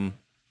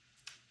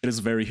 It is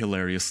very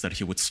hilarious that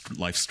he would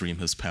live stream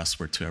his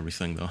password to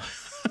everything, though.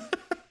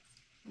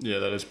 Yeah,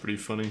 that is pretty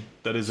funny.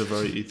 That is a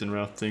very Ethan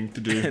Ralph thing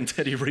to do. And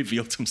that he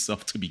revealed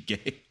himself to be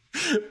gay.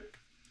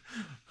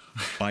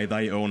 By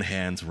thy own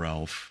hand,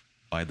 Ralph.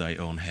 By thy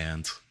own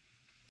hand.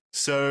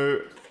 So,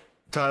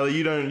 Tyler,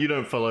 you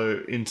don't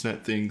follow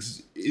internet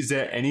things. Is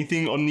there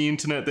anything on the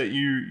internet that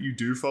you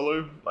do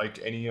follow? Like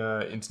any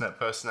internet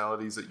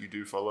personalities that you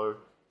do follow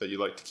that you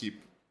like to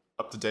keep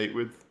up to date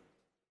with?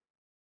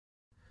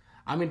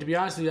 I mean, to be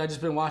honest with you, I've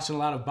just been watching a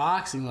lot of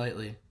boxing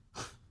lately.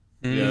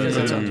 Yeah,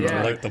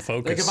 I like the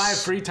focus. Like if I have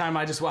free time,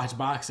 I just watch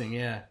boxing.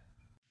 Yeah.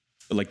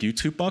 Like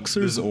YouTube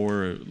boxers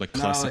or like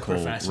classical,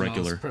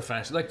 regular?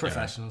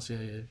 Professionals. Yeah.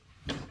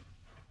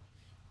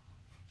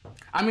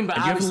 I mean, but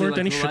have you ever learned like,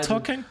 any shit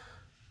talking?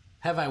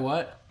 Have I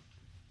what?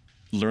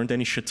 Learned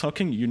any shit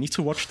talking? You need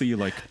to watch the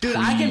Dude,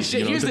 I can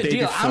shit. Here's the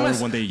deal.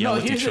 When they yell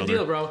at each here's the other.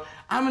 deal, bro.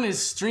 I'm an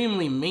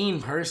extremely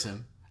mean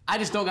person. I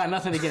just don't got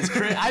nothing against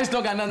Chris. Yeah.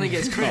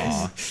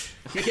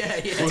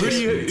 Well, who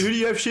do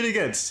you have shit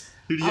against?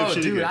 Who do you have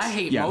shit against? I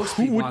hate most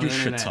people. Who would on you the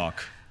shit internet.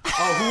 talk?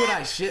 Oh, who would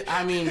I shit?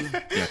 I mean,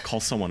 yeah, call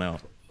someone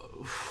out.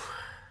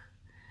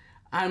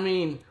 I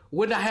mean,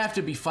 would I have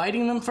to be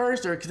fighting them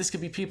first, or this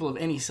could be people of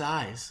any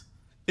size?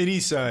 Any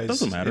size.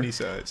 Doesn't matter. Any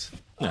size.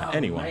 Yeah,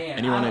 anyone. Man,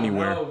 anyone,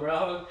 anywhere. I don't know,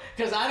 bro.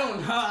 Because I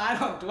don't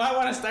know. Do I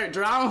want to start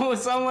drama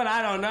with someone?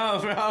 I don't know,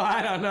 bro.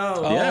 I don't know.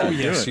 Oh, Yeah,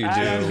 yes, you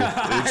do.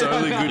 It's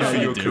only good for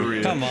your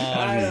career. Come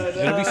on.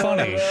 It'll be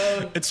funny.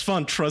 It's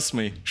fun, trust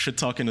me. Shit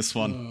talking is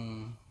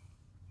fun.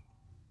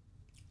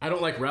 I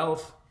don't like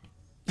Ralph.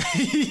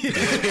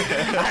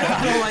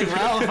 I don't like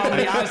Ralph. I'll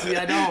be honest with you,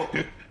 I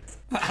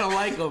don't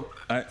like him.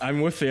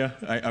 I'm with you.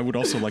 I would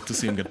also like to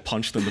see him get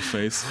punched in the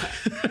face.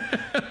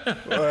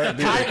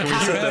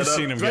 I've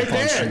seen him get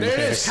punched in the face.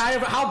 There it is.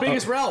 How big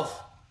is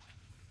Ralph?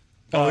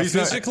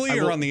 Physically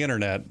or on the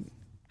internet?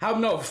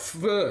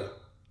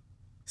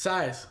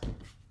 Size.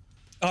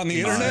 On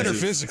the internet or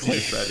physically?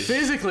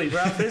 Physically,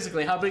 bro.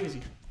 Physically, how big is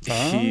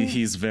he?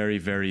 He's very,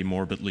 very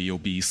morbidly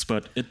obese,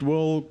 but it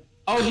will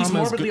he's come as good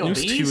morbidly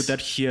news to you obese?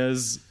 that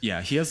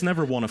he has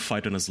never won a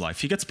fight in his life.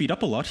 He gets beat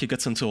up a lot. He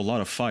gets into a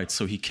lot of fights,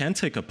 so he can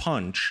take a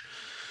punch.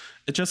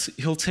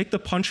 He'll take the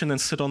punch and then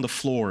sit on the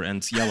floor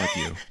and yell at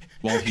you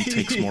while he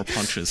takes more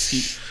punches.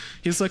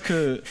 He's like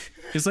a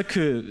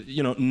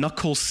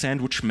knuckle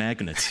sandwich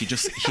magnet. He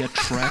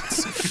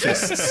attracts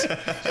fists.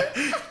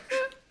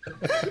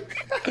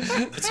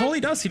 That's all he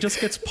does. He just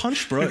gets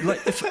punched, bro.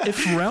 Like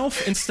if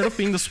Ralph, instead of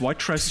being this white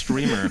trash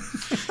streamer,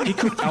 he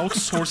could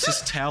outsource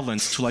his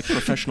talents to like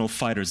professional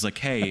fighters. Like,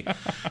 hey,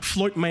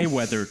 Floyd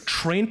Mayweather,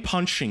 train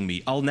punching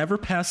me. I'll never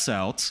pass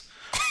out.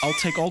 I'll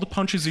take all the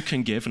punches you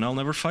can give, and I'll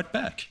never fight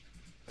back.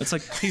 It's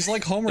like he's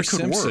like Homer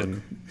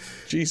Simpson.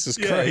 Jesus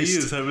Christ. Yeah, he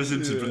is Homer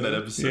Simpson from that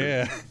episode.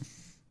 Yeah.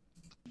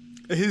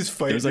 His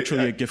fight. There's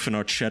actually a GIF in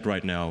our chat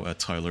right now,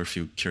 Tyler, if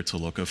you care to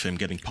look, of him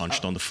getting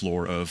punched on the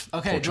floor of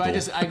Portugal.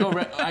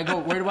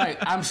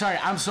 I'm sorry,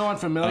 I'm so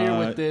unfamiliar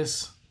with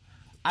this.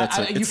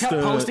 You kept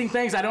posting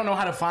things. I don't know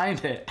how to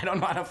find it.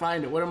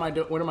 What am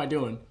I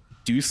doing?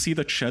 Do you see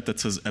the chat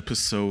that says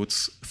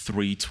episodes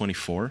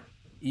 324?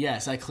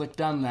 Yes, I clicked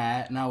on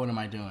that. Now what am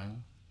I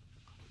doing?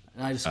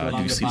 I just do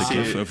you see the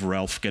GIF of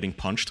Ralph getting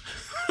punched?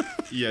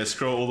 Yeah,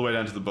 scroll all the way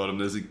down to the bottom.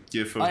 There's a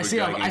GIF of I see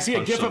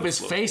a GIF of his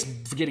face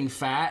getting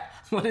fat.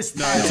 What is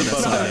that?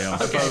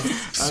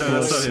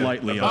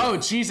 Slightly up. Oh,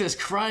 Jesus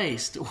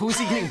Christ. Who's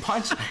he getting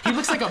punched? He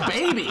looks like a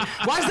baby.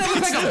 Why does that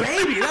look like a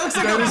baby? That looks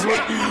like a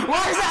baby.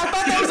 Why is that? I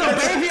thought that was a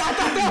baby. I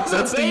thought that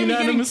was a baby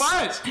getting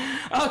punched.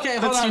 Okay,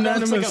 hold on. That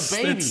looks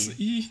like a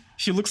baby.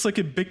 He looks like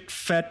a big,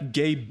 fat,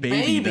 gay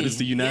baby. That is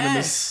the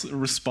unanimous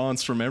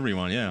response from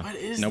everyone, yeah. What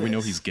is now this? we know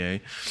he's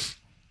gay.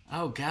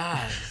 Oh,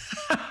 God.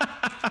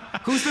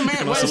 Who's the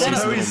man?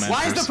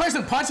 Why is the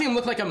person punching him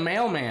look like a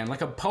mailman,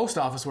 like a post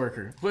office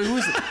worker?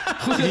 Who's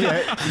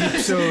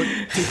so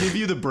to give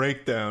you the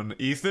breakdown,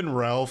 Ethan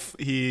Ralph,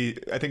 I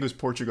think it was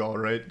Portugal,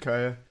 right,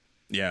 Kaya?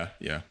 Yeah.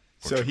 Portugal.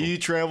 So he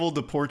traveled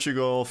to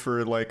Portugal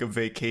for like a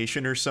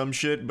vacation or some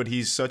shit, but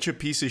he's such a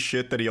piece of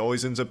shit that he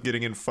always ends up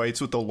getting in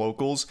fights with the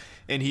locals,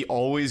 and he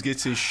always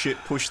gets his shit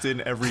pushed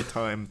in every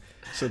time.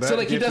 So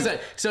he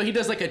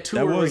does like a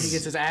tour where he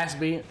gets his ass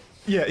beat.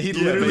 Yeah, he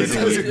literally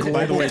does a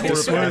global tour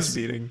of ass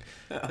beating.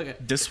 Okay.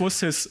 This was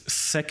his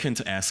second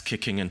ass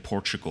kicking in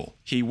Portugal.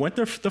 He went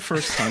there the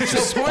first time to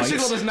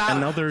Portugal does not.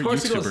 Another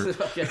YouTuber.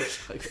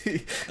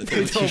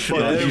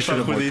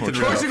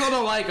 Portugal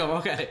don't like him.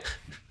 Okay.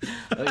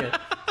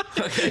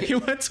 He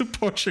went to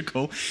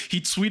Portugal.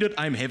 He tweeted,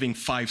 "I'm having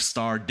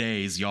 5-star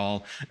days,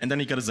 y'all," and then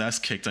he got his ass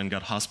kicked and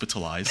got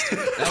hospitalized.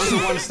 That was a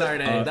 1-star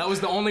day. That was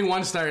the only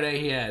 1-star day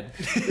he had.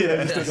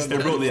 Yeah,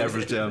 it brought the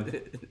average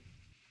down.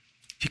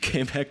 He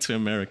came back to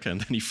America and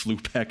then he flew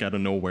back out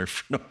of nowhere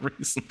for no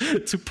reason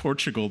to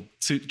Portugal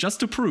just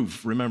to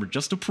prove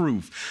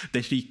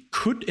that he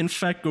could in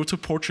fact go to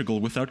Portugal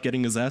without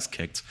getting his ass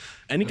kicked.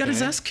 And he got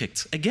his ass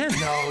kicked again.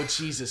 No,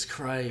 Jesus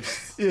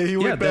Christ. Yeah, he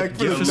went back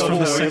for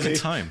the second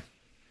time.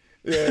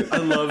 Yeah. I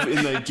love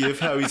in that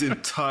GIF how his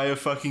entire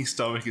fucking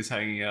stomach is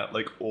hanging out,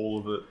 like all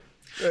of it.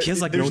 He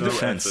has like no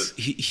defense.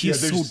 He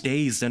is so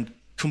dazed and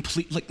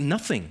complete, like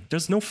nothing.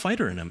 There's no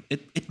fighter in him.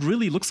 It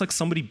really looks like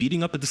somebody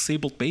beating up a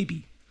disabled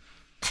baby.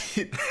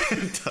 It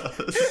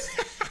does.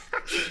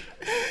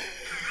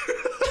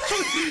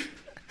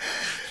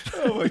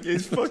 Oh my god,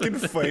 his fucking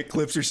fight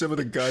clips are some of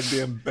the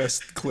goddamn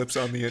best clips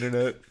on the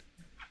internet.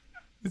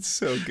 It's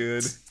so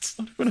good. It's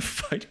not even a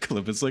fight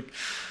clip. It's like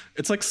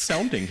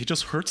sounding. He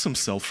just hurts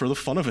himself for the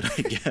fun of it,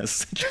 I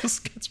guess. He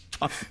just gets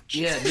punched.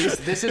 Yeah,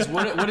 this is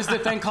what is the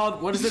thing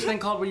called? What is the thing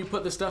called where you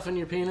put the stuff in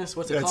your penis?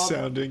 What's it called?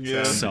 Sounding,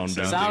 yeah.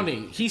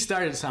 Sounding. He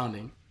started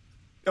sounding.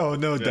 Oh,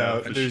 no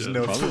doubt. There's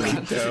no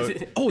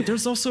doubt. Oh,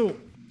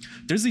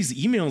 there's these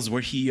emails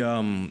where he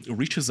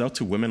reaches out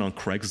to women on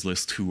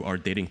Craigslist who are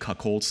dating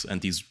cuckolds,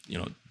 and these,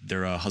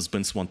 their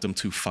husbands want them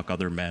to fuck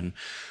other men.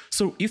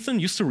 So Ethan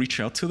used to reach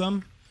out to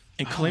them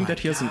and claim that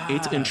he has an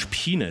 8-inch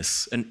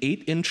penis, an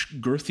 8-inch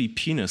girthy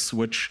penis,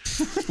 which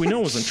we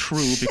know isn't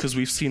true because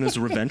we've seen his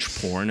revenge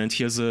porn, and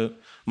he has a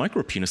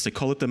micro penis. They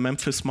call it the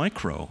Memphis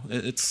Micro.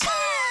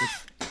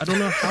 I don't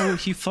know how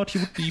he thought he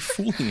would be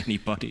fooling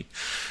anybody.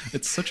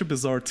 It's such a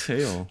bizarre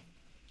tale.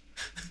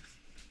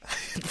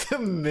 The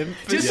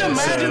Memphis. Just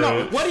imagine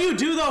though. What do you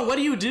do though? What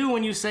do you do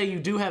when you say you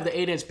do have the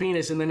 8-inch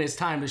penis and then it's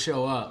time to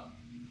show up?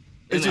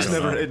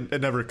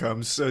 It never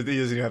comes, so he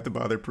doesn't even have to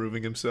bother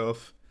proving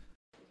himself.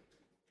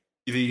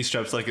 You think he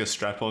straps like a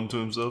strap on to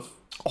himself?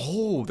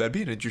 Oh, that'd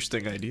be an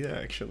interesting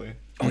idea, actually.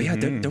 Oh yeah,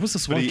 there was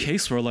this one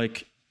case where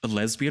like a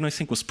lesbian, I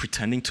think, was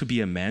pretending to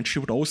be a man. She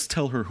would always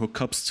tell her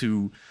hookups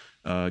to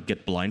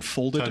get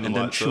blindfolded, and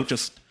then she would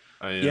just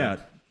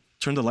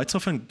turn the lights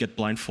off and get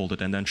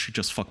blindfolded, and then she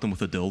just fucked them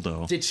with a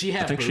dildo. Did she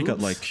have I think boobs? she got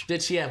like...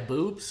 Did she have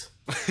boobs?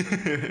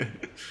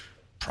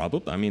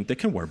 Probably. I mean, they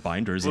can wear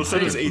binders. Well, and so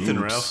does hide Ethan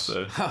boobs. Ralph,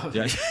 though. Oh,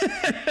 Yeah.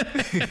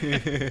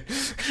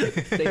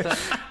 they thought,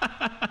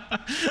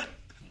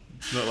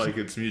 It's not like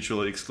it's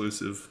mutually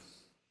exclusive.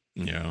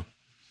 Yeah.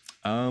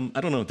 I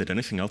don't know. Did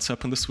anything else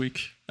happen this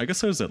week? I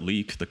guess there was that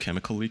leak, the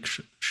chemical leak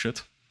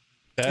shit.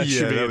 That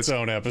should be that its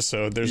own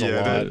episode. There's a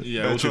lot. we'll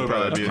that should talk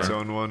about probably be that its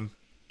tomorrow. own one.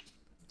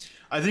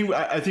 I think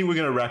we're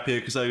gonna wrap here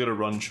because I got to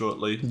run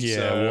shortly. Yeah,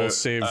 So, we'll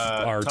save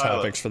our Tyler,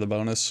 topics for the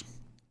bonus.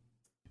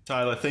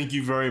 Tyler, thank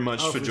you very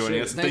much for for joining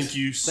sure. us. Thanks- Thank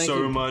you thank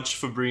so you. much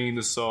for bringing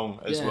the song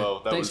as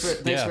well. That was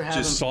thanks Yeah, for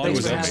having, just song thanks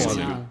was for having me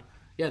excellent. on.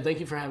 Yeah, thank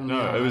you for having me No,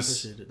 on. it I was-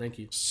 appreciate it. Thank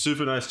you.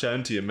 super nice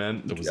chatting to you,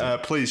 man. was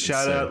Please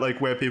shout insane. out like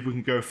where people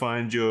can go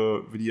find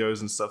your videos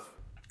and stuff.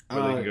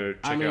 Where they can go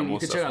check out more you can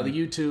stuff. check out the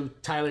YouTube,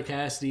 Tyler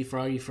Cassidy,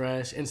 Froggy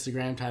Fresh,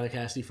 Instagram, Tyler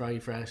Cassidy, Froggy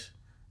Fresh.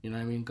 You know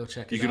what I mean? Go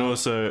check it You out.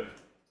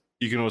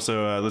 can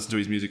also listen to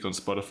his music on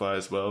Spotify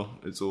as well.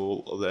 It's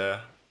all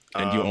there.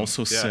 And you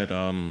also yeah. said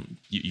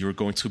you're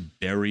going to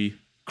bury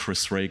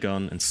Chris Ray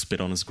Gun and spit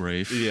on his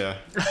grave. Yeah.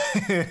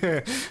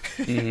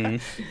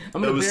 I'm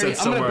gonna was said bury, I'm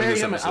somewhere gonna in bury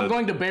this him. I'm episode.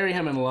 going to bury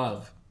him in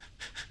love.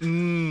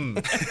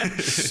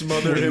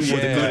 Smother him with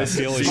Yeah, a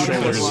feel his Fuck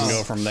shoulders him. and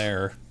go from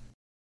there.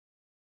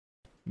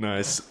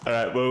 Nice. All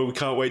right. Well, we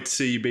can't wait to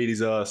see you beat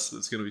his ass.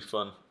 It's going to be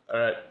fun. All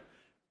right.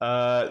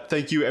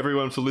 Thank you,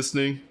 everyone, for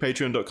listening.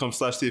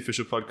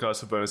 Patreon.com/theofficialpodcast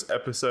for bonus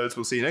episodes.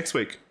 We'll see you next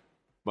week.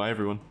 Bye,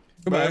 everyone.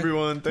 Bye,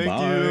 everyone. Thank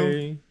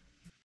you. Bye.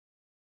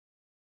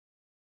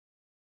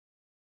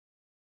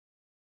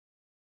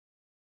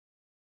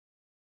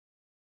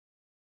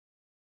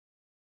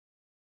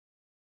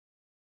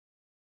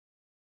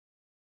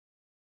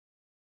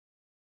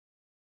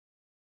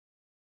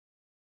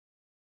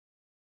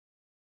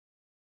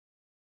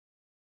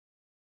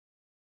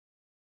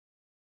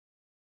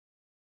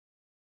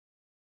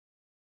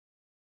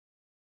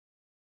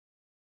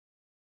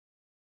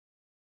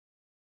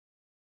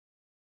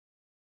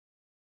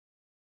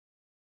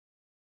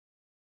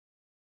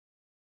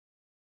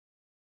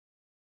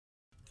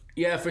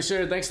 Yeah, for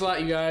sure. Thanks a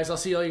lot, you guys. I'll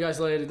see all you guys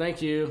later.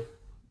 Thank you.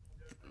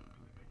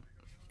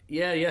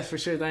 Yeah, yes, for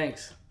sure.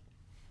 Thanks.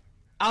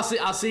 I'll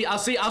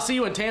see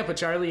you in Tampa,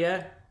 Charlie.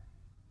 Yeah.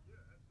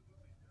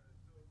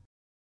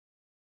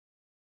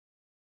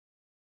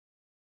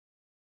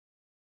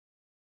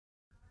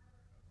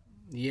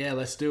 Yeah,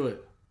 let's do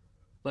it.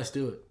 Let's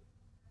do it.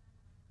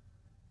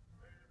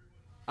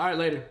 All right,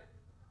 later.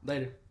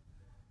 Later.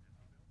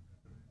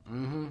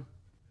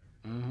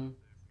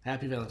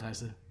 Happy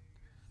Valentine's Day.